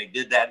Philly, and they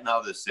did that in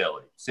other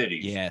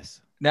cities.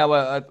 Yes. Now,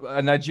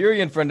 a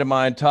Nigerian friend of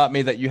mine taught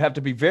me that you have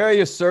to be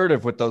very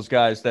assertive with those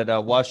guys that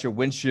wash your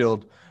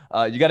windshield.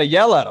 You got to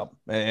yell at them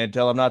and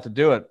tell them not to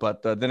do it.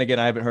 But then again,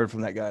 I haven't heard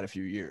from that guy in a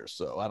few years,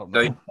 so I don't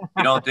know. So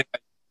you don't think I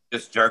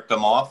just jerk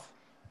them off?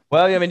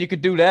 Well, I mean, you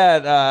could do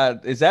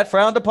that. Is that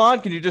frowned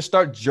upon? Can you just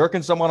start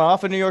jerking someone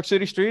off in New York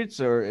City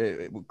streets,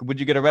 or would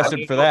you get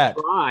arrested for that?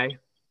 Try.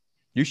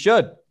 You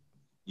should.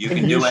 You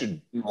can do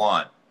anything you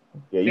want.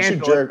 Yeah, you should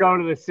Let's jerk. go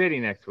to the city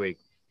next week.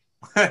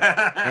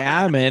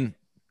 Yeah, I'm in.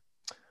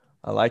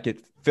 I like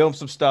it. Film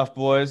some stuff,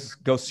 boys.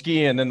 Go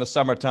skiing in the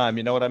summertime.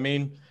 You know what I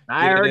mean?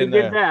 I Get it already in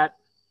did there. that.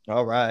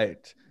 All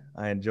right.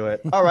 I enjoy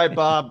it. All right,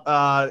 Bob.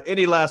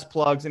 Any last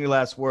plugs? Any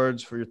last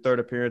words for your third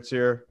appearance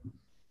here?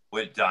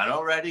 We're done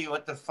already?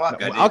 What the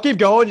fuck? I'll keep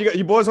going.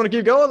 You boys want to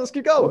keep going? Let's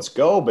keep going. Let's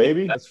go,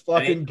 baby. Let's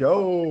fucking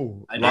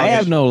go. I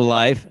have no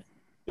life.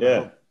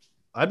 Yeah.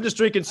 I'm just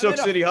drinking Silk in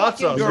a City hot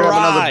fucking sauce. garage.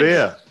 Grab another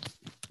beer.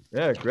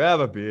 Yeah,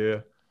 grab a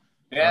beer.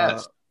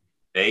 Yes.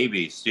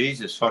 Babies.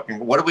 Jesus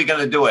fucking. What are we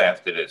going to do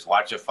after this?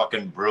 Watch a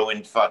fucking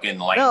Bruin fucking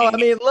lightning? No, I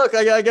mean, look,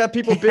 I got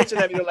people bitching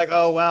at me. They're like,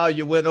 oh, wow,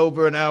 you went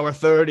over an hour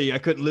 30. I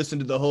couldn't listen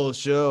to the whole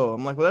show.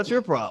 I'm like, well, that's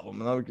your problem.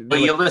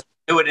 But you listen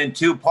to it in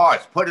 2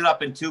 parts. Put it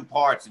up in 2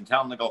 parts and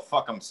tell him to go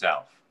fuck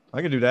himself.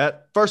 I can do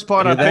that. First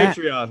part on Do that?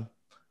 Patreon.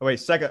 Oh, wait,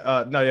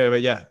 second. No,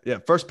 yeah.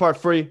 First part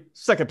free.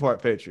 Second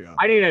part Patreon.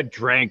 I need a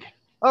drink.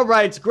 All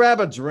right, grab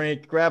a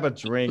drink. Grab a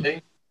drink.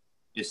 See?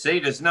 You see,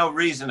 there's no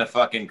reason to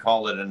fucking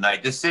call it a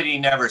night. The city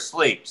never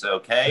sleeps,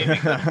 okay?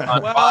 Because it's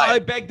on Well, fire. I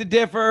beg to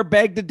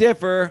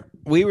differ.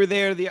 We were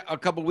there a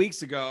couple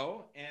weeks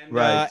ago, and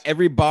Right.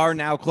 every bar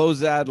now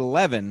closes at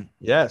 11.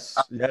 Yes.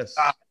 That's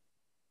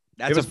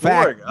It a was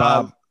fact, boring.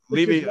 Bob. Which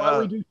Levy, is why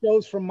we do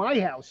shows from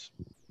my house.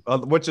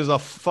 which is a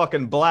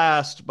fucking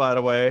blast, by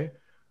the way.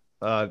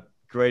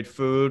 Great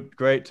food,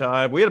 great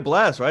time. We had a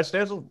blast, right,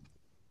 Stancil?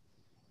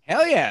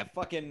 Hell yeah.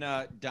 Fucking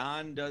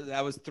Don does.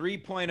 That was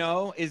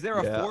 3.0. Is there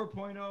a Yeah.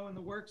 4.0 in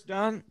the works,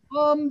 Don?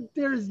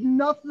 There's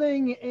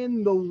nothing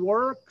in the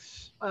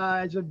works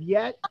as of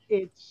yet.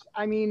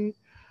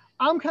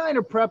 I'm kind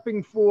of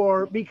prepping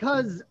for,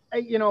 because,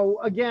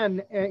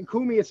 again, and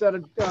Kumi said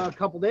a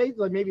couple days,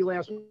 like maybe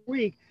last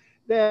week,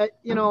 that,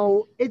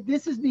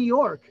 this is New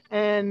York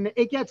and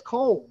it gets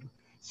cold.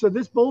 So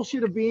this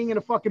bullshit of being in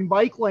a fucking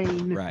bike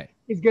lane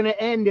is going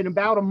to end in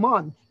about a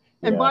month.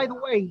 And by the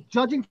way,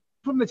 judging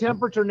from the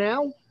temperature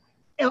now,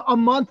 a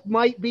month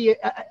might be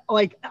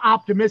like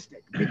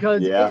optimistic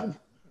because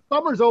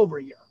summer's over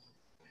here.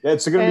 Yeah,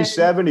 it's going to be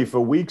 70 for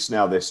weeks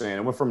now, they're saying.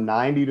 It went from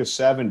 90 to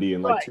 70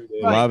 in like 2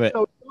 days. Love it.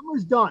 So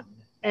summer's done.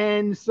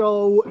 And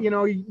so, you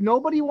know,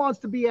 nobody wants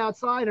to be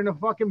outside in a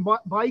fucking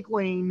bike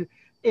lane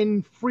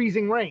in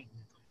freezing rain.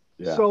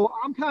 Yeah. So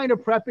I'm kind of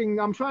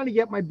prepping. I'm trying to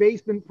get my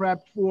basement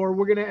prepped for,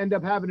 we're going to end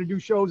up having to do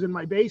shows in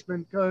my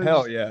basement. Cause,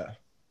 hell yeah.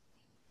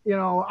 You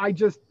know,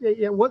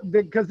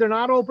 because they're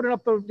not opening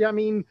up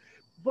fucking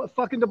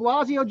de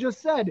Blasio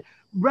just said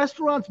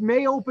restaurants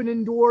may open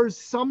indoors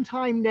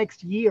sometime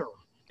next year.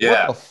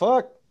 Yeah. What the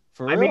fuck?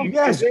 For real? I mean, you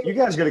guys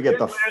got to get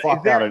the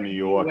fuck out of New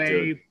York,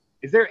 dude.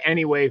 Is there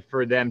any way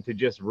for them to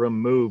just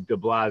remove de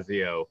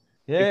Blasio?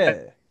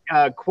 Yeah.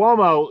 Because,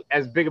 Cuomo,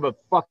 as big of a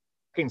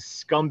fucking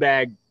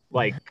scumbag,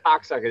 like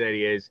cocksucker that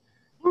he is,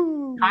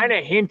 kind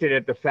of hinted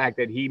at the fact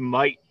that he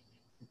might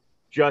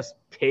just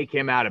take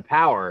him out of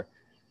power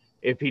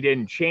if he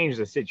didn't change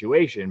the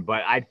situation.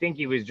 But I think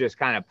he was just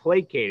kind of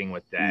placating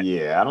with that.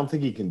 Yeah, I don't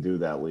think he can do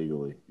that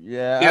legally.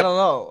 Yeah. I don't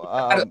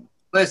know.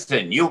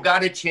 Listen, you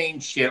got to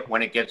change shit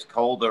when it gets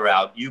colder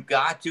out. You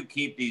got to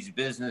keep these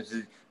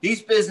businesses.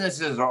 These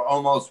businesses are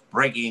almost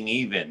breaking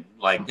even.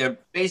 Like they're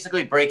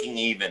basically breaking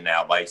even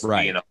now by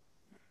speeding up.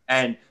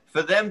 And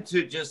for them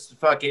to just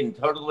fucking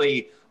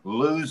totally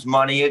lose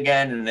money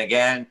again and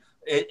again,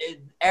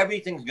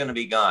 everything's going to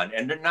be gone.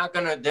 And they're not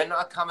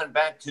coming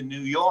back to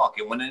New York.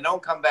 And when they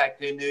don't come back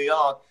to New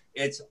York,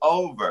 it's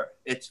over.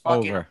 It's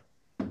fucking over.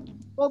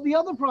 Well, the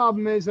other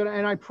problem is, and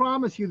I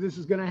promise you this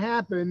is going to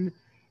happen,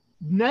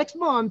 next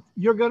month,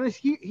 you're going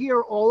to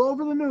hear all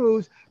over the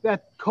news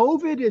that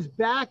COVID is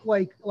back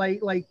like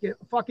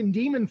fucking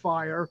demon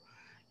fire.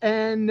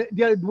 And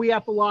we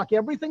have to lock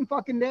everything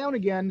fucking down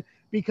again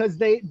because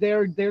they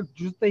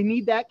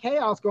need that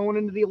chaos going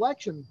into the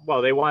election.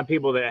 Well, they want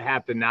people that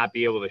have to not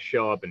be able to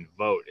show up and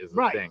vote is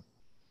the thing.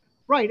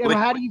 Right. And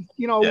how do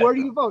where do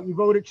you vote? You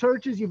vote at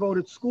churches, you vote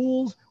at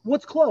schools.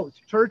 What's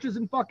closed? Churches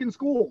and fucking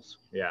schools.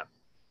 Yeah.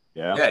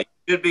 Yeah, you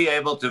should be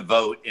able to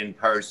vote in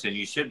person.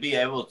 You should be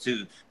able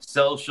to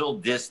social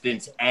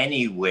distance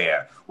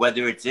anywhere,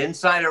 whether it's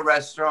inside a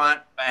restaurant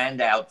and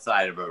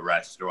outside of a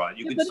restaurant.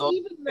 You can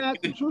do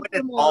it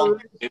at home.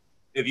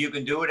 If you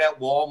can do it at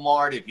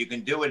Walmart, if you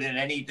can do it in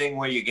anything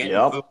where you're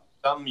getting food,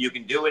 something, you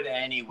can do it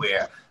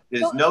anywhere.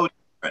 There's no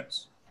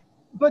difference.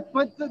 But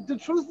the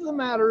truth of the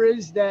matter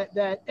is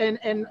that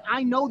and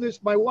I know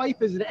this. My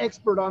wife is an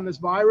expert on this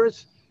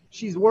virus.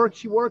 She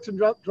works in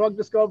drug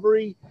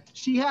discovery.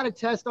 She had a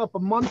test up a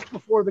month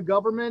before the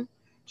government.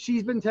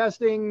 She's been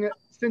testing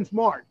since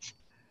March.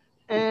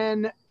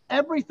 And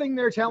everything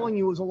they're telling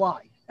you is a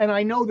lie. And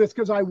I know this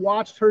because I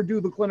watched her do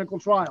the clinical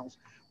trials.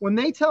 When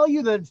they tell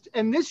you that,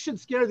 and this should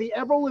scare the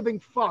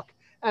ever-living fuck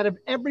out of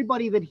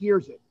everybody that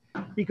hears it.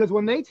 Because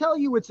when they tell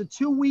you it's a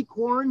 2-week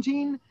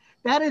quarantine,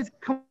 that is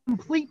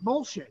complete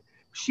bullshit.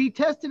 She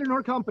tested in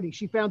her company.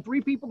 She found 3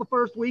 people the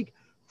first week,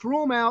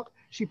 threw them out.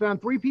 She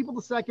found 3 people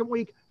the second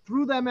week,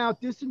 threw them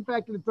out,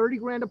 disinfected at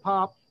 $30,000 a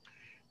pop.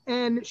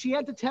 And she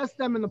had to test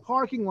them in the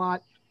parking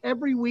lot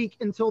every week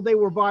until they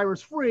were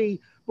virus free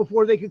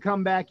before they could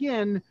come back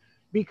in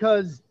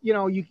because,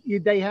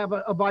 they have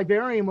a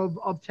vivarium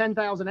of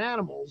 10,000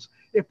 animals.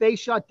 If they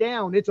shut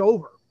down, it's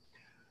over.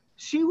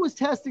 She was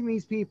testing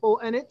these people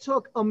and it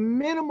took a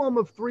minimum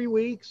of 3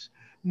 weeks,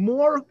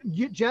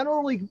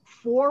 generally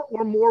 4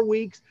 or more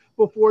weeks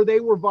before they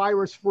were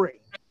virus free.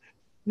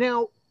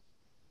 Now,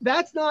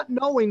 that's not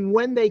knowing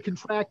when they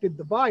contracted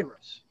the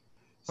virus.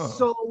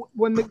 So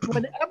when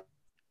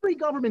every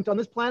government on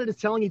this planet is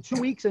telling you 2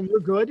 weeks and you're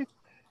good,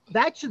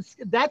 that's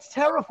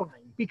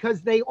terrifying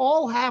because they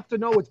all have to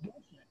know it's bullshit.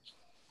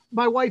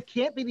 My wife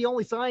can't be the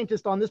only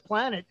scientist on this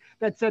planet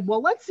that said,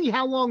 well, let's see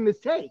how long this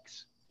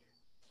takes.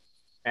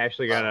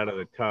 Ashley got out of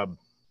the tub.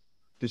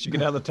 Did she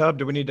get out of the tub?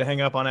 Do we need to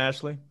hang up on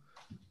Ashley?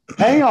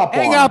 Hang up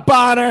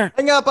on her.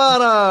 Hang up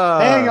on her.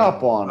 Hang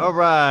up on her. All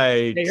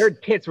right. Hey, her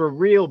tits were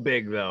real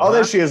big, though. Oh,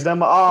 there she is. Them.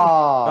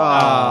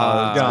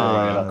 God.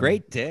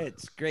 Great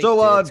tits. Great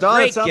so, tits. Don,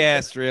 great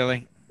guest,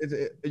 really.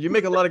 You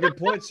make a lot of good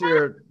points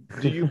here.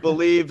 Do you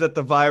believe that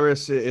the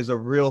virus is a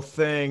real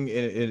thing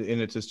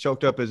and it's as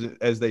choked up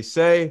as they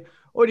say?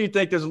 Or do you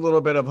think there's a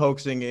little bit of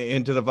hoaxing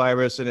into the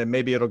virus and then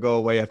maybe it'll go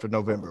away after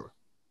November?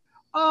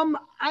 Well,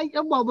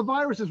 the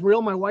virus is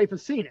real. My wife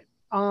has seen it.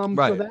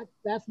 Right. So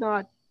that's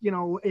not,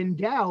 in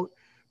doubt.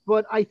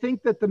 But I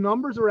think that the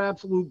numbers are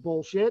absolute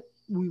bullshit.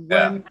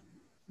 When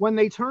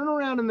they turn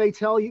around and they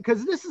tell you,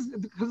 because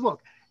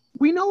look,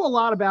 we know a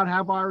lot about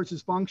how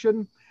viruses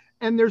function.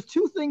 And there's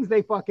 2 things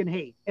they fucking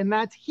hate, and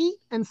that's heat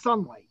and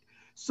sunlight.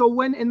 So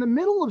when in the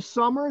middle of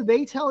summer,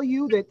 they tell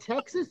you that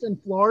Texas and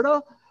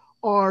Florida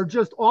are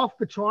just off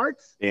the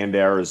charts. And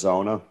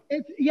Arizona.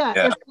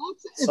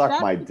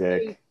 Suck my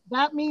dick.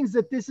 That means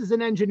that this is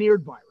an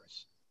engineered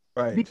virus.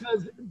 Right.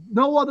 Because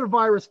no other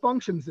virus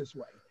functions this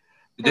way.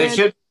 There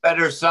should be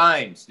better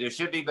signs. There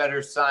should be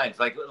better signs.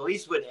 Like at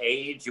least with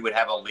age, you would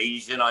have a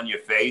lesion on your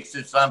face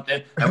or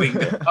something, and we can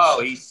go,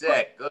 oh, he's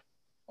sick. Good.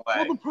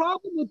 Well, the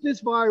problem with this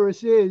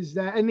virus is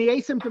that, and the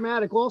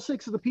asymptomatic, all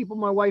 6 of the people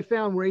my wife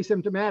found were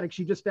asymptomatic.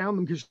 She just found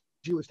them because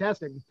she was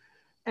testing.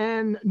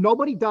 And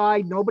nobody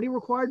died. Nobody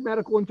required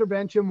medical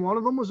intervention. One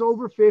of them was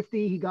over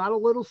 50. He got a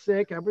little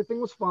sick. Everything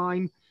was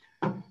fine.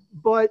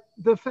 But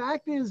the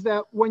fact is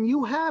that when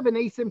you have an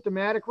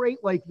asymptomatic rate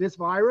like this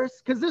virus,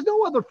 because there's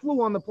no other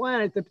flu on the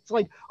planet that's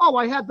like, oh,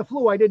 I had the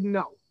flu, I didn't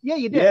know. Yeah,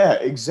 you did. Yeah,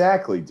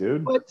 exactly,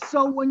 dude. But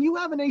so when you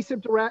have an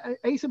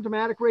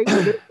asymptomatic rate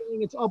where they're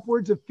saying it's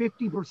upwards of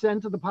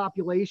 50% of the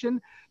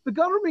population, the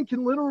government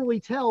can literally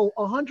tell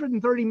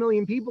 130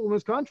 million people in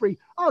this country,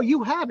 oh,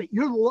 you have it.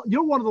 You're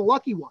one of the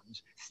lucky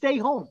ones. Stay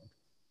home.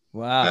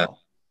 Wow.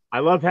 I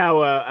love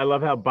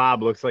how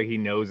Bob looks like he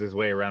knows his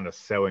way around a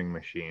sewing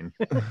machine.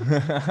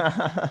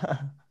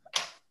 That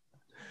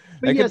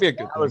yes, could be a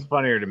good That was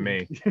funnier to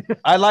me.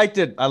 I liked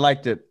it.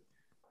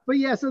 But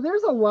yeah, so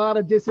there's a lot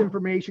of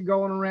disinformation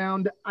going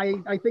around.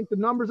 I think the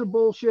numbers are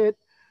bullshit.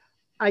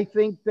 I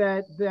think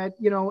that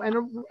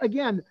and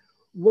again,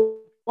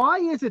 why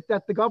is it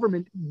that the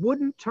government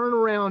wouldn't turn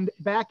around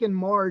back in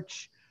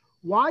March?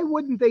 Why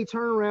wouldn't they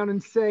turn around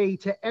and say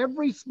to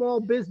every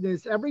small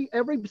business, every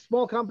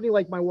small company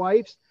like my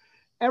wife's,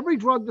 every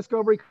drug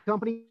discovery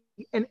company,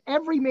 and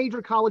every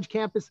major college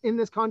campus in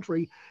this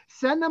country,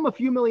 send them a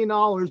few $1 million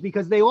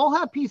because they all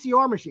have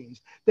PCR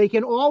machines. They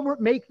can all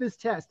make this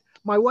test.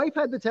 My wife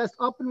had the test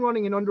up and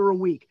running in under a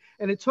week,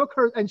 and it took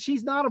her, and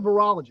she's not a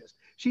virologist.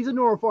 She's a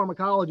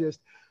neuropharmacologist,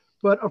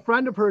 but a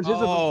friend of hers is a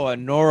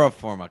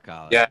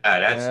neuropharmacologist. Yeah,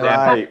 that's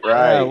right.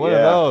 Yeah, one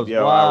of those.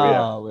 Yeah,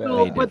 wow.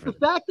 So, but the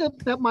fact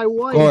that my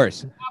wife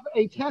have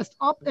a test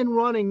up and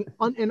running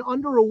in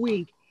under a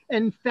week,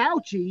 and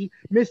Fauci,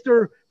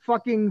 Mr.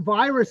 fucking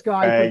virus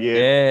guy,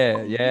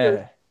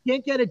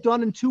 can't get it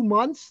done in 2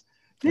 months.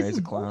 This is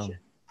bullshit.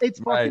 It's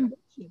fucking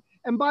bullshit.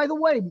 And by the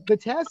way, the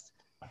test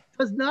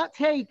does not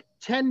take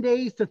 10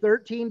 days to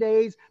 13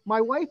 days.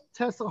 My wife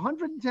tests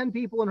 110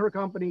 people in her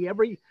company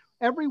every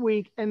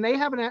week, and they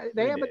have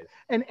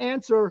an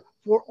answer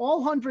for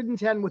all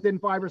 110 within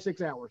 5 or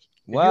 6 hours.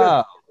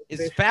 Wow.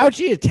 Is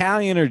Fauci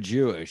Italian or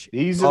Jewish?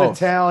 He's an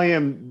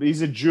Italian.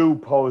 He's a Jew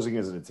posing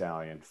as an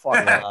Italian. Fuck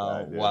that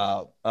guy, dude.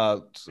 Wow.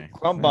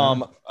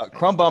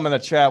 Crumbomb in the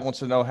chat wants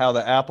to know how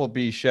the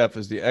Applebee's chef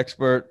is the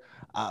expert.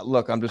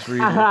 Look, I'm just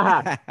reading.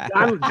 Don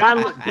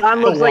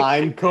looks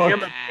like cook.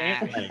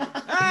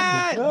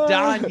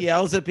 Don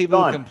yells at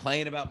people who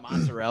complain about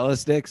mozzarella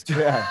sticks.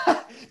 Yeah.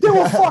 They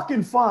were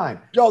fucking fine.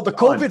 Yo, the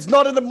COVID's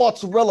not in the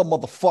mozzarella,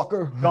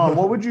 motherfucker. Don,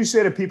 what would you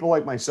say to people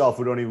like myself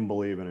who don't even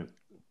believe in it?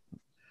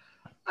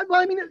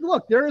 I mean,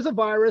 look, there is a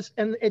virus,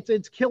 and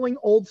it's killing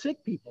old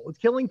sick people. It's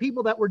killing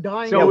people that were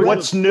dying. So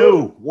what's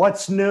new?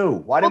 What's new?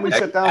 Why didn't we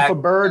shut down for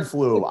bird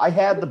flu? I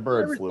had the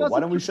bird flu. Why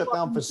didn't we shut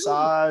down for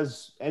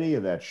SARS? Any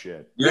of that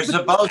shit? You're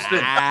supposed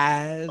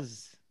to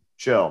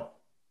chill.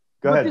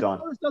 Go ahead, Don.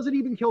 This virus doesn't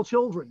even kill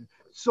children.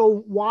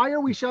 So why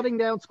are we shutting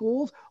down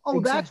schools? Oh,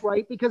 that's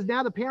right, because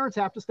now the parents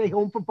have to stay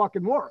home from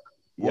fucking work.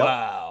 Yep.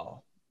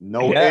 Wow.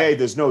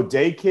 There's no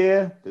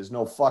daycare. There's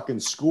no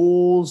fucking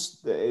schools.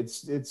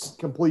 It's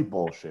complete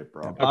bullshit,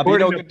 bro.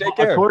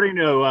 According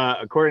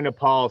to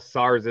Paul,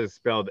 SARS is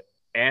spelled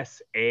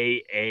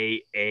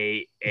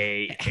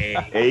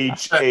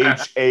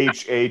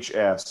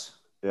SAAAAAHHHS.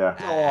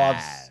 Yeah.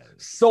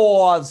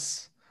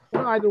 SARS.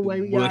 Either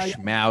way, Bush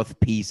mouth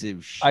piece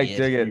of shit. I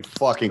dig it. You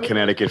fucking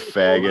Connecticut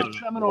faggot.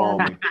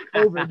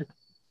 COVID.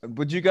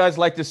 Would you guys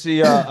like to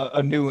see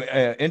a new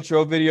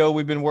intro video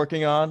we've been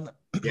working on?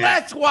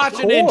 Let's watch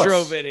an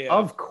intro video.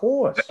 Of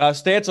course.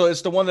 Stancil,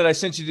 it's the one that I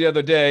sent you the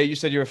other day. You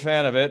said you're a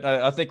fan of it.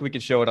 I think we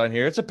can show it on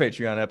here. It's a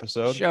Patreon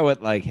episode. Show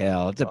it like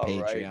hell. It's a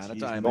Patreon.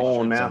 That's why my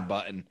shirt's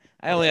unbuttoned.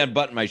 I only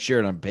unbuttoned my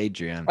shirt on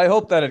Patreon. I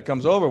hope that it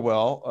comes over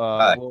well.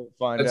 We'll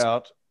find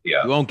out.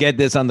 Yeah. You won't get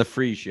this on the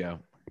free show.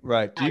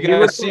 Right. Do you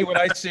guys see what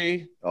I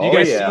see? Do you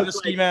guys see the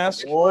ski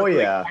mask? Oh,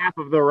 yeah. Half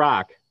of the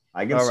rock.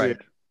 I can see it.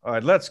 All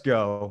right, let's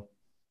go.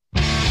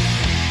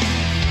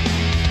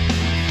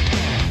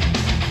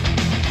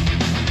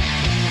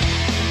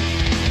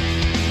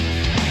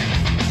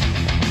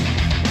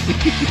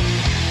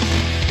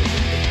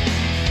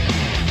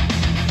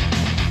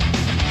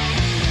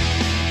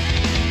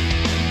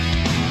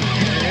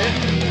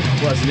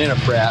 Wasn't in a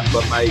frat,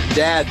 but my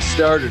dad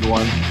started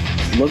one.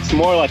 Looks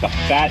more like a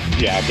fat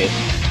jacket.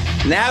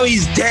 Now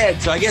he's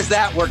dead, so I guess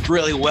that worked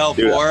really well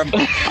for him.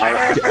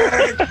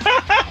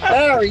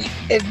 Larry,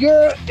 if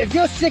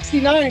you're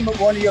 69 with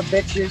one of your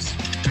bitches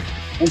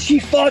and she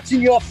farts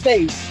in your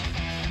face,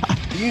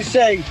 you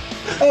say,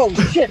 "Oh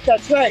shit,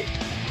 that's right.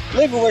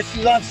 Liverwurst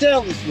is on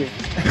sale this week."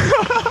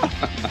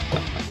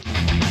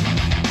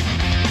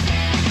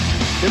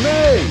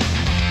 Jimmy!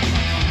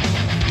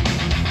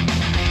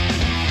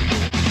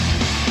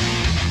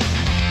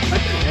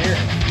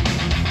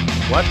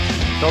 What?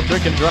 Don't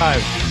drink and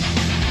drive.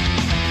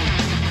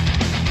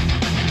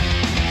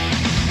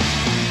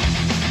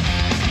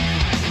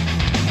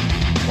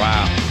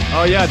 Wow.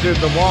 Oh, yeah, dude,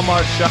 the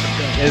Walmart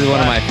shotgun. This is one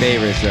of my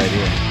favorites right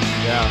here.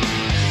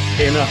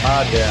 Yeah. In a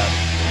hot hat.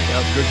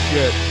 Yeah, good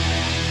shit.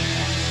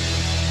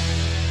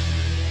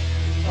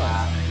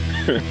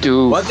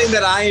 Dude. One thing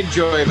that I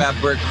enjoy about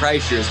Bert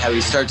Kreischer is how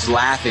he starts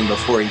laughing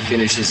before he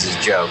finishes his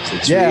jokes.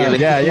 It's really,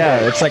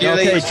 It's like,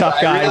 really, okay,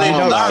 tough guy. I really, you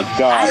know love,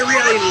 God. I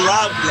really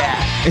love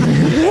that.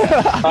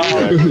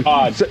 Oh,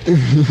 God.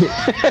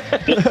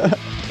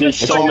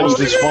 It's almost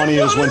as funny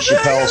as when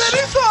Chappelle's.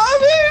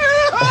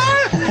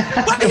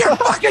 Look at your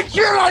fucking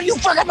shirt on, you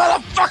fucking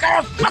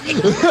motherfucker!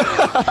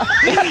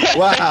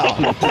 Wow.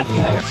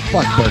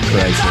 Fuck Bert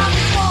Kreischer.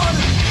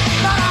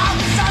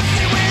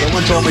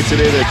 Someone told me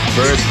today that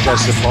Bert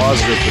tested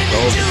positive for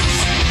COVID.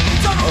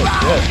 Oh,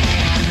 shit.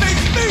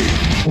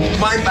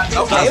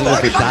 Okay,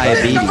 Look at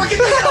diabetes.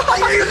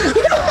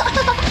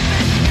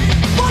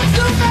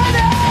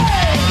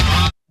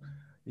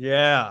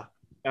 Yeah.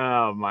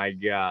 Oh my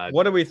God.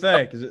 What do we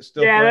think? Is it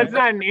still? Yeah, playing? that's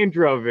not an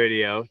intro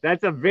video.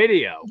 That's a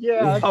video.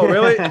 Yeah. Oh,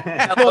 really?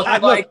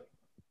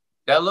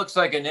 That looks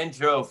like an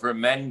intro for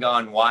Men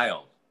Gone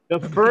Wild. The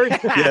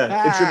first.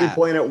 Yeah, it should be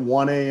playing at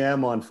 1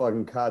 a.m. on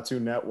fucking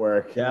Cartoon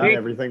Network. Yeah. And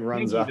everything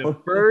runs out. The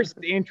first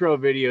intro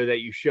video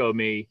that you showed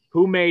me,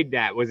 who made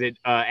that? Was it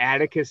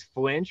Atticus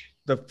Flinch?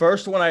 The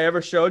first one I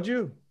ever showed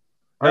you?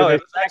 Or No, the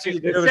it was actually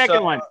the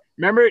second one.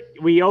 Remember,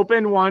 we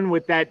opened one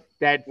with that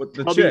with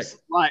the chubby chick.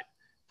 slut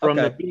from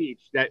Okay. the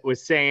beach that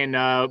was saying,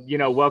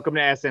 welcome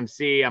to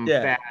SMC. I'm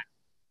Yeah. fat.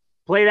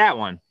 Play that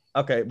one.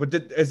 Okay, but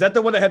is that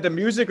the one that had the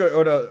music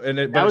or the? And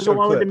it, That was the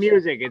one with the clips?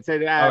 music. It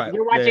said, right.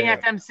 "You're watching Yeah.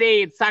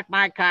 SMC. It sucked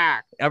my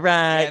cock." All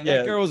right. Yeah.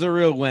 That girl was a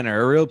real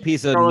winner. A real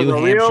piece of Girl was New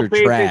a real Hampshire piece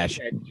of trash.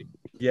 shit.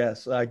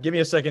 Yes. Give me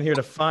a second here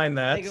to find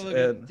that. Take a look.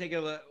 and- Take a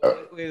look.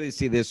 Wait till you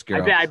see this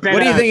girl. I bet What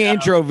do you think of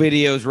intro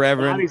videos,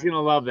 Reverend? Bobby's gonna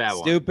love that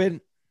one.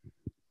 Stupid.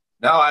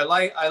 No, I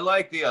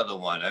like the other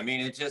one. I mean,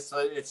 it's just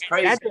it's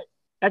crazy.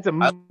 That's a I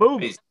love movie.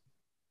 crazy,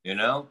 you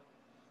know,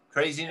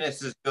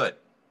 craziness is good.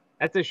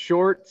 That's a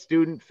short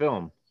student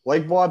film.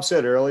 Like Bob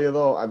said earlier,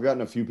 though, I've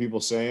gotten a few people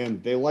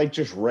saying they like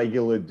just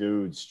regular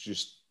dudes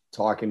just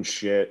talking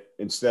shit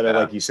instead of,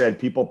 like you said,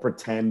 people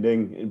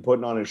pretending and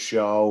putting on a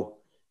show.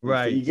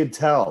 Right. You could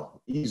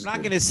tell. I'm not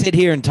going to sit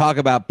here and talk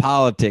about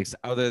politics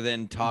other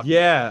than talking.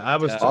 Yeah, I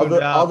was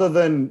other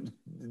than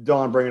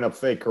Don bringing up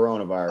fake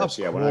coronavirus. Of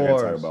Yeah, we're not going to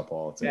talk course. about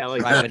politics. Yeah,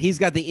 like Right, but he's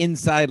got the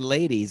inside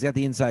lady. He's got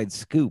the inside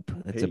scoop.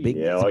 That's a big,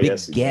 Yeah, that's oh, a big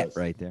yes, he get does.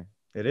 right there.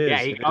 It is. yeah,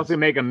 he can also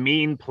make a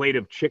mean plate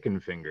of chicken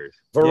fingers.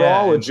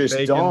 Virologist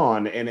bacon.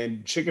 Don and a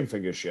chicken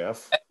finger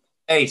chef.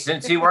 Hey,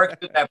 since he works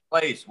at that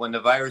place, when the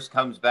virus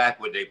comes back,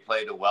 would they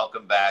play the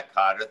Welcome Back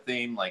Carter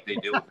theme like they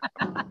do?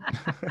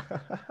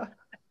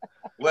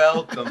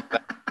 Welcome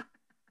back.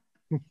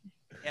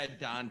 Yeah,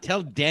 Don,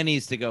 tell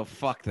Denny's to go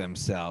fuck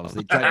themselves.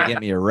 They tried to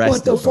get me arrested.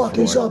 What the fuck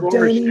is before. up,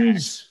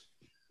 Denny's?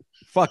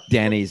 Fuck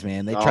Denny's,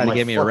 man. They Oh, tried to my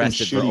get me fucking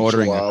arrested for shitty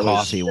ordering a chihuahuas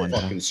coffee one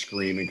fucking time.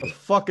 screaming. The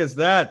fuck is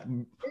that?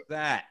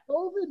 That.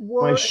 COVID My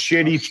works.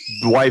 shitty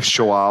wife's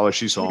chihuahua.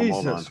 She's home.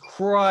 Hold on. Jesus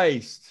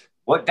Christ.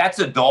 What? That's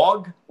a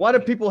dog? Why do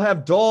people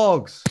have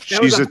dogs?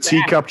 She's a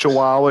teacup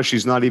chihuahua.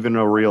 She's not even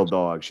a real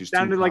dog. She's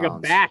Sounded 2 like a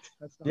pounds. bat.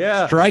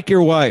 Yeah. Strike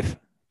your wife.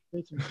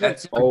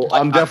 That's Oh,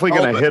 I'm definitely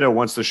I- gonna hit her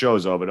once the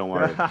show's over. Don't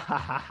worry.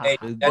 Hey,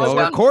 that Well,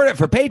 sounds- record it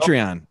for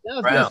Patreon. Yeah, I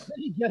was Brown. gonna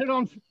say, get it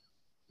on.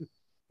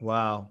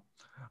 Wow.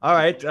 All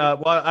right.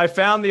 Well, I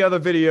found the other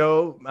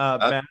video.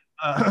 Matt,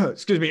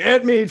 excuse me,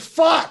 Ed Mead.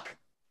 Fuck.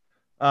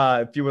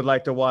 If you would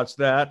like to watch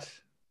that,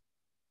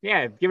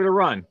 Yeah, give it a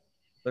run.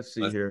 let's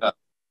see Let's here. go.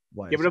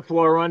 Why Give is it a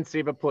floor run. See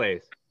if it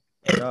plays.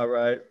 it- All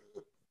right.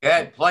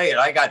 Yeah, play it.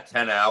 I got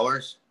 10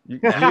 hours. You.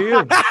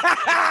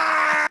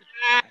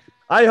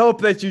 I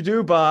hope that you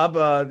do, Bob.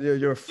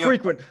 You're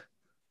frequent.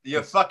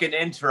 Your fucking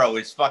intro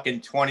is fucking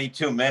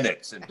 22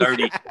 minutes and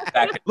 30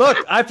 seconds. Look,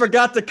 I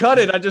forgot to cut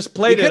it. I just You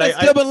played could it.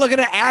 have still been looking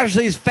at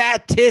Ashley's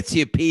fat tits,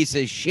 you piece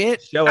of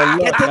shit. Show a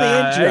Get look. to the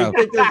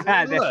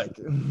I intro. think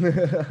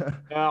look.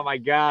 Oh my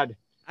God.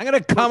 I'm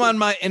gonna come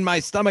on in my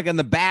stomach in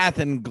the bath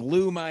and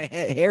glue my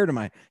hair to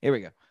my. Here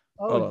we go.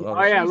 Hold on, hold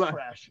Oh yeah, she's look.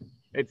 fresh.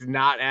 It's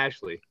not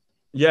Ashley.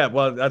 Yeah,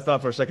 well, I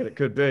thought for a second it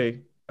could be.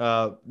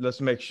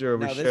 Let's make sure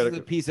we Now, this share is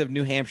a piece of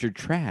New Hampshire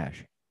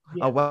trash.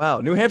 Oh,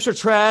 wow. New Hampshire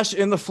trash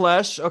in the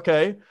flesh.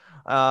 Okay.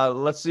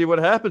 Let's see what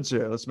happens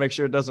here. Let's make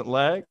sure it doesn't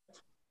lag.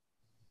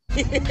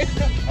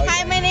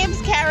 Hi, my name's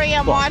Carrie.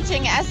 I'm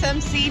watching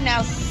SMC.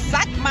 Now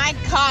suck my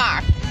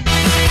cock.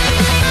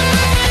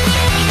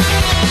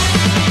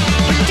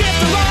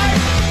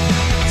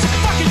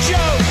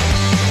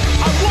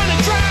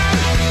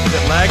 Is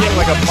it lagging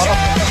like a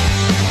motherfucker?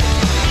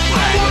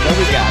 There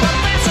we got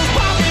it.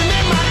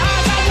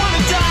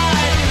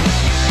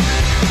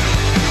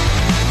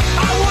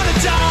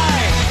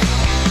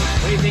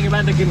 What do you think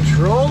about the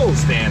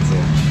controls, Dancel?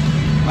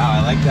 Wow,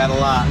 I like that a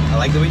lot. I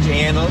like the way she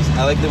handles.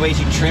 I like the way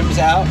she trims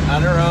out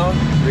on her own.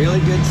 Really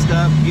good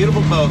stuff.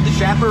 Beautiful boat. The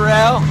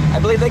Chaparral, I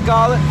believe they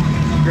call it.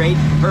 Great.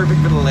 Perfect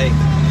for the lake.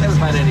 Never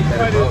find any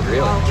better boat,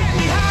 really.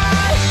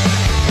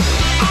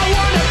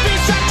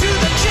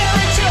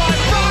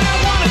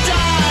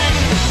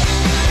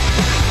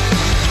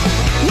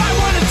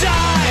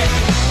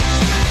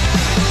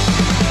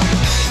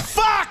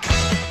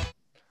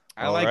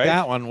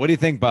 one. What do you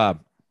think, Bob?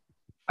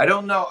 I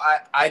don't know.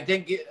 I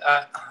think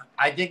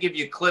if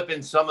you clip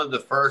in some of the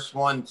first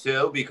one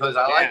too, because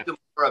I like the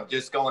more of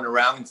just going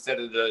around instead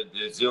of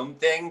the Zoom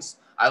things.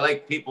 I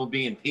like people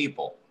being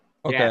people.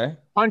 Okay. Yeah.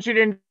 Punch it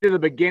into the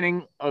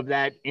beginning of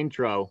that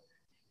intro,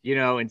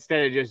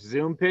 instead of just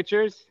Zoom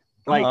pictures,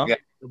 like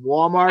the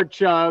Walmart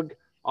chug,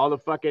 all the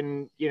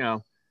fucking, Yeah.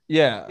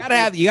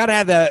 You gotta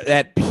have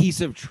that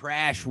piece of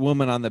trash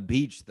woman on the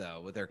beach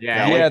though with her.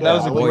 Yeah, that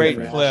was a great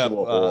clip.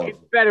 It's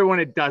better when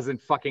it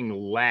doesn't fucking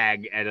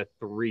lag at a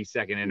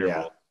 3-second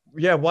interval.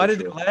 Yeah, why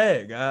did it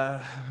lag?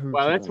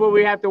 Well, that's what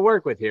we have to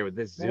work with here with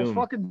this Zoom. It's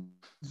fucking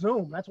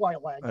Zoom. That's why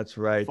it lagged. That's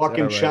right.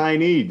 Fucking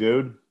Chinese,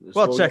 dude.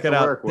 Well, check it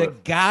out. The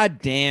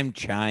goddamn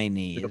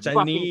Chinese. The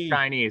fucking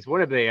Chinese. What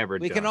have they ever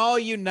done? We can all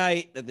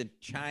unite that the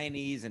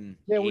Chinese and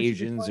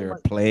Asians are a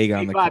plague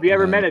on the. Bob, you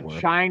ever met a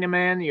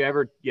Chinaman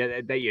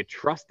that you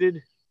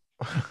trusted?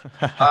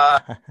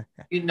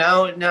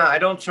 No, I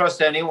don't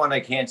trust anyone. I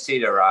can't see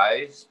their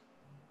eyes.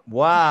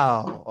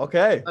 Wow.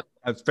 Okay,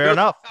 that's fair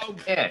enough.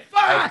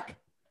 Fuck.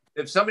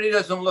 If somebody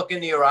doesn't look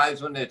into your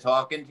eyes when they're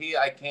talking to you,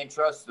 I can't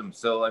trust them.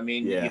 So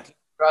you can't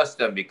trust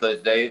them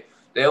because they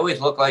always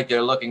look like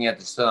they're looking at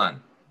the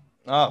sun.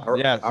 Oh,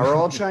 yeah. Are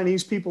all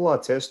Chinese people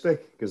autistic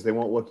because they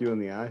won't look you in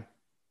the eye?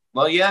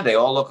 Well, yeah, they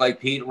all look like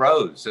Pete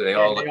Rose. So they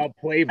all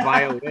play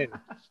violin.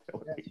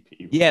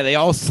 Yeah, they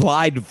all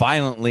slide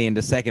violently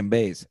into second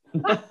base.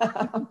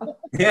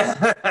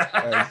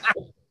 Yeah.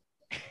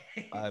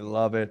 I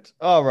love it.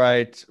 All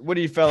right. What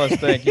do you fellas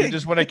think? You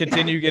just want to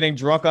continue getting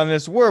drunk on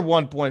this? We're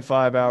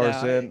 1.5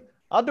 hours in.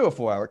 I'll do a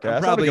 4-hour cast.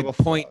 I'm probably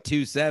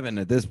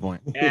 0.27 at this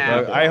point.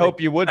 Yeah, I hope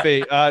you would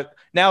be.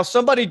 Now,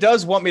 somebody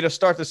does want me to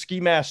start the Ski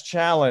Mask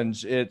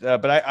Challenge,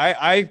 but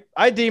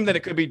I deem that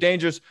it could be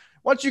dangerous.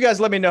 Why don't you guys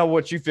let me know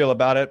what you feel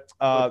about it?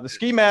 The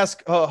Ski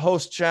Mask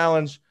Host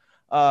Challenge.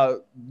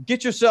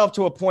 Get yourself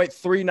to a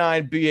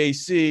 0.39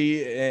 BAC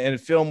and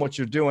film what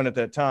you're doing at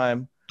that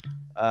time.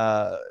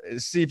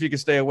 See if you can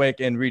stay awake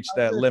and reach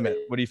that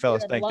limit. What do you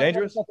fellas think?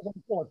 Dangerous?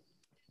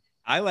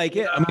 I like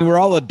it. I mean, we're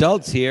all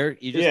adults here.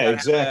 You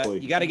just exactly.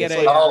 You got to get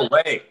Oh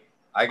wait,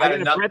 I got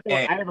another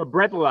game. I have a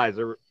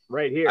breathalyzer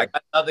right here. I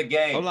got another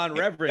game. Hold on,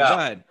 Reverend. Go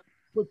ahead.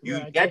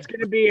 That's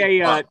going to be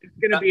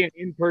an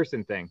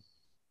in-person thing.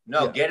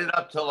 No, get it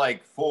up to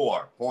like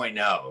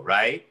 4.0,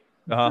 right?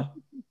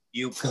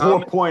 You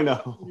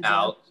 4.0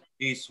 out.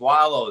 She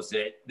swallows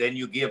it, then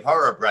you give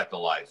her a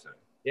breathalyzer.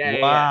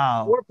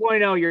 Wow.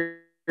 4.0, you're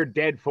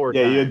dead for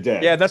Yeah, you're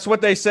dead. Yeah, that's what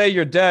they say.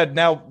 You're dead.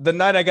 Now, the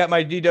night I got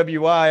my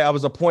DWI, I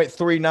was a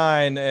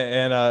 0.39,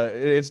 and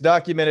it's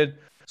documented.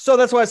 So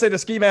that's why I say the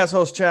Ski Mask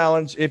Host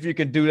Challenge. If you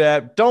can do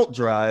that, don't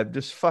drive.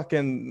 Just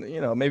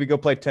fucking, maybe go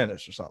play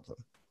tennis or something.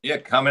 Yeah,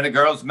 come in a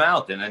girl's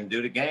mouth and then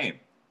do the game.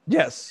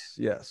 Yes.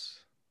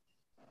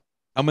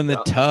 I'm in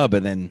the tub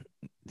and then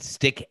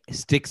stick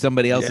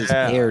somebody else's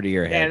hair to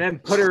your head. And then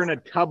put her in a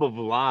tub of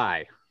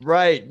lye.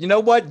 Right. You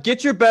know what?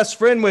 Get your best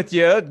friend with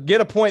you.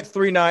 Get a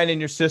 0.39 in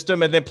your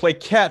system, and then play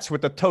catch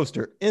with the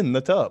toaster in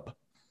the tub.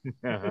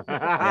 Yeah,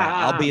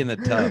 I'll be in the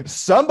tub.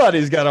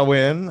 Somebody's got to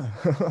win.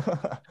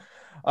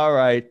 All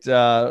right.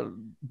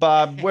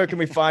 Bob, where can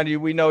we find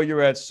you? We know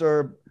you're at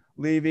Sir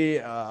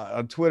Levy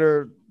on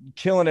Twitter,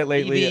 killing it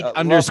lately.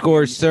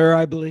 _Sir,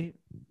 I believe.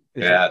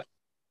 Yeah.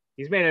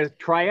 He's made a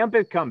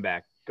triumphant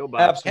comeback. Go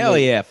Bob. Absolutely. Hell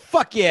yeah.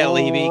 Fuck yeah,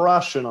 Levy.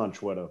 Russian on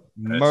Twitter.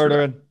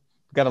 Murdering.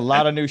 Got a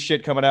lot of new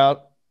shit coming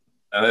out.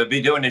 I'll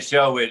be doing a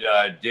show with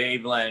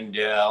Dave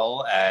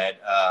Landell at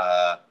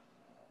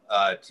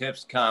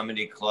Tips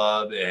Comedy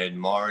Club in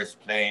Morris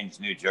Plains,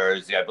 New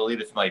Jersey. I believe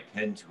it's my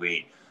pin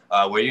tweet.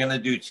 We're going to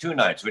do 2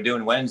 nights. We're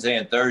doing Wednesday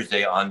and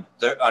Thursday. On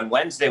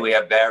Wednesday, we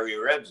have Barry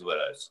Ribs with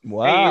us.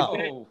 Wow.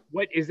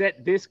 Hey, is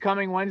that this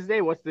coming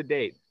Wednesday? What's the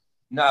date?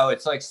 No,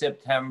 it's like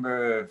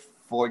September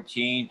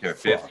 14th or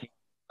 15th,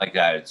 like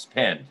that. It's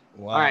pinned.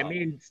 Wow. All right,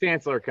 me and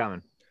Stansler are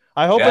coming.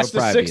 I hope it's the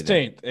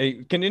 16th.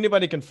 Hey, can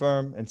anybody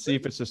confirm and see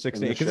if it's the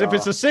 16th? Because if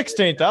it's the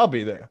 16th, I'll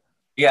be there.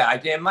 Yeah,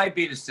 it might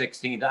be the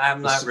 16th.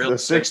 I'm not really. The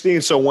 16th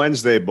is a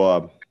Wednesday,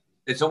 Bob.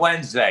 It's a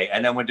Wednesday,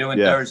 and then we're doing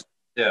Thursday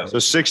too. So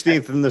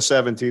 16th and the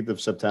 17th of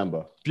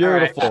September.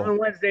 Beautiful. All right, on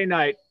Wednesday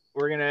night,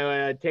 we're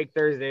gonna take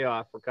Thursday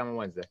off. We're coming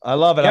Wednesday. I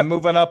love it. I'm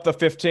moving up the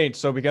 15th,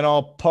 so we can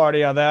all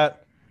party on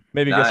that.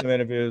 Maybe get some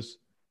interviews.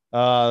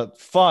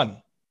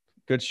 Fun,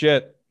 good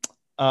shit.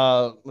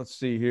 Let's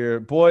see here,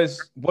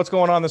 boys. What's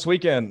going on this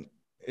weekend?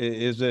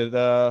 Is it?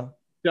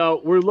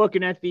 So we're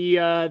looking at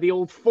the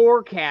old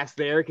forecast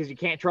there because you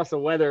can't trust the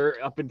weather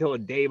up until a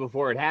day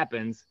before it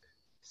happens.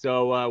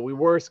 So we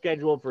were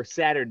scheduled for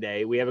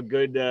Saturday. We have a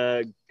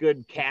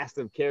good cast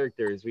of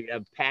characters. We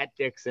have Pat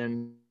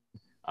Dixon,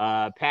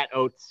 Pat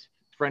Oates,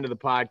 friend of the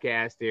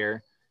podcast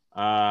here,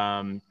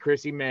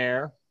 Chrissy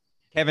Mayer,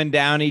 Kevin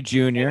Downey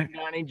Jr.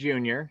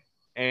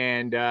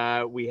 And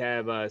we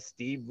have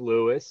Steve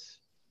Lewis.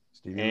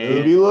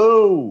 Stevie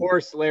Lou. Of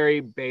course,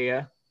 Larry Bea.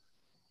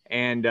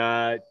 And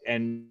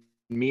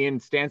me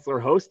and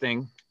Stansler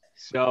hosting.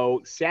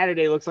 So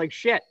Saturday looks like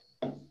shit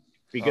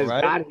because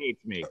God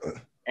hates me.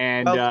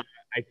 And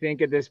I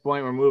think at this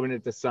point we're moving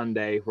it to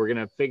Sunday. We're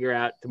gonna figure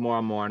out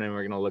tomorrow morning.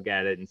 We're gonna look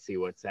at it and see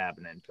what's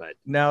happening. But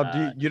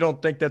now, you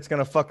don't think that's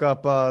gonna fuck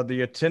up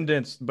the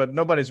attendance? But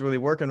nobody's really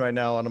working right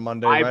now on a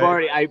Monday.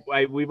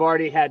 We've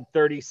already had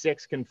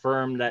 36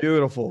 confirmed that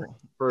beautiful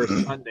for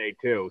Sunday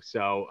too.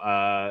 So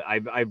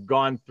I've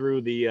gone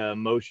through the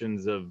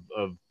motions of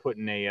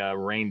putting a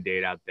rain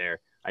date out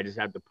there. I just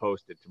have to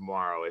post it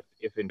tomorrow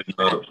if in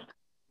fact.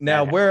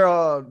 Now, where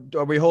are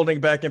we holding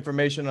back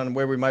information on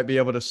where we might be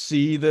able to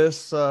see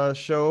this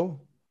show?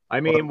 I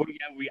mean,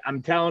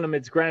 I'm telling them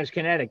it's Greenwich,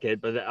 Connecticut,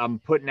 but I'm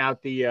putting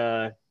out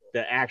the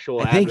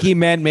actual. I think he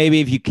meant maybe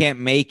if you can't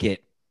make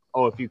it.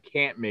 Oh, if you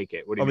can't make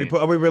it, what do you mean?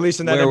 Are we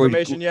releasing that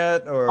information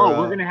yet? Or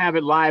we're gonna have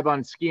it live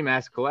on Ski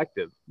Mask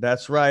Collective.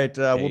 That's right.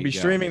 We'll be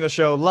streaming the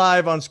show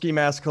live on Ski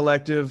Mask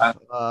Collective.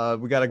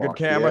 We got a good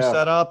camera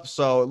set up.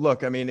 So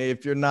look, I mean,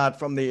 if you're not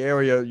from the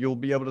area, you'll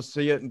be able to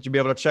see it and you'll be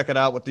able to check it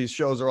out what these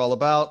shows are all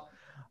about.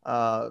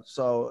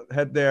 So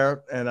head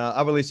there, and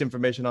I'll release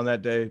information on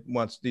that day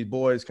once the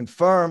boys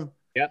confirm.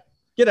 Yep.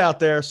 Get out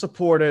there,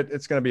 support it.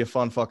 It's gonna be a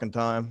fun fucking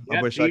time. Yep.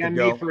 I wish I could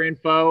go. DM me for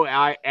info.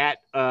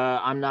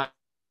 I'm not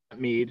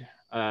Mead,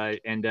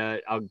 and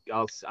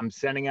I'm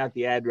sending out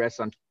the address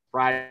on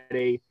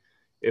Friday.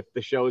 If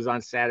the show is on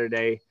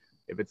Saturday,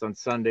 if it's on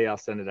Sunday, I'll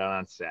send it out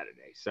on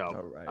Saturday. So,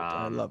 all right,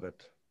 I love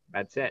it.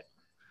 That's it.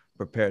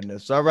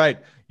 Preparedness. All right,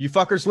 you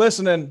fuckers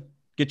listening,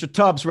 get your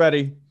tubs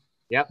ready.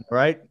 Yep. All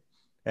right.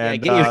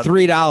 And get your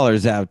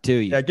 $3 out too.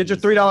 Yeah, get your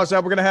 $3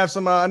 out. We're gonna have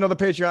some. I know the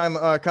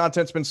Patreon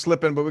content's been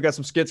slipping, but we got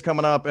some skits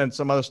coming up and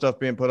some other stuff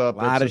being put up. A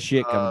lot of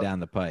shit coming down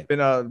the pipe. Been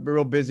a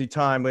real busy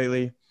time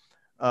lately.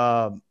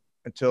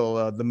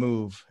 Until the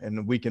move,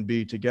 and we can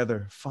be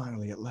together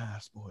finally at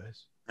last,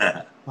 boys.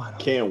 Finally.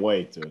 Can't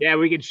wait, dude. Yeah,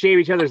 we can shave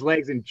each other's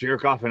legs and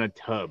jerk off in a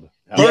tub.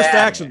 First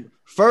action.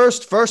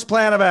 First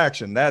plan of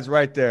action. That's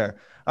right there.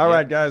 All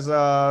right, guys.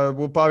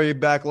 We'll probably be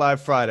back live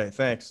Friday.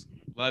 Thanks.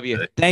 Love you. Thank